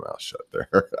just keep my mouth shut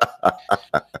there.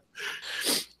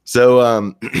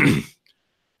 So,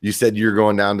 you said you're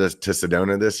going down to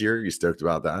Sedona this year. You stoked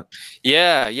about that?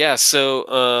 Yeah. So,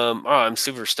 I'm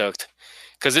super stoked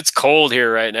because it's cold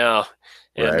here right now.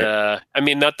 And, I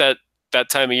mean, not that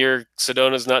time of year,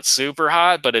 Sedona's not super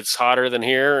hot, but it's hotter than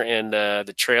here. And,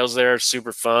 the trails there are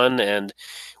super fun. And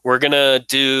we're going to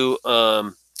do,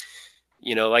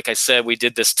 like I said, we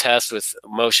did this test with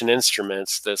Motion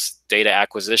Instruments, this data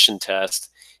acquisition test,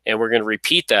 and we're going to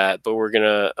repeat that, but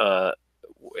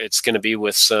it's going to be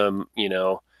with some,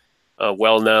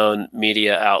 well-known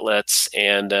media outlets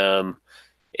and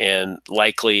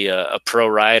likely a pro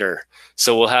rider.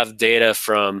 So we'll have data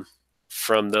from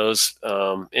those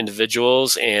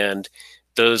individuals, and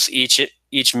those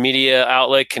each media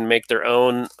outlet can make their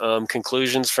own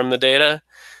conclusions from the data.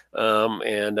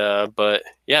 But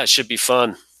yeah, it should be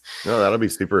fun. No, that'll be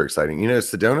super exciting.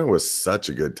 Sedona was such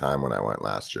a good time when I went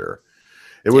last year.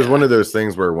 It was one of those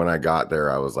things where when I got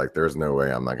there, I was like, there's no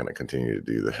way I'm not going to continue to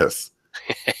do this.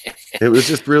 It was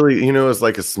just really, it was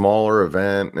like a smaller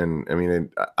event. And I mean,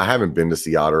 I haven't been to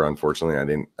Sea Otter, unfortunately. I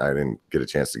didn't get a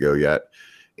chance to go yet.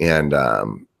 And,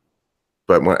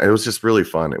 but it was just really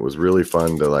fun. It was really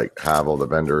fun to like have all the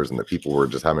vendors, and the people were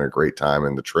just having a great time.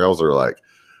 And the trails are like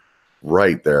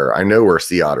right there. I know where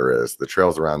Sea Otter is. The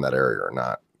trails around that area are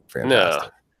not fantastic. No.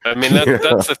 I mean,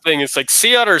 that's the thing. It's like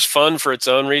Sea Otter's fun for its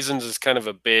own reasons. It's kind of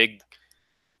a big,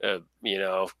 kind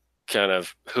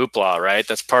of hoopla, right?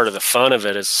 That's part of the fun of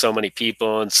it, is so many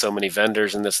people and so many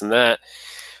vendors and this and that.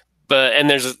 And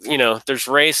there's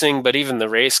racing, but even the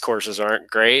race courses aren't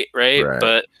great, right?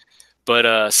 But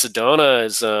Sedona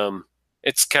is,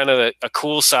 it's kind of a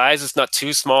cool size. It's not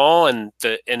too small, and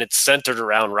it's centered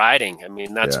around riding. I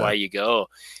mean, that's why you go,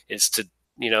 is to,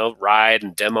 ride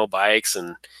and demo bikes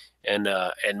and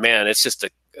man, it's just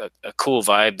a cool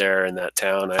vibe there in that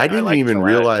town. I didn't even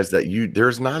realize that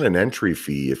there's not an entry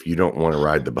fee if you don't want to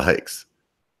ride the bikes.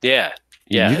 Yeah.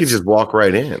 You can just walk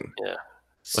right in. Yeah.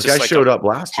 I showed up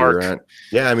last year, and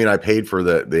I mean, I paid for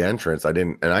the entrance. I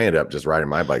ended up just riding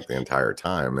my bike the entire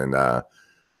time. And I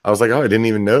was like, oh, I didn't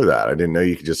even know that. I didn't know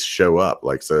you could just show up.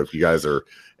 Like, so if you guys are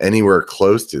anywhere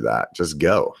close to that, just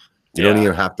go. You don't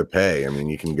even have to pay. I mean,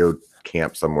 you can go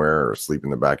camp somewhere or sleep in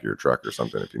the back of your truck or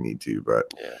something if you need to.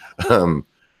 But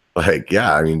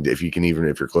I mean, if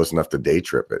you're close enough to day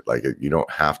trip it, like, you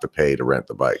don't have to pay to rent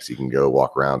the bikes. You can go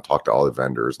walk around, talk to all the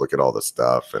vendors, look at all the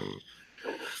stuff, and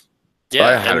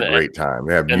I had a great time.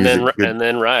 They have music, and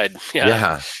then ride.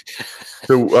 Yeah.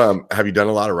 So, have you done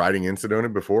a lot of riding in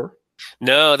Sedona before?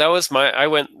 No, that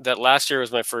last year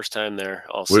was my first time there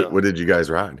also. What did you guys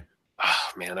ride? Oh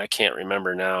man, I can't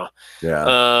remember now.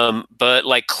 Yeah. But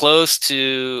like close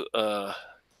to,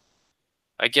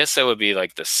 I guess that would be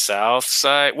like the south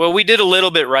side. Well, we did a little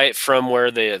bit right from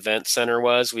where the event center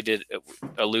was. We did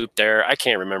a loop there. I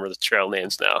can't remember the trail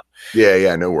names now.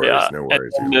 Yeah. No worries. No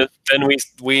worries. And then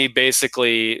we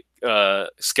basically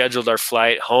scheduled our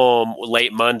flight home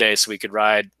late Monday so we could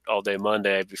ride all day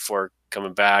Monday before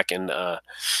coming back. And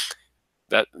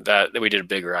that we did a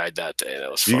big ride that day.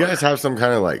 That was fun. Do you guys have some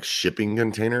kind of like shipping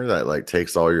container that like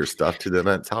takes all your stuff to the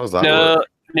events? How does that work?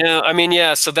 No, I mean,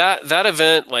 yeah. So that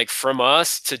event, like from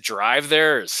us to drive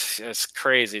there is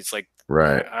crazy. It's like,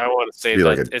 right. I want to say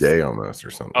like a day almost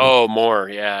or something. Oh, more.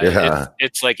 Yeah.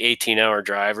 It's like 18-hour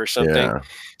drive or something. Yeah.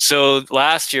 So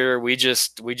last year we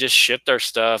just shipped our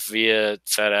stuff via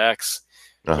FedEx,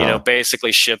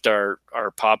 basically shipped our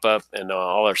pop-up and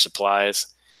all our supplies.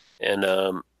 And,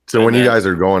 so when you guys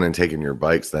are going and taking your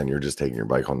bikes, then you're just taking your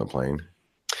bike on the plane?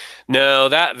 No,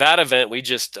 that event we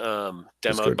just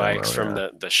demoed bikes from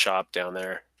the shop down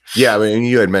there. Yeah, I mean,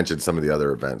 you had mentioned some of the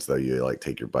other events that you like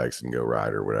take your bikes and go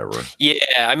ride or whatever. Yeah,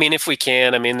 I mean, if we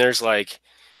can. I mean, there's a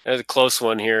close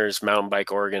one here is Mountain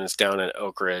Bike Oregon. It's down at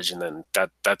Oak Ridge, and then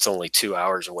that's only 2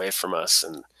 hours away from us.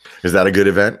 And is that a good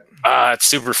event? It's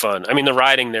super fun. I mean, the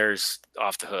riding there's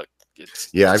off the hook.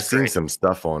 I've seen some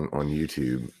stuff on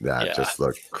YouTube that just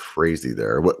look crazy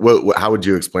there. What how would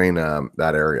you explain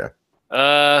that area?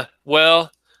 Kind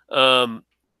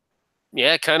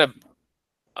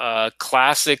of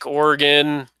classic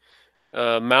Oregon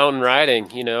mountain riding.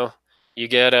 You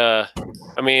get I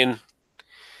mean,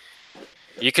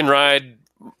 you can ride.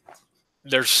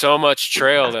 There's so much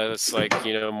trail that it's like,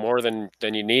 more than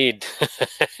you need.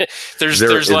 Is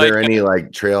there any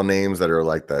like trail names that are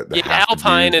like that?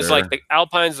 Alpine is like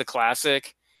Alpine's the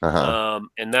classic.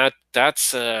 And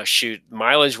that's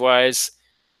mileage wise.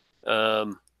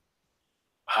 Oh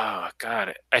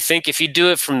God. I think if you do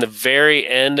it from the very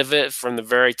end of it, from the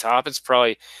very top, it's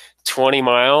probably 20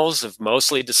 miles of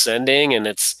mostly descending. And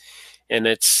it's,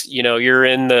 you're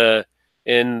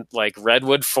in like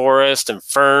redwood forest and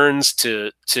ferns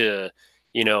to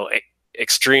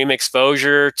extreme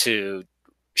exposure to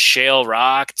shale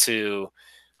rock to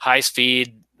high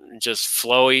speed, just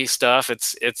flowy stuff.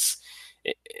 It's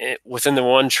within the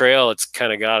one trail, it's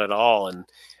kind of got it all. And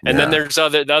then there's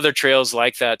other trails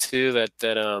like that too,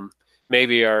 that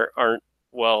maybe aren't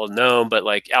well known, but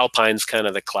like Alpine's kind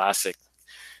of the classic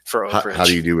for Oak How do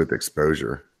Ridge. you do with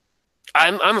exposure?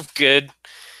 I'm good.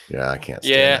 Yeah, I can't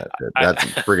stand Yeah. that shit. That's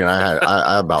freaking.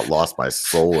 I about lost my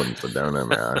soul in Sedona,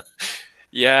 man.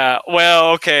 Yeah.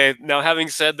 Well, okay. Now, having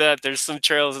said that, there's some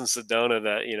trails in Sedona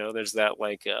that, there's that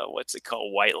like, what's it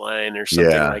called? White Line or something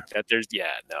Yeah, like that.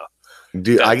 No,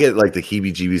 dude, I that, get like the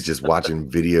heebie-jeebies just watching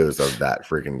videos of that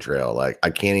freaking trail. Like, I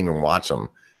can't even watch them.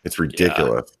 It's yeah.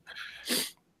 ridiculous.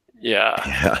 Yeah.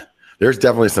 Yeah, there's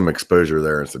definitely some exposure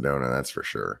there in Sedona. That's for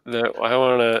sure.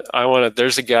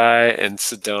 There's a guy in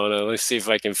Sedona. Let's see if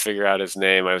I can figure out his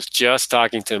name. I was just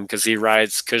talking to him because he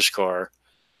rides Cushcore.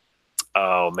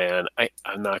 Oh man,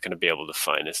 I'm not going to be able to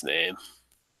find his name.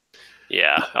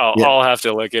 Yeah, Yeah, I'll have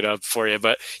to look it up for you.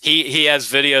 But he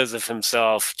has videos of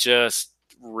himself just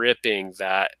ripping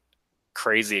that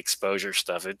crazy exposure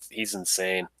stuff. He's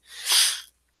insane.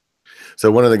 so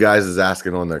one of the guys is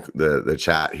asking on the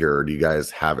chat here, do you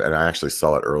guys have, and I actually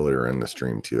saw it earlier in the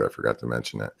stream too, I forgot to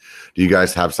mention it. Do you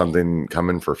guys have something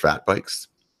coming for fat bikes?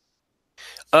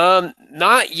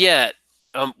 Not yet.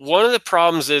 One of the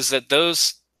problems is that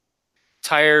those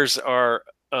tires are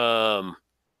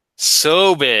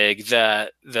so big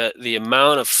that the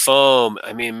amount of foam,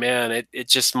 I mean, man, it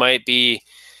just might be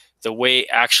the weight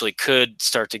actually could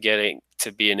start to getting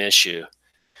to be an issue.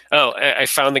 Oh, I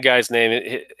found the guy's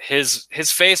name. His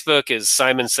Facebook is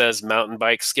Simon Says Mountain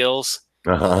Bike Skills.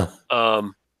 Uh-huh.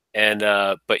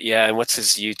 But yeah, and what's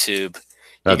his YouTube?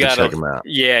 I have to check him out.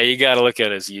 Yeah, you gotta look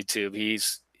at his YouTube.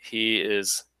 He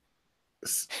is.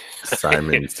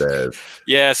 Simon Says.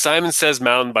 Yeah, Simon Says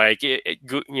Mountain Bike. Yeah,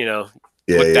 look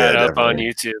that up on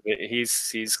definitely. YouTube.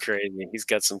 He's crazy. He's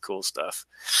got some cool stuff.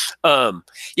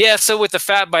 Yeah. So with the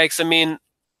fat bikes, I mean,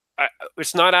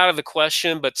 it's not out of the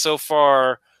question, but so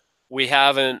far we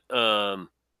haven't,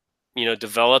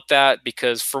 developed that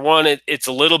because for one, it's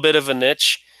a little bit of a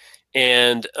niche,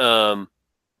 and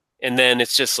then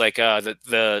it's just like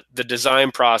the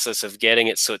design process of getting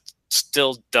it so it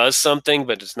still does something,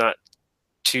 but it's not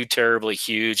too terribly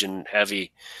huge and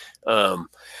heavy.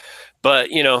 But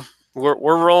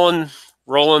we're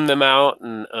rolling them out,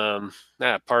 and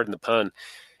pardon the pun.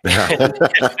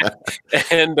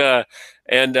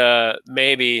 and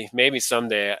maybe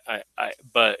someday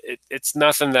but it's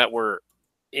nothing that we're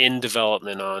in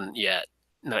development on yet.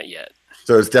 Not yet.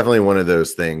 So it's definitely one of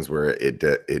those things where it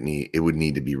would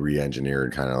need to be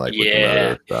re-engineered, kind of like with the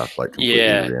motor stuff, like completely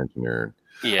re-engineered.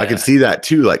 Yeah. I can see that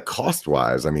too, like cost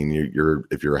wise. I mean, you're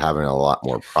if you're having a lot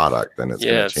more product, then it's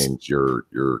going to change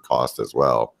your cost as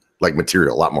well. Like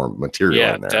material, a lot more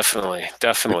material in there. Definitely.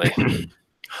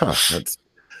 Huh,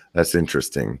 that's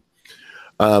interesting.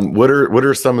 What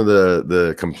are some of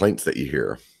the complaints that you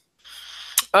hear?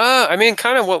 I mean,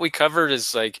 kind of what we covered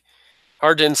is like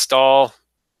hard to install.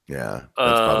 Yeah,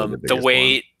 that's probably the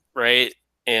weight, one. Right?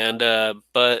 And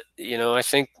but I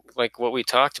think like what we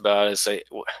talked about is like,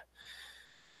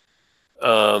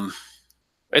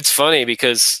 it's funny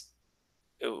because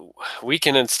we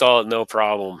can install it no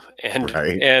problem,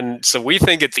 and so we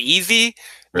think it's easy.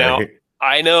 Now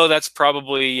I know that's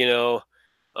probably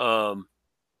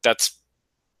that's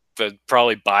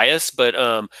probably biased, but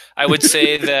I would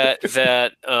say that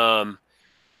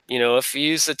if you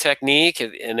use the technique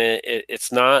and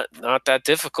it's not that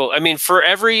difficult. I mean, for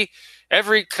every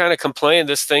kind of complaint,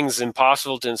 this thing's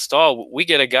impossible to install, we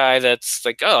get a guy that's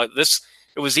like, oh,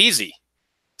 it was easy.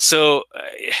 So,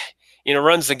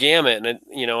 runs the gamut. And,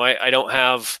 I don't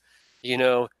have,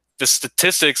 the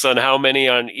statistics on how many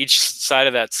on each side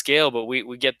of that scale, but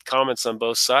we get comments on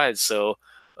both sides. So,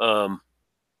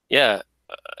 yeah,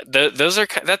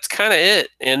 that's kind of it.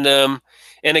 And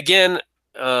again,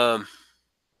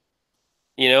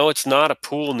 it's not a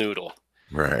pool noodle.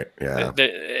 Right. Yeah.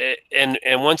 And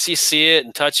once you see it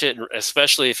and touch it,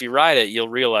 especially if you ride it, you'll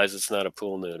realize it's not a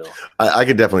pool noodle. I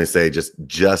could definitely say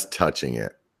just touching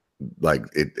it, like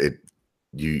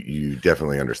you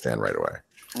definitely understand right away.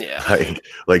 Yeah.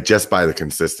 Like just by the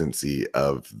consistency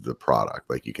of the product,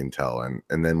 like you can tell.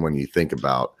 And then when you think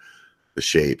about the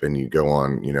shape and you go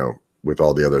on, with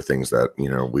all the other things that,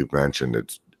 we've mentioned,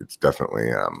 it's definitely,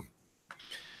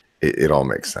 it all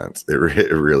makes sense. It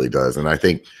really does. And I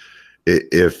think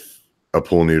if a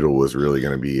pool noodle was really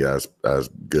going to be as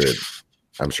good,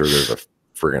 I'm sure there's a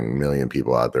friggin' million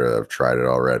people out there that have tried it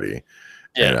already.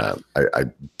 Yeah. And I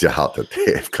doubt that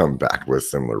they have come back with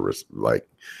similar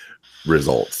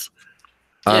results.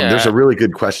 There's a really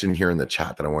good question here in the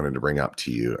chat that I wanted to bring up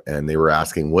to you. And they were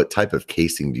asking, what type of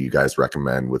casing do you guys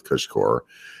recommend with Cushcore?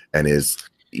 And is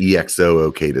EXO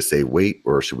okay to save weight,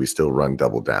 or should we still run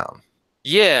double down?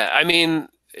 Yeah, I mean,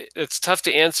 it's tough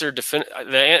to answer.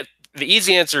 The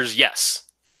easy answer is yes.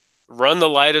 Run the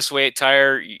lightest weight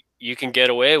tire you can get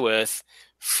away with,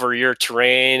 for your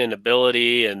terrain and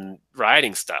ability and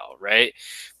riding style, right?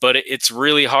 But it's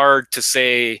really hard to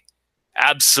say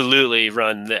absolutely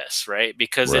run this, right?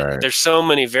 Because there's so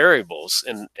many variables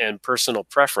and personal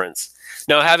preference.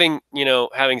 Now,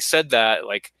 having said that,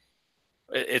 like,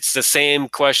 it's the same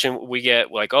question we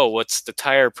get, like, oh, what's the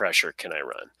tire pressure can I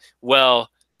run? Well,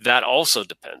 that also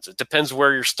depends. It depends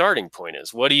where your starting point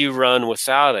is. What do you run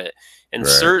without it? And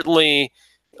certainly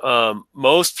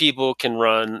most people can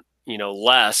run,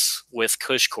 less with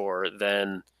CushCore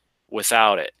than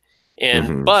without it.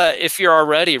 And but if you're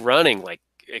already running like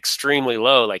extremely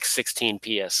low, like 16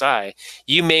 psi,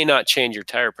 you may not change your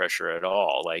tire pressure at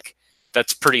all. Like,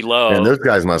 that's pretty low. And those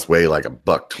guys must weigh like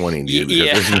 $120, dude.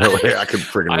 Yeah, there's no way I could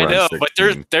freaking run. I know, 16. But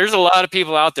there's a lot of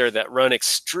people out there that run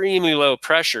extremely low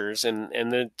pressures, and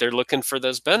they're looking for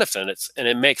those benefits, and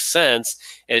it makes sense.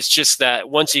 It's just that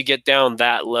once you get down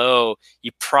that low,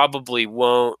 you probably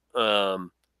won't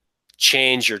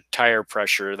change your tire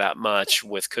pressure that much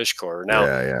with CushCore.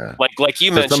 Now, like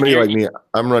you mentioned, somebody like me,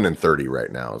 I'm running 30 right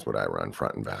now is what I run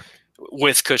front and back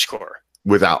with CushCore.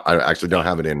 Without, I actually don't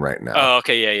have it in right now. Oh,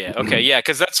 okay, yeah, okay, yeah,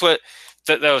 because that's what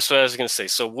that was what I was going to say.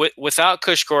 So without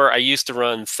CushCore, I used to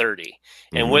run 30,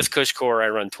 and with CushCore, I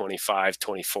run 25,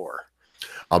 24.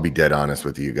 I'll be dead honest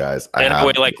with you guys. I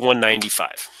weigh like 195.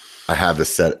 I have the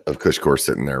set of CushCore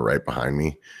sitting there right behind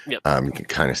me. Yep. You can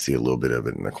kind of see a little bit of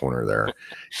it in the corner there,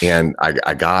 and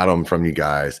I got them from you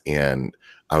guys, and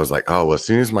I was like, oh, well, as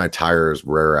soon as my tires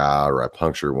wear out or I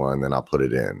puncture one, then I'll put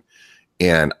it in.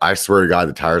 And I swear to God,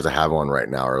 the tires I have on right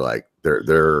now are like,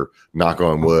 they're knock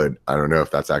on wood. I don't know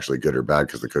if that's actually good or bad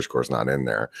because the CushCore's not in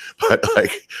there, but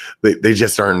like they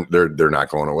just aren't, they're not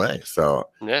going away. So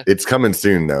it's coming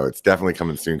soon though. It's definitely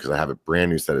coming soon because I have a brand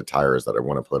new set of tires that I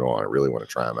want to put on. I really want to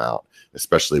try them out,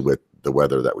 especially with the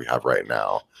weather that we have right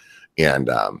now. And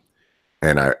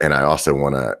I also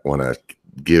want to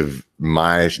give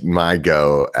my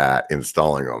go at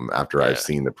installing them after I've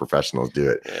seen the professionals do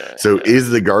it. So is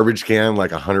the garbage can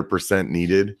like 100%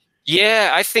 needed?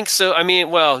 Yeah, I think so. I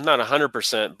mean, well, not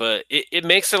 100%, but it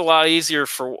makes it a lot easier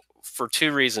for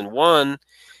two reasons. One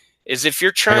is if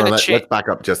you're trying to change. Let's back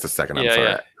up just a second. I'm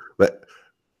sorry.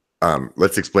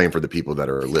 Let's explain for the people that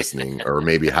are listening or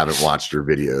maybe haven't watched your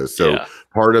videos. So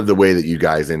part of the way that you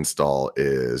guys install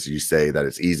is you say that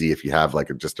it's easy if you have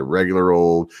like just a regular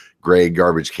old gray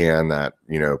garbage can that,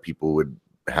 people would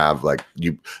have like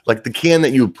the can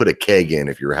that you would put a keg in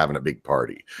if you were having a big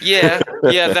party. Yeah.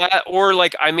 That, or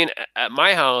like, I mean, at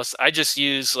my house, I just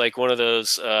use like one of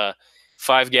those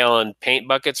 5-gallon paint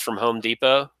buckets from Home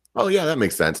Depot. Oh yeah, that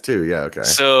makes sense too. Yeah. Okay.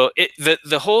 So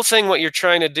the whole thing, what you're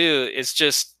trying to do is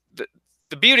just,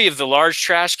 the beauty of the large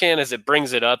trash can is it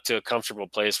brings it up to a comfortable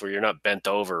place where you're not bent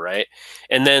over, right?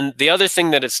 And then the other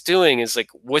thing that it's doing is like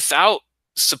without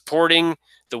supporting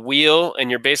the wheel, and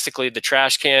you're basically the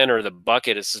trash can or the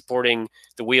bucket is supporting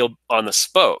the wheel on the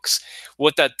spokes.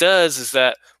 What that does is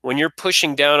that when you're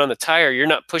pushing down on the tire, you're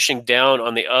not pushing down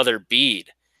on the other bead.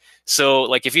 So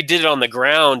like if you did it on the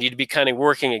ground, you'd be kind of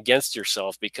working against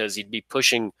yourself because you'd be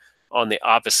pushing on the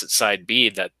opposite side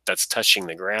bead that's touching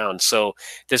the ground. So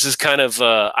this is kind of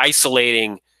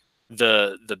isolating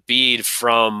the bead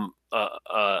from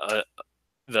the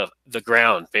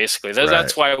ground, basically.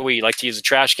 That's why we like to use a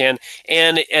trash can,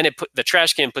 and the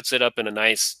trash can puts it up in a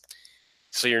nice,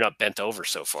 so you're not bent over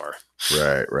so far.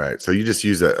 Right. So you just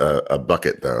use a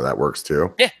bucket though. That works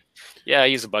too. Yeah. I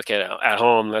use a bucket at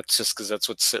home. That's just because that's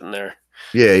what's sitting there.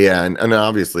 Yeah. And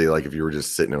obviously, like if you were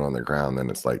just sitting it on the ground, then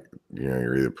it's like,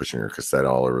 you're either pushing your cassette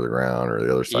all over the ground or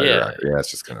the other side. Yeah, it's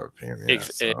just kind of a pain.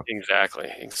 Exactly.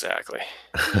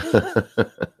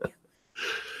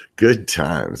 Good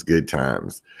times.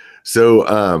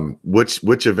 So,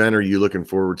 which event are you looking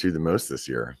forward to the most this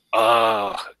year?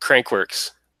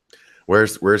 Crankworks.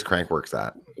 Where's Crankworks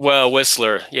at? Well,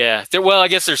 Whistler. Yeah. I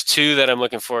guess there's two that I'm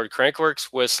looking forward to. Crankworks,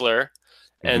 Whistler,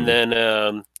 and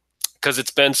then because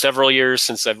it's been several years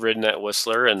since I've ridden at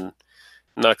Whistler, and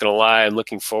I'm not going to lie, I'm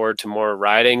looking forward to more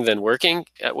riding than working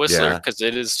at Whistler because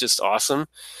it is just awesome.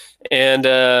 And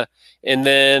then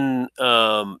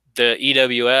the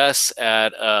EWS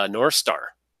at North Star.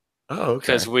 Oh,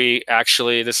 okay. Because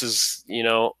this is,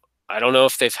 I don't know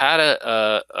if they've had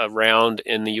a round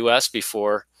in the US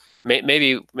before.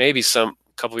 Maybe some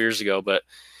couple years ago, but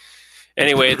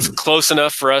anyway, it's close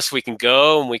enough for us. We can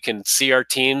go and we can see our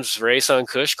teams race on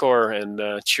CushCore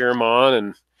and cheer them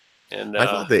on. And I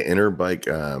thought the Interbike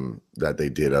that they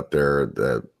did up there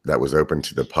that was open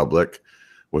to the public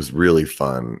was really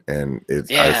fun. And it's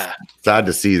sad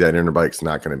to see that Interbike's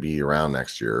not going to be around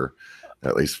next year.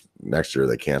 At least next year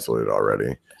they canceled it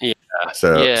already. Yeah,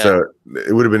 Yeah. So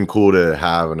it would have been cool to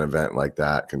have an event like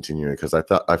that continuing, because I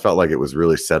felt like it was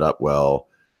really set up well,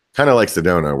 kind of like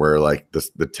Sedona, where like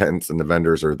the tents and the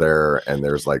vendors are there, and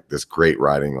there's like this great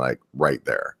riding like right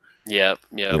there. Yep.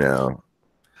 You know.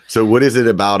 So what is it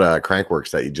about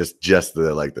Crankworks that you just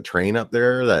the like the train up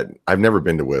there? That I've never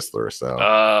been to Whistler, so.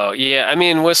 Oh yeah, I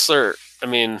mean Whistler. I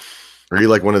mean, are you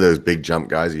like one of those big jump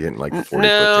guys? You hitting like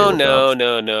 40-foot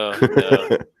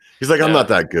no. He's like, I'm not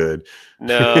that good.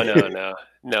 No.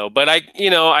 But I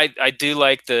do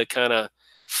like the kind of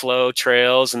flow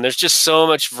trails, and there's just so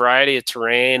much variety of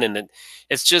terrain, and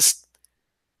it's just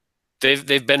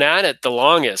they've been at it the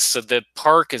longest. So the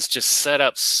park is just set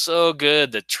up so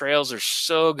good. The trails are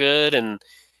so good, and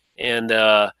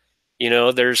there's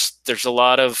a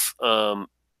lot of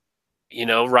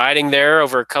riding there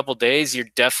over a couple days. You're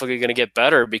definitely going to get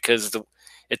better because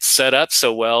it's set up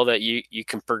so well that you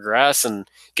can progress and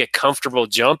get comfortable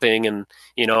jumping. And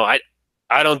I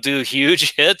don't do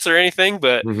huge hits or anything,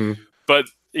 but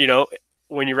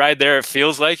when you ride there, it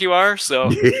feels like you are. So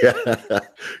yeah,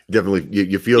 definitely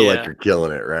you feel like you're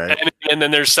killing it, right? And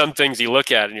then there's some things you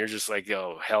look at and you're just like,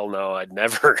 oh hell no, I'd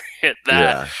never hit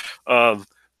that.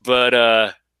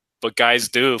 But guys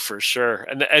do for sure,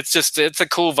 and it's a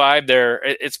cool vibe there.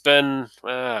 It's been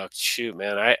man,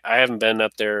 I haven't been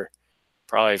up there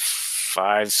probably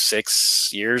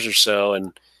 5-6 years or so,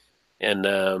 and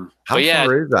how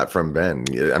far is that from Bend?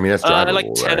 I mean, that's drivable, like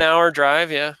 10-hour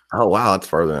drive. Yeah. Oh wow, that's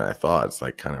farther than I thought. It's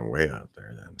like kind of way up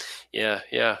there then.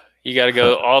 Yeah. You got to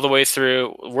go all the way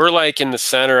through. We're like in the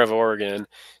center of Oregon,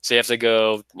 so you have to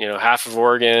go half of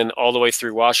Oregon all the way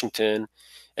through Washington,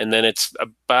 and then it's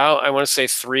about, I want to say,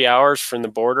 3 hours from the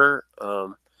border.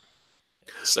 Wow,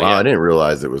 I didn't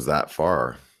realize it was that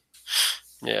far.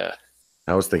 Yeah.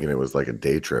 I was thinking it was like a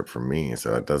day trip for me,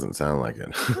 so it doesn't sound like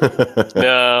it.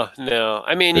 No.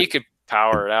 I mean, you could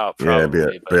power it out. Probably, yeah,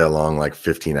 it'd be a long, like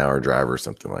 15-hour drive or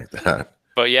something like that.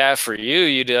 But yeah, for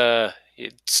you'd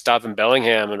stop in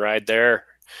Bellingham and ride there.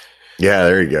 Yeah,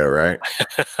 there you go. Right.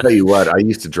 Tell you what, I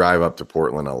used to drive up to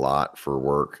Portland a lot for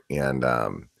work, and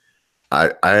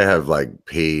I have like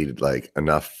paid like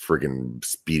enough freaking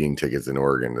speeding tickets in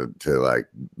Oregon to like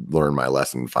learn my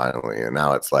lesson finally, and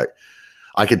now it's like,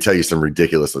 I could tell you some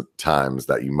ridiculous times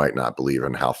that you might not believe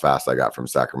in how fast I got from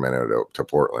Sacramento to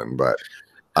Portland, but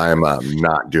I'm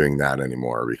not doing that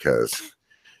anymore because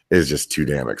it's just too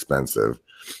damn expensive.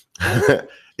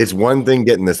 It's one thing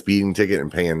getting the speeding ticket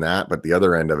and paying that, but the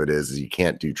other end of it is you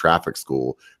can't do traffic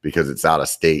school because it's out of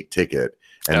state ticket,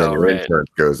 and then your insurance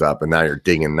goes up, and now you're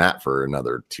digging that for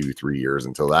another 2-3 years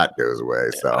until that goes away.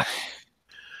 So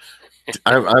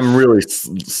I'm really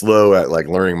slow at like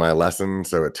learning my lesson,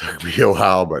 so it took me a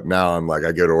while. But now I'm like,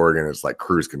 I go to Oregon, it's like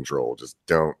cruise control. Just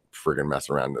don't friggin' mess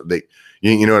around.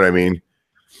 You know what I mean?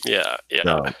 Yeah.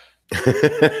 No.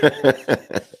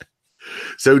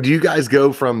 So do you guys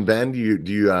go from Bend?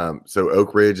 So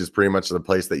Oak Ridge is pretty much the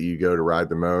place that you go to ride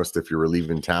the most if you're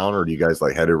leaving town, or do you guys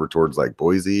like head over towards like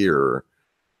Boise or?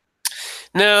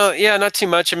 No, yeah, not too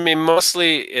much. I mean,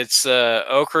 mostly it's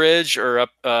Oak Ridge or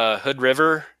up Hood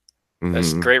River.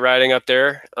 That's great riding up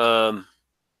there. Where's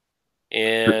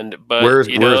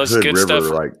Hood good River, stuff.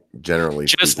 like generally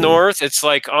just speaking? North. It's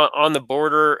like on the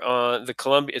border, the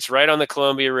Columbia. It's right on the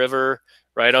Columbia River,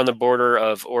 right on the border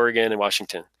of Oregon and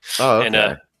Washington. Oh, okay.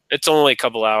 And it's only a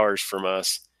couple hours from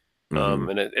us.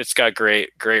 And it's got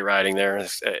great riding there.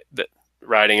 The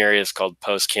riding area is called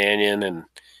Post Canyon, and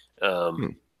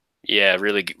yeah,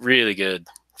 really, really good.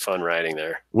 Fun riding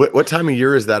there. What time of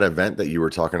year is that event that you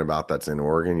were talking about that's in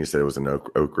Oregon? You said it was in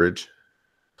Oak Ridge?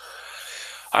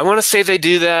 I want to say they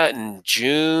do that in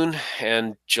June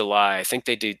and July. I think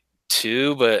they do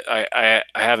two, but I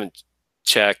haven't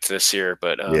checked this year.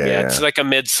 But it's like a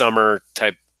midsummer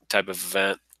type of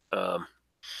event. Yeah.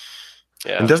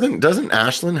 And doesn't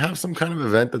Ashland have some kind of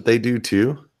event that they do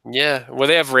too? Yeah, well,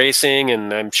 they have racing,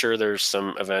 and I'm sure there's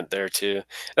some event there too.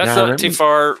 That's not too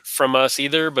far from us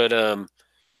either, but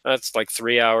that's like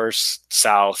 3 hours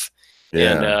south.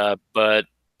 Yeah. And but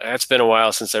it's been a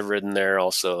while since I've ridden there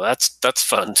also. That's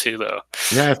fun too though.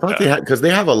 Yeah, I thought they had, because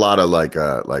they have a lot of like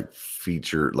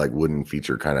feature, like wooden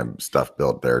feature kind of stuff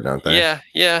built there, don't they?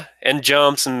 Yeah. And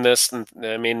jumps and this, and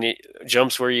I mean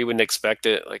jumps where you wouldn't expect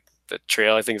it, like the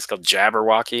trail, I think it's called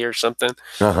Jabberwocky or something.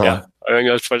 Yeah. I think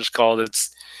that's what it's called.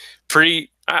 It's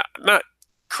pretty not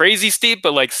crazy steep,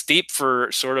 but like steep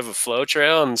for sort of a flow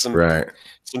trail, and some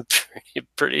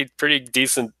pretty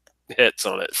decent hits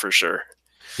on it for sure.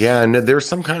 Yeah, and there's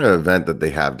some kind of event that they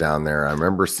have down there. I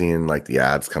remember seeing like the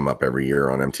ads come up every year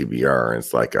on MTBR, and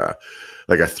it's like a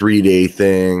 3-day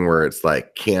thing where it's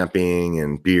like camping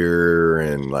and beer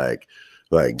and like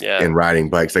like Yeah. and riding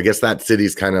bikes. I guess that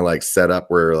city's kind of like set up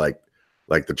where like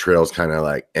the trails kind of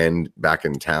like end back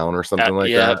in town or something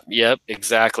like that. Yep,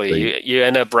 exactly. So You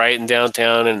end up right in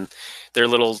downtown, and their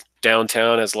little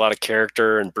downtown has a lot of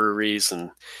character and breweries,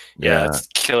 and it's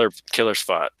killer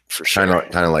spot for sure.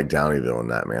 Kind of like Downeyville in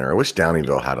that manner. I wish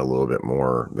Downeyville had a little bit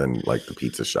more than like the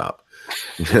pizza shop.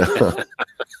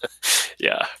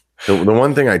 Yeah. The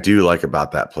one thing I do like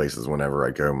about that place is whenever I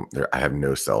go there, I have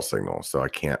no cell signal, so I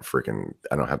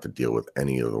don't have to deal with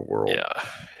any of the world.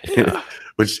 Yeah.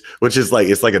 which is like,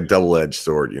 it's like a double-edged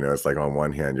sword, you know. It's like on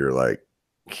one hand, you're like,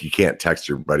 you can't text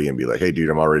your buddy and be like, hey dude,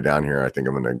 I'm already down here. I think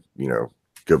I'm gonna, you know,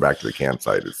 go back to the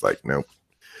campsite. It's like, nope.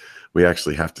 We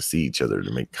actually have to see each other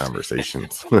to make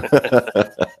conversations.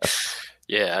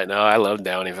 Yeah, I know. I love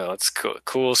Downeyville. It's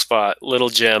cool spot. Little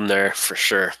gem there for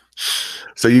sure.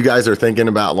 So you guys are thinking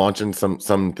about launching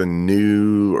something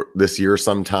new this year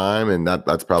sometime, and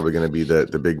that's probably going to be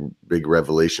the big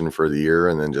revelation for the year,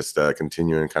 and then just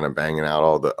continuing kind of banging out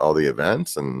all the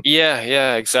events. And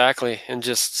yeah, exactly. And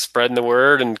just spreading the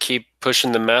word and keep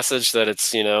pushing the message that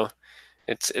it's, you know,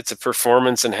 it's a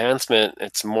performance enhancement.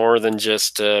 It's more than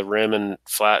just rim and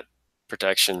flat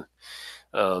protection.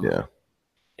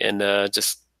 And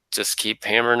just keep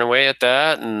hammering away at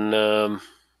that, and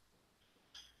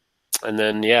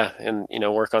then and you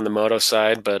know, work on the moto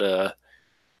side, but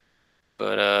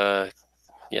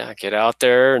get out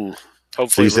there and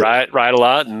hopefully ride a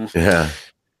lot and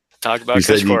talk about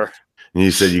Cushcore.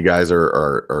 You said you guys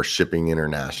are shipping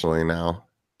internationally now.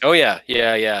 Oh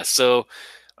yeah. So,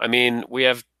 I mean, we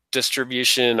have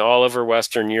distribution all over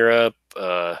Western Europe,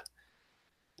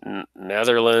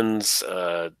 Netherlands.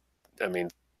 I mean,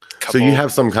 so you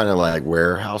have some kind of like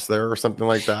warehouse there or something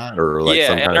like that, or like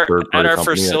some kind of third-party at our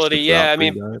company facility. Yeah, I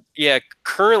mean,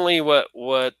 currently what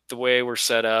the way we're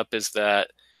set up is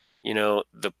that, you know,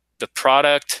 the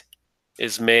product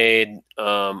is made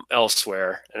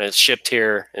elsewhere and it's shipped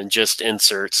here and just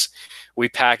inserts. We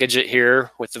package it here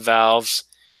with the valves,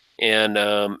 and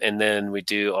then we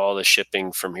do all the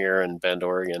shipping from here in Bend,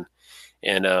 Oregon.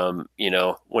 And you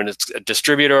know, when it's a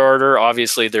distributor order,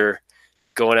 obviously they're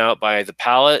going out by the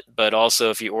pallet, but also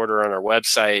if you order on our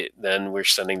website, then we're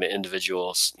sending the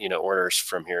individuals, you know, orders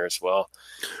from here as well.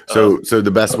 So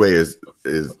the best way is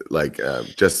like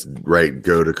just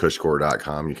go to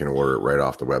cushcore.com. You can order it right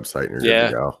off the website and you're good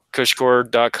to go.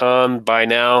 Cushcore.com, buy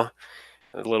now,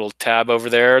 a little tab over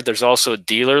there. There's also a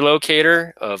dealer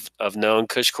locator of known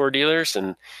Cushcore dealers,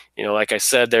 and you know, like I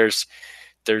said, there's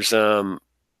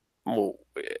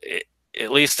at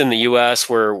least in the U.S.,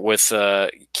 we're with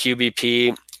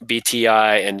QBP,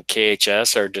 BTI, and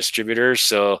KHS are distributors.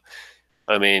 So,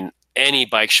 I mean, any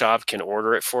bike shop can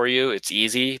order it for you. It's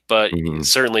easy, but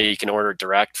certainly you can order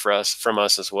direct from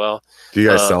us as well. Do you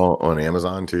guys sell on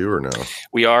Amazon too, or no?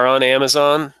 We are on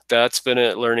Amazon. That's been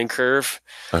a learning curve.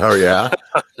 Oh yeah,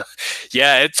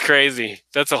 yeah, it's crazy.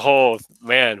 That's a whole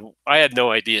man. I had no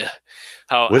idea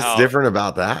what's different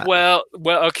about that. Well,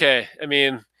 okay. I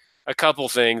mean, a couple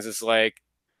things. It's like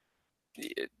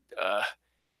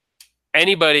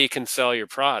anybody can sell your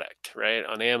product, right,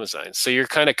 on Amazon. So you're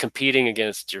kind of competing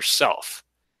against yourself.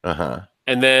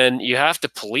 And then you have to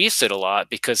police it a lot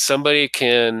because somebody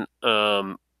can,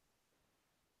 you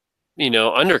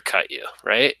know, undercut you,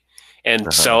 right,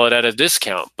 and sell it at a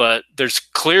discount. But there's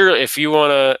clear, if you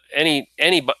want to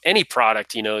any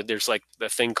product, you know, there's like the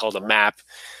thing called a MAP,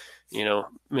 you know,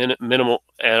 minimal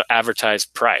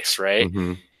advertised price, right?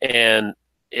 And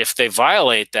if they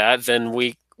violate that, then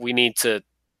we need to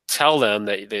tell them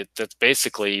that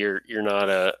basically you're not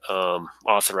a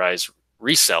authorized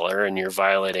reseller and you're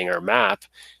violating our MAP.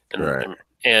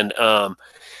 And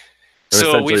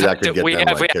so we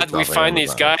find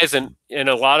these guys, and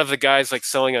a lot of the guys like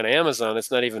selling on Amazon,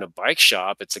 it's not even a bike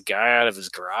shop, it's a guy out of his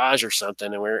garage or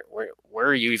something, and where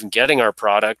are you even getting our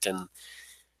product? And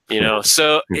you know,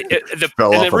 so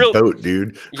fell off a boat,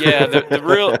 dude.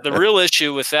 the real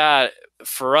issue with that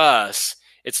for us,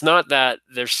 it's not that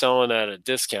they're selling at a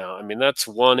discount. I mean, that's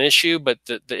one issue, but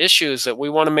the issue is that we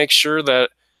want to make sure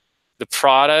that the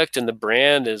product and the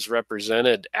brand is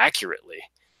represented accurately.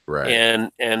 Right.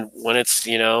 And when it's,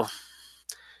 you know,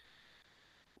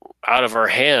 out of our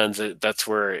hands, that's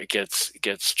where it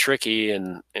gets tricky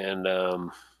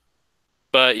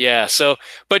but yeah,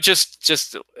 but just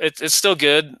it's still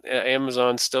good.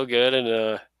 Amazon's still good,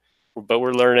 and but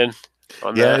we're learning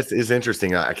on that. Yeah, it's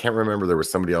interesting. I can't remember. There was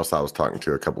somebody else I was talking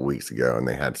to a couple weeks ago, and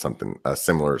they had a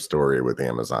similar story with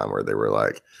Amazon where they were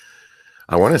like,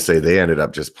 I want to say they ended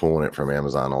up just pulling it from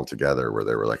Amazon altogether, where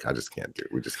they were like, we just can't do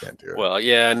it. Well,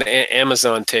 yeah, and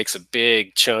Amazon takes a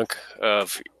big chunk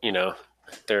of, you know,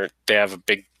 they have a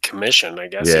big commission, I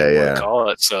guess Yeah, you want yeah. to call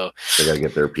it. So They got to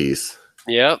get their piece.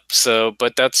 yep. So,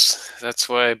 but that's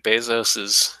why Bezos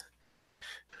is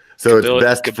So it's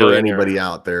best for billionaire. anybody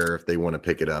out there if they want to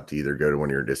pick it up to either go to one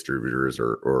of your distributors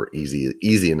or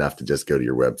easy enough to just go to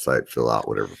your website, fill out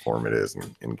whatever form it is,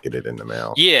 and get it in the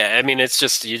mail. Yeah, I mean, it's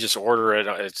just you just order it.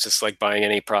 It's just like buying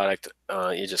any product.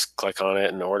 You just click on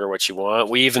it and order what you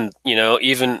want. We even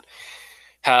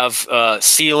have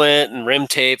sealant and rim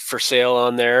tape for sale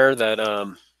on there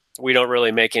that we don't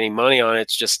really make any money on.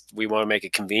 It's just we want to make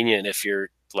it convenient if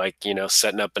you're like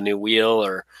setting up a new wheel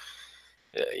or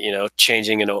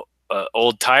changing an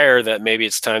old tire that maybe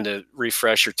it's time to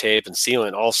refresh your tape and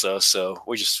sealant also. So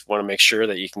we just want to make sure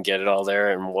that you can get it all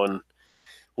there in one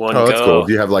Oh, that's go. cool.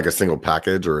 Do you have like a single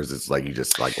package, or is it like you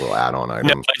just like little add-on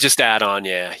items? No, just add on.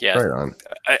 Yeah. Right on.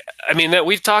 I mean that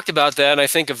we've talked about that, and I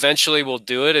think eventually we'll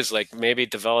do it. Is like maybe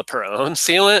develop our own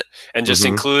sealant and just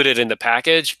include it in the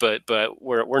package, but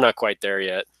we're not quite there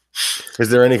yet. Is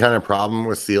there any kind of problem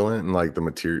with sealant and like the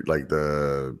material, like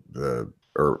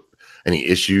or any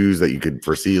issues that you could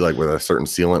foresee, like with a certain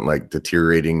sealant, like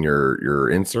deteriorating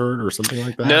your insert or something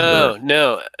like that?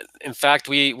 No. In fact,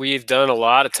 we've done a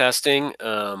lot of testing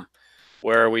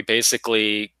where we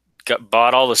basically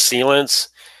bought all the sealants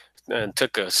and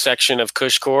took a section of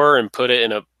Cushcore and put it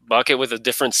in a bucket with the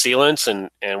different sealants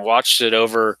and watched it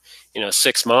over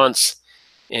 6 months,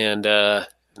 and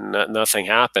nothing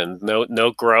happened.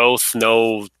 No growth,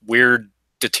 no weird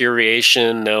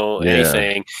deterioration, no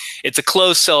anything. It's a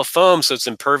closed cell foam, so it's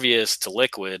impervious to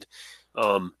liquid.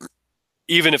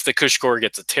 Even if the Cushcore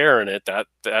gets a tear in it, that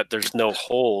there's no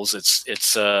holes.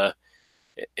 So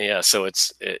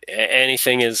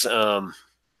anything is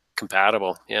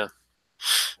compatible. Yeah.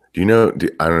 I don't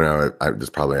know. There's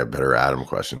probably a better Adam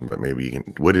question, but maybe you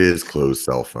can. What is closed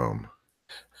cell foam?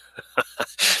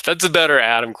 That's a better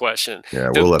Adam question.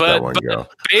 Yeah, we'll let that one go.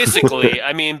 Basically,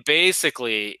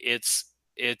 it's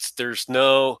there's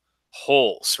no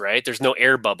holes, right? There's no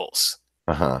air bubbles.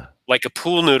 Like a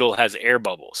pool noodle has air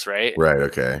bubbles, right? Right.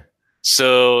 Okay.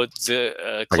 So the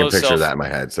I can picture that in my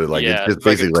head. So like it's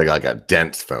basically like a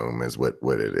dense foam is what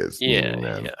it is.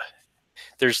 Yeah.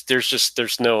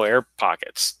 There's no air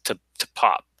pockets to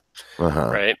pop,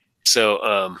 right?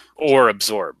 So or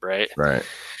absorb, right? Right.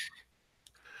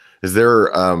 Is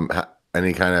there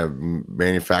any kind of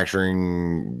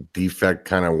manufacturing defect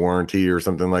kind of warranty or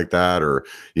something like that, or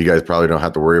you guys probably don't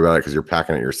have to worry about it because you're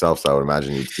packing it yourself? So I would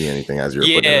imagine you'd see anything as you're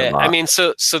putting it in the box. I mean,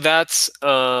 so that's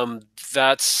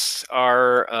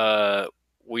our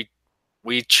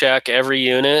we check every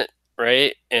unit,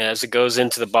 right, as it goes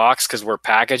into the box because we're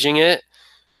packaging it.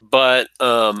 But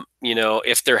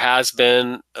if there has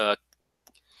been,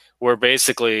 we're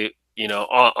basically.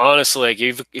 Honestly,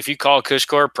 like if you call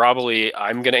Cushcore, probably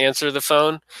I'm going to answer the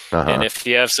phone. And if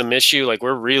you have some issue, like we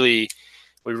really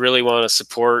want to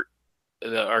support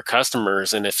our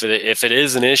customers. And if it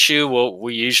is an issue,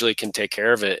 we usually can take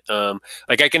care of it.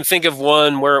 Like I can think of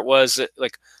one where it was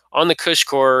like on the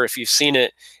Cushcore, if you've seen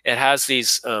it, it has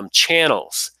these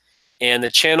channels, and the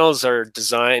channels are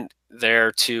designed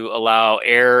there to allow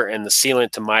air and the sealant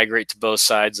to migrate to both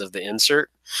sides of the insert.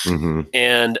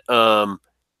 And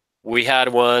we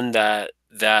had one that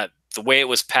the way it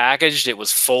was packaged, it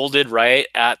was folded right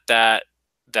at that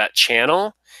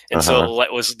channel, and so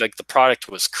it was like the product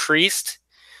was creased,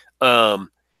 and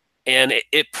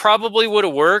it probably would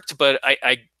have worked, but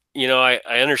I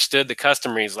understood the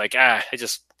customer. He's like, I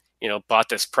just bought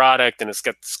this product and it's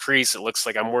got this crease. It looks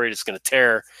like I'm worried it's going to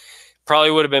tear.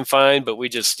 Probably would have been fine, but we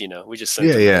just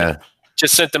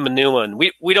sent them a new one.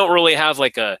 We don't really have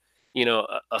like a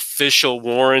official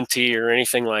warranty or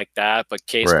anything like that, but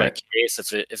case by case,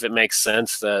 if it makes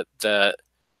sense that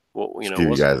give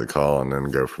you guys a call and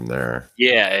then go from there.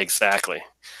 Yeah, exactly.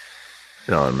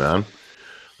 Man.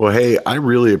 Well, hey, I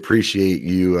really appreciate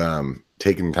you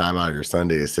taking time out of your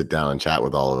Sunday to sit down and chat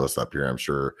with all of us up here. I'm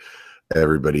sure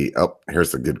everybody. Oh,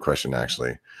 here's a good question,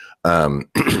 actually. I'm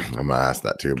gonna ask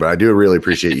that too, but I do really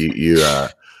appreciate you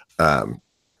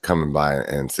coming by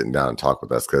and sitting down and talk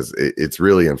with us, because it's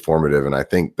really informative. And I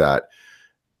think that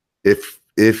if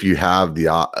you have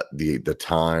the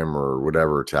time or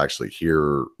whatever to actually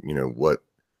hear,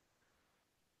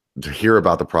 to hear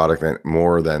about the product and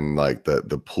more than like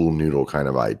the pool noodle kind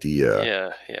of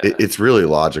idea, it's really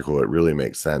logical. It really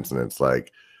makes sense. And it's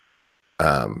like,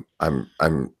 I'm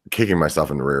kicking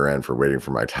myself in the rear end for waiting for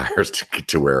my tires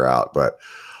to wear out, but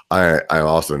I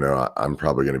also know I'm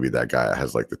probably going to be that guy that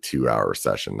has like the 2-hour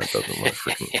session that doesn't work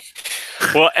for me.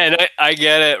 Well, and I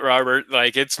get it, Robert.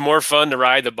 Like it's more fun to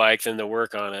ride the bike than to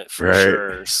work on it for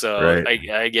sure. So I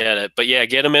get it, but yeah,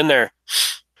 get them in there.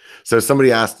 So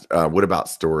somebody asked, what about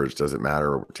storage? Does it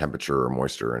matter temperature or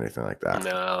moisture or anything like that?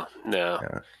 No.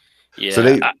 Yeah. Yeah. So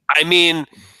they, I mean,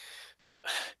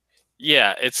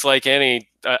 yeah, it's like any,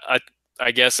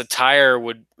 I guess a tire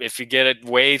would, if you get it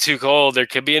way too cold, there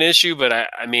could be an issue. But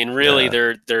I mean, really,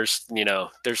 yeah, there's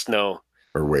no,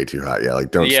 or way too hot. Yeah, like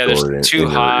don't yeah, there's store it too in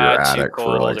your hot, too attic for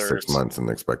cold, like or 6 months and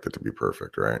expect it to be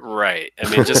perfect, right? right. I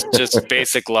mean, just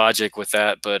basic logic with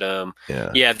that. But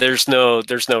Yeah. yeah, there's no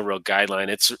real guideline.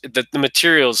 It's the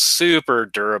material's super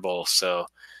durable. So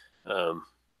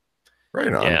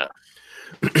Right on. yeah.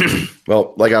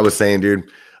 Well, like I was saying, dude,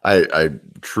 I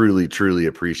truly, truly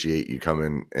appreciate you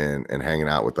coming and hanging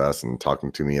out with us and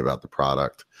talking to me about the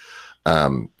product.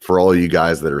 For all you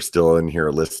guys that are still in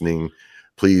here listening,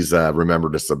 please remember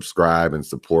to subscribe and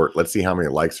support. Let's see how many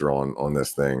likes are on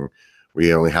this thing.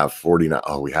 We only have 49.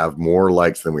 Oh, we have more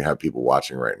likes than we have people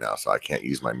watching right now. So I can't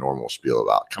use my normal spiel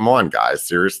about, come on, guys,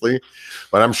 seriously.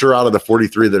 But I'm sure out of the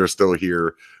 43 that are still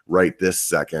here right this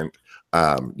second,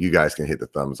 you guys can hit the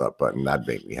thumbs up button. That'd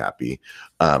make me happy,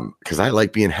 because I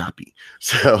like being happy.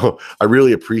 So I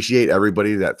really appreciate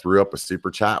everybody that threw up a super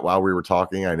chat while we were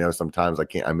talking. I know sometimes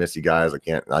I miss you guys. I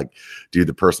can't like do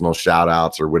the personal shout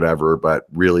outs or whatever, but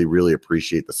really, really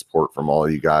appreciate the support from all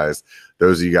of you guys.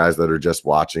 Those of you guys that are just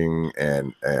watching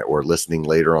and or listening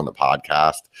later on the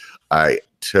podcast, I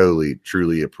totally,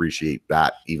 truly appreciate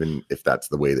that, even if that's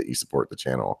the way that you support the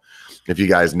channel. If you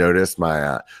guys noticed,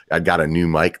 I got a new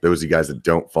mic. Those of you guys that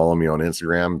don't follow me on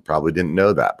Instagram probably didn't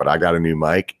know that, but I got a new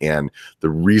mic. And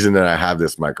the reason that I have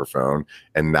this microphone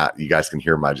and that you guys can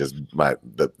hear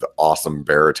the awesome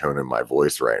baritone in my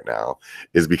voice right now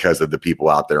is because of the people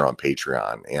out there on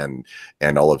Patreon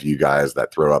and all of you guys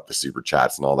that throw up the super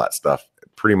chats and all that stuff.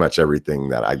 Pretty much everything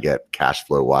that I get cash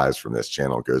flow wise from this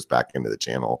channel goes back into the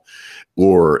channel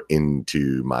or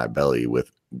into my belly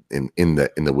in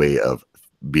the way of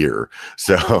beer.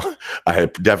 So I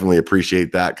definitely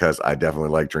appreciate that, because I definitely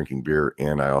like drinking beer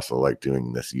and I also like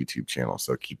doing this YouTube channel.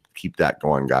 So keep that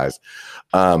going, guys.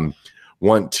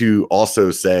 Want to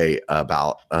also say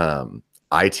about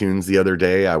iTunes the other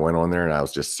day. I went on there and I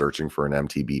was just searching for an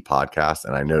MTB podcast,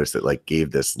 and I noticed it like gave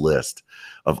this list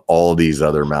of all these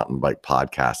other mountain bike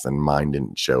podcasts, and mine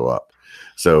didn't show up.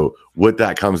 So what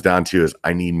that comes down to is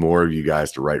I need more of you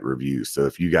guys to write reviews. So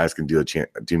if you guys can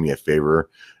do me a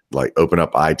favor, like open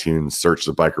up iTunes, search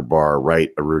the Biker Bar,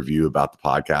 write a review about the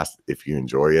podcast. If you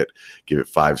enjoy it, give it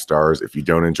 5 stars. If you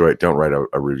don't enjoy it, don't write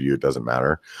a review. It doesn't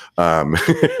matter.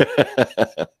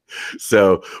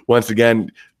 So once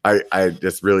again, I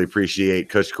just really appreciate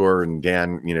Kushcore and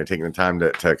Dan, taking the time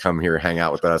to come here, hang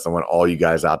out with us. I want all you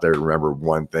guys out there to remember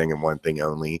one thing and one thing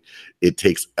only. It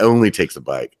only takes a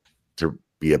bike to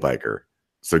be a biker.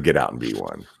 So get out and be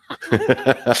one.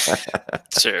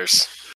 Cheers.